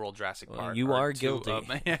Lost World Jurassic Park. You are guilty.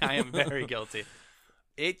 I am very guilty.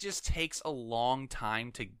 It just takes a long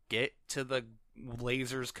time to get to the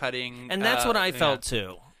lasers cutting. And that's what I felt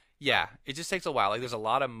too. Yeah, it just takes a while. There's a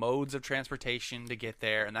lot of modes of transportation to get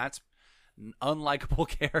there, and that's unlikable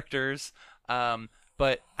characters.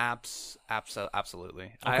 But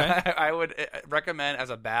absolutely. Okay. I would recommend as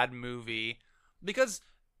a bad movie because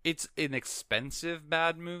it's an expensive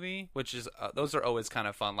bad movie, which is those are always kind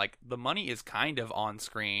of fun. The money is kind of on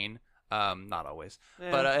screen. Not always,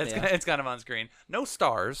 but it's kind of on screen. No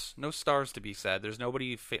stars to be said. There's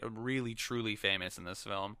nobody really truly famous in this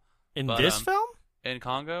film. In this film? In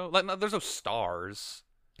Congo? No, there's no stars.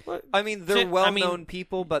 What? I mean, they're well-known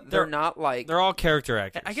people, but they're not They're all character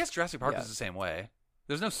actors. I guess Jurassic Park is the same way.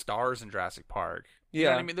 There's no stars in Jurassic Park. Yeah, you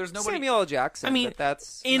know what I mean, there's nobody. Samuel L. Jackson. I mean, but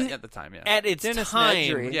that's at the time. Yeah, at its Dennis time.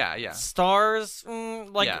 Nedry. Yeah. Stars, they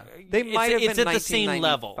might have it's been at the same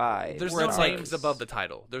level. There's where no it's names above the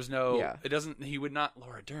title. There's no. Yeah. It doesn't. He would not.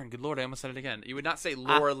 Laura Dern. Good Lord, I almost said it again. You would not say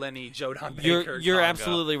Laura Linney, Joe Don Baker. You're Congo.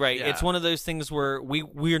 absolutely right. Yeah. It's one of those things where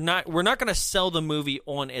we're not going to sell the movie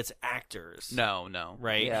on its actors. No.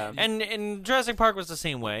 Right. Yeah. And Jurassic Park was the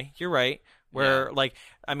same way. You're right. Where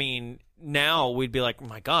now we'd be like,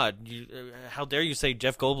 my God, how dare you say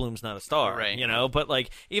Jeff Goldblum's not a star? Right. But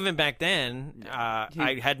even back then,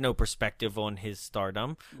 I had no perspective on his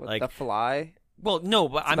stardom. The Fly. Well, no,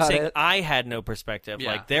 but I'm saying I had no perspective.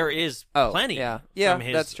 Yeah. There is plenty. Yeah, from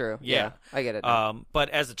his, that's true. Yeah, I get it. But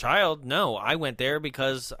as a child, no, I went there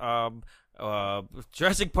because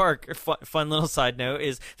Jurassic Park, fun little side note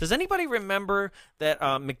is, does anybody remember that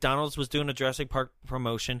McDonald's was doing a Jurassic Park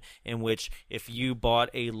promotion in which if you bought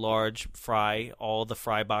a large fry, all the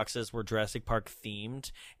fry boxes were Jurassic Park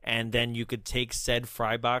themed, and then you could take said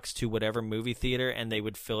fry box to whatever movie theater and they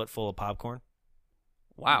would fill it full of popcorn?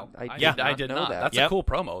 Wow. I did not. That's a cool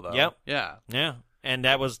promo, though. Yep. Yeah. Yeah. And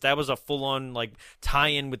that was a full-on like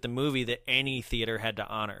tie-in with the movie that any theater had to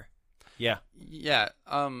honor. Yeah. Yeah.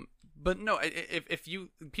 But no, if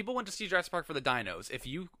people went to see Jurassic Park for the dinos, if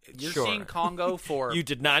you're Sure. seeing Congo for You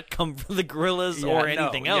did not come for the gorillas or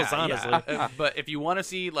anything else, honestly. But if you want to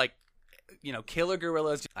see killer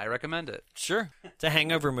gorillas, I recommend it. Sure. It's a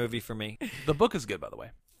hangover movie for me. The book is good, by the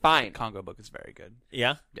way. Fine. The Congo book is very good.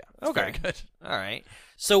 Yeah? Yeah. It's very good. All right.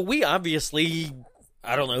 So we obviously,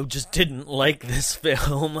 I don't know, just didn't like this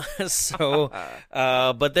film.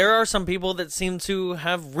 But there are some people that seem to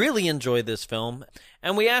have really enjoyed this film,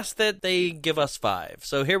 and we asked that they give us 5.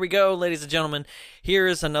 So here we go, ladies and gentlemen. Here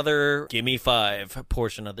is another Gimme 5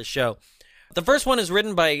 portion of the show. The first one is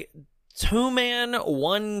written by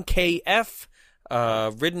Twoman1KF,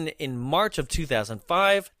 written in March of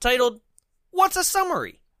 2005, titled, What's a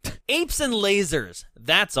Summary? Apes and lasers,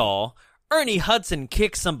 that's all. Ernie Hudson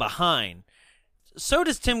kicks some behind. So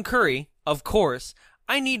does Tim Curry, of course.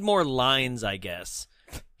 I need more lines, I guess.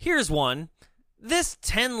 Here's one. This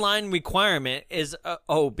 10-line requirement is...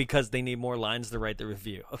 because they need more lines to write the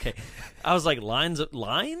review. Okay. I was like, lines?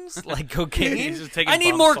 Like cocaine? He's just taking I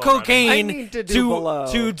need bumps more already. cocaine I need to do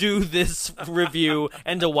below. to do this review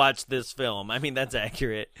and to watch this film. I mean, that's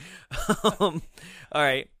accurate. All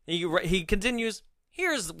right. He continues.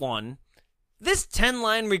 Here's one. This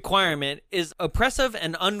 10-line requirement is oppressive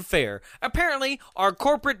and unfair. Apparently, our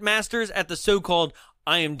corporate masters at the so-called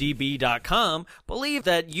IMDb.com believe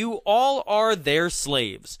that you all are their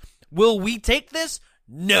slaves. Will we take this?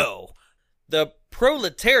 No. The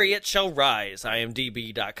proletariat shall rise,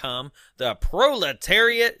 IMDb.com. The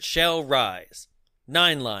proletariat shall rise.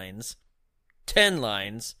 9 lines. 10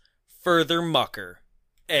 lines. Further mucker.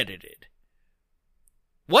 Edited.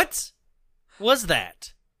 What was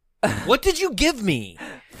that? What did you give me?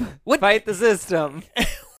 What? Fight the system.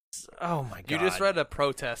 Oh my god. You just read a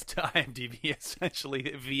protest to IMDb,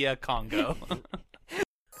 essentially, via Congo.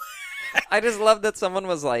 I just love that someone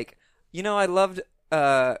was like, I loved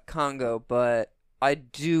Congo, but I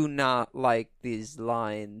do not like these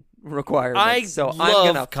line requirements. So I'm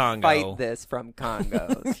going to Congo. fight this from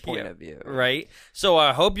Congo's point of view. Right? So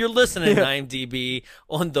I hope you're listening, IMDb,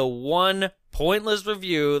 on the one pointless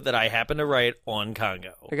review that I happen to write on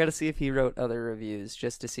Congo. I got to see if he wrote other reviews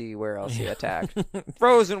just to see where else he attacked.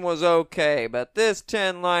 Frozen was okay, but this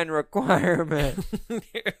 10-line requirement.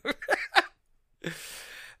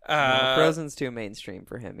 No, Frozen's too mainstream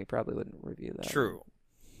for him. He probably wouldn't review that. True.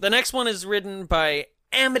 The next one is written by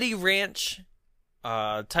Amity Ranch,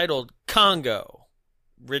 titled Congo,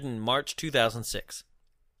 written March 2006.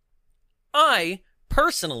 I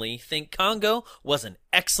personally think Congo was an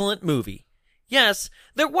excellent movie. Yes,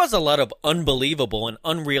 there was a lot of unbelievable and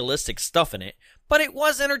unrealistic stuff in it, but it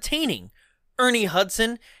was entertaining. Ernie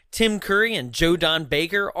Hudson, Tim Curry, and Joe Don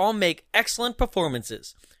Baker all make excellent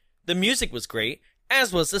performances. The music was great,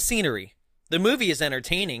 as was the scenery. The movie is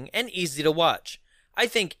entertaining and easy to watch. I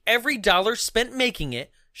think every dollar spent making it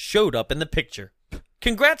showed up in the picture.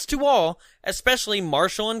 Congrats to all, especially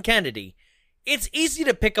Marshall and Kennedy. It's easy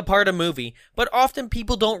to pick apart a movie, but often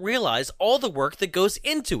people don't realize all the work that goes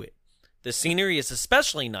into it. The scenery is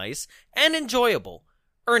especially nice and enjoyable.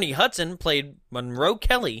 Ernie Hudson played Monroe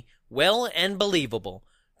Kelly well and believable.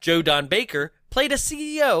 Joe Don Baker played a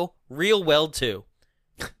CEO real well too.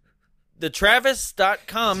 The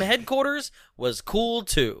Travis.com headquarters was cool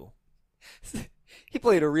too. He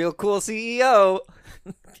played a real cool CEO.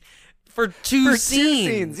 For two scenes.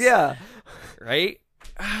 2 scenes, yeah. Right?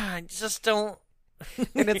 I just don't...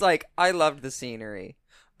 And it's like, I loved the scenery.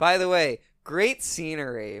 By the way, great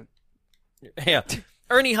scenery. Yeah.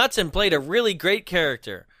 Ernie Hudson played a really great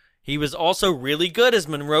character. He was also really good as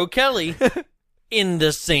Monroe Kelly in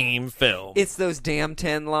the same film. It's those damn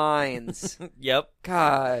 10 lines. Yep.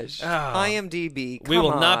 Gosh. Oh. IMDb, We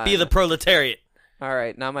will not be the proletariat. All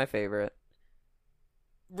right, not my favorite.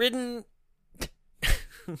 Written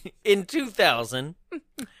in 2000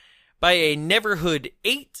 by a Neverhood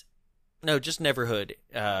 8, no, just Neverhood,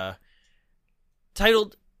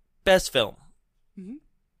 titled Best Film. Mm-hmm.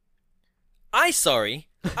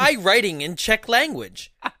 I writing in Czech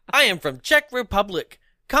language. I am from Czech Republic.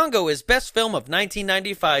 Congo is best film of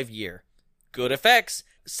 1995 year. Good effects.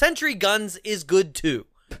 Century Guns is good too.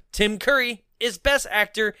 Tim Curry is Best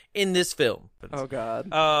Actor in this film. Oh,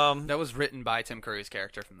 God. That was written by Tim Curry's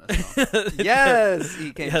character from this film. Yes!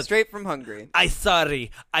 He came straight from Hungary. I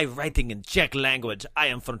sorry, I writing in Czech language. I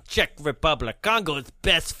am from Czech Republic. Congo's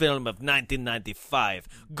best film of 1995.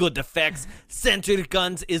 Good effects. Century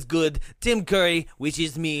Guns is good. Tim Curry, which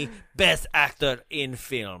is me, Best Actor in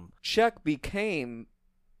film.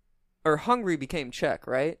 Hungary became Czech,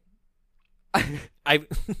 right?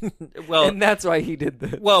 Well, and that's why he did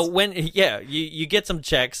this. Well, you get some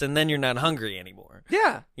checks and then you're not hungry anymore.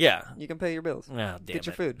 Yeah. Yeah. You can pay your bills. Oh, damn Get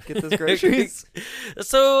your it. food. Get those groceries.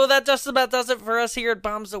 So that just about does it for us here at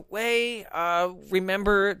Bombs Away.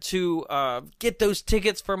 Remember to get those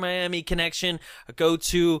tickets for Miami Connection. Go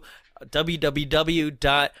to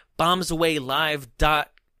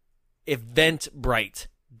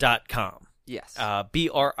www.bombsawaylive.eventbrite.com. Yes.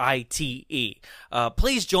 Brite.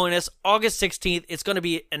 Please join us August 16th. It's going to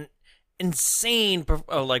be an insane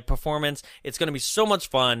performance. It's going to be so much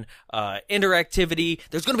fun. Interactivity.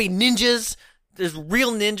 There's going to be ninjas. There's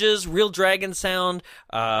real ninjas, real dragon sound,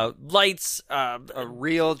 lights. A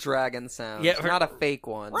real dragon sound. Yeah, not a fake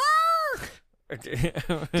one. Do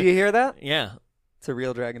you hear that? Yeah. It's a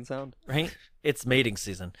real dragon sound. Right? It's mating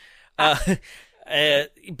season. But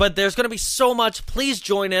there's going to be so much. Please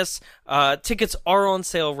join us. Tickets are on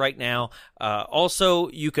sale right now. Also,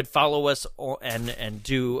 you could follow us and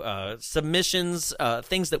do submissions,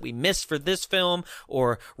 things that we missed for this film,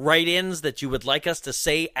 or write-ins that you would like us to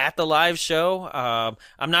say at the live show.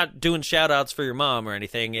 I'm not doing shout-outs for your mom or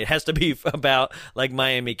anything. It has to be about, like,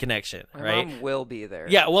 Miami Connection, right? My mom will be there.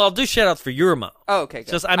 Yeah, well, I'll do shout-outs for your mom. Oh, okay,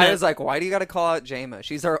 good. I was like, why do you got to call out Jama?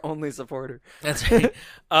 She's our only supporter. That's right.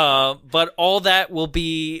 But all that will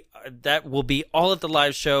be all at the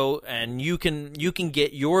live show, and you can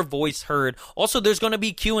get your voice heard. Also, there's going to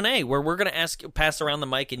be Q&A where we're going to pass around the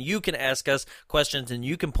mic, and you can ask us questions, and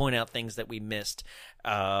you can point out things that we missed.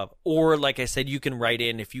 Or, like I said, you can write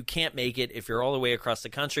in if you can't make it, if you're all the way across the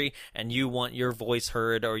country and you want your voice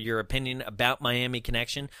heard or your opinion about Miami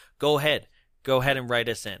Connection. Go ahead and write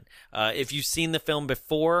us in. If you've seen the film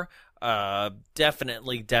before,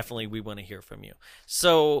 definitely we want to hear from you.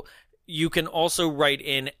 So you can also write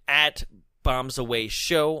in at Bombs Away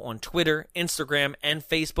Show on Twitter, Instagram, and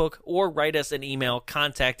Facebook, or write us an email,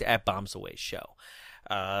 contact@bombsawayshow.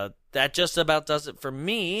 That just about does it for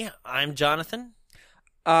me. I'm Jonathan.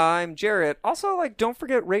 I'm Jarrett. Also, don't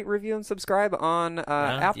forget, rate, review, and subscribe on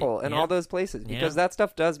Apple and all those places, because that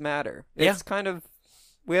stuff does matter. It's kind of,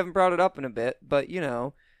 we haven't brought it up in a bit, but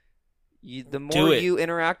the more you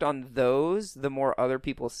interact on those, the more other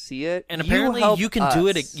people see it. And apparently you can do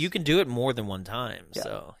it. You can do it more than one time. Yeah.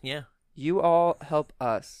 So yeah, you all help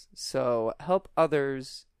us. So help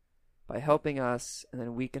others by helping us, and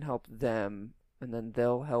then we can help them, and then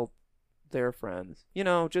they'll help their friends.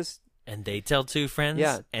 And they tell two friends.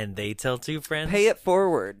 Yeah. And they tell two friends. Pay it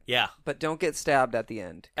forward. Yeah. But don't get stabbed at the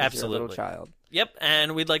end. Absolutely. You're a little child. Yep.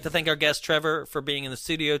 And we'd like to thank our guest Trevor for being in the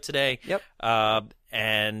studio today. Yep.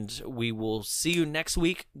 And we will see you next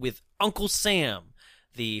week with Uncle Sam,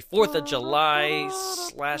 the 4th of July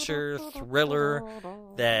slasher thriller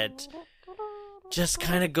that just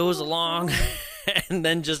kind of goes along and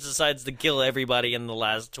then just decides to kill everybody in the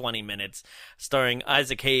last 20 minutes, starring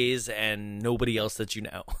Isaac Hayes and nobody else that you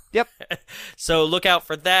know. Yep. So look out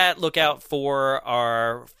for that. Look out for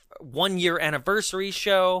our 1-year anniversary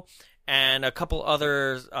show and a couple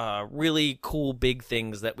other really cool big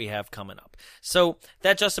things that we have coming up. So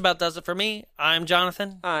that just about does it for me. I'm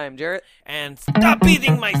Jonathan. I'm Jarrett. And stop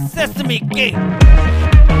eating my sesame cake!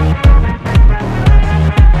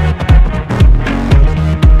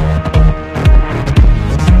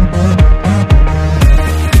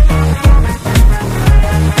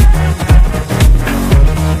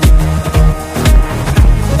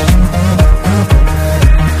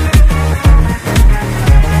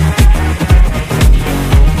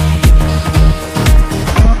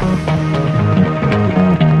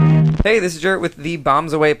 Hey, this is Jarrett with the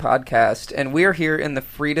Bombs Away podcast, and we're here in the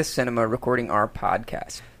Frida Cinema recording our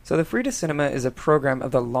podcast. So the Frida Cinema is a program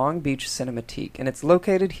of the Long Beach Cinematique, and it's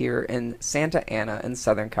located here in Santa Ana in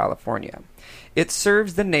Southern California. It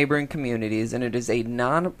serves the neighboring communities, and it is a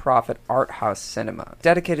non-profit art house cinema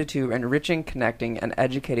dedicated to enriching, connecting, and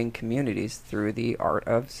educating communities through the art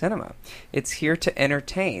of cinema. It's here to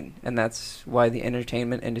entertain, and that's why the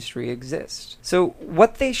entertainment industry exists. So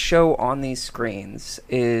what they show on these screens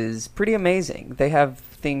is pretty amazing. They have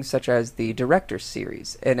things such as the Director's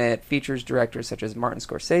Series, and it features directors such as Martin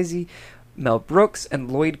Scorsese, Mel Brooks,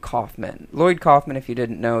 and Lloyd Kaufman. Lloyd Kaufman, if you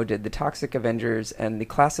didn't know, did The Toxic Avengers and The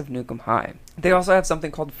Class of Nukem High. They also have something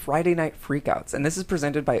called Friday Night Freakouts, and this is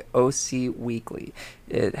presented by OC Weekly.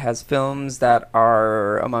 It has films that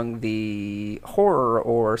are among the horror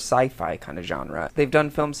or sci-fi kind of genre. They've done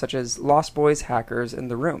films such as Lost Boys, Hackers, and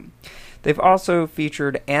The Room. They've also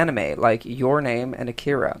featured anime like Your Name and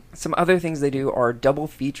Akira. Some other things they do are double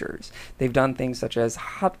features. They've done things such as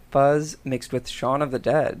Hot Fuzz mixed with Shaun of the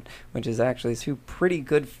Dead, which is actually two pretty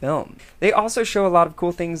good films. They also show a lot of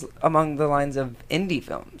cool things among the lines of indie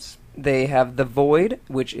films. They have The Void,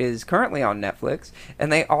 which is currently on Netflix, and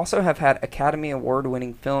they also have had Academy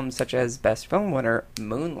Award-winning films such as Best Film winner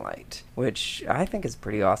Moonlight, which I think is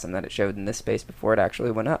pretty awesome that it showed in this space before it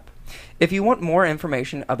actually went up. If you want more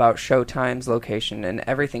information about showtimes, location, and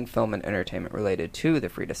everything film and entertainment related to the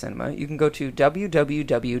Frida Cinema, you can go to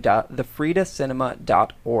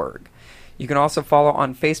www.thefridacinema.org. You can also follow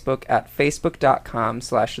on Facebook at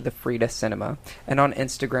facebook.com/thefridacinema and on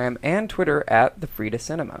Instagram and Twitter at The Frida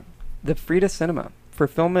Cinema. The Frida Cinema, for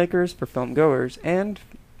filmmakers, for film goers, and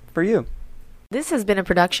for you. This has been a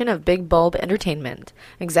production of Big Bulb Entertainment,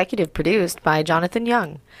 executive produced by Jonathan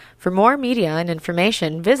Young. For more media and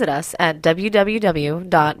information, visit us at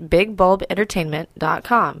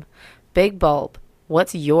www.bigbulbentertainment.com. Big Bulb,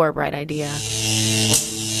 what's your bright idea?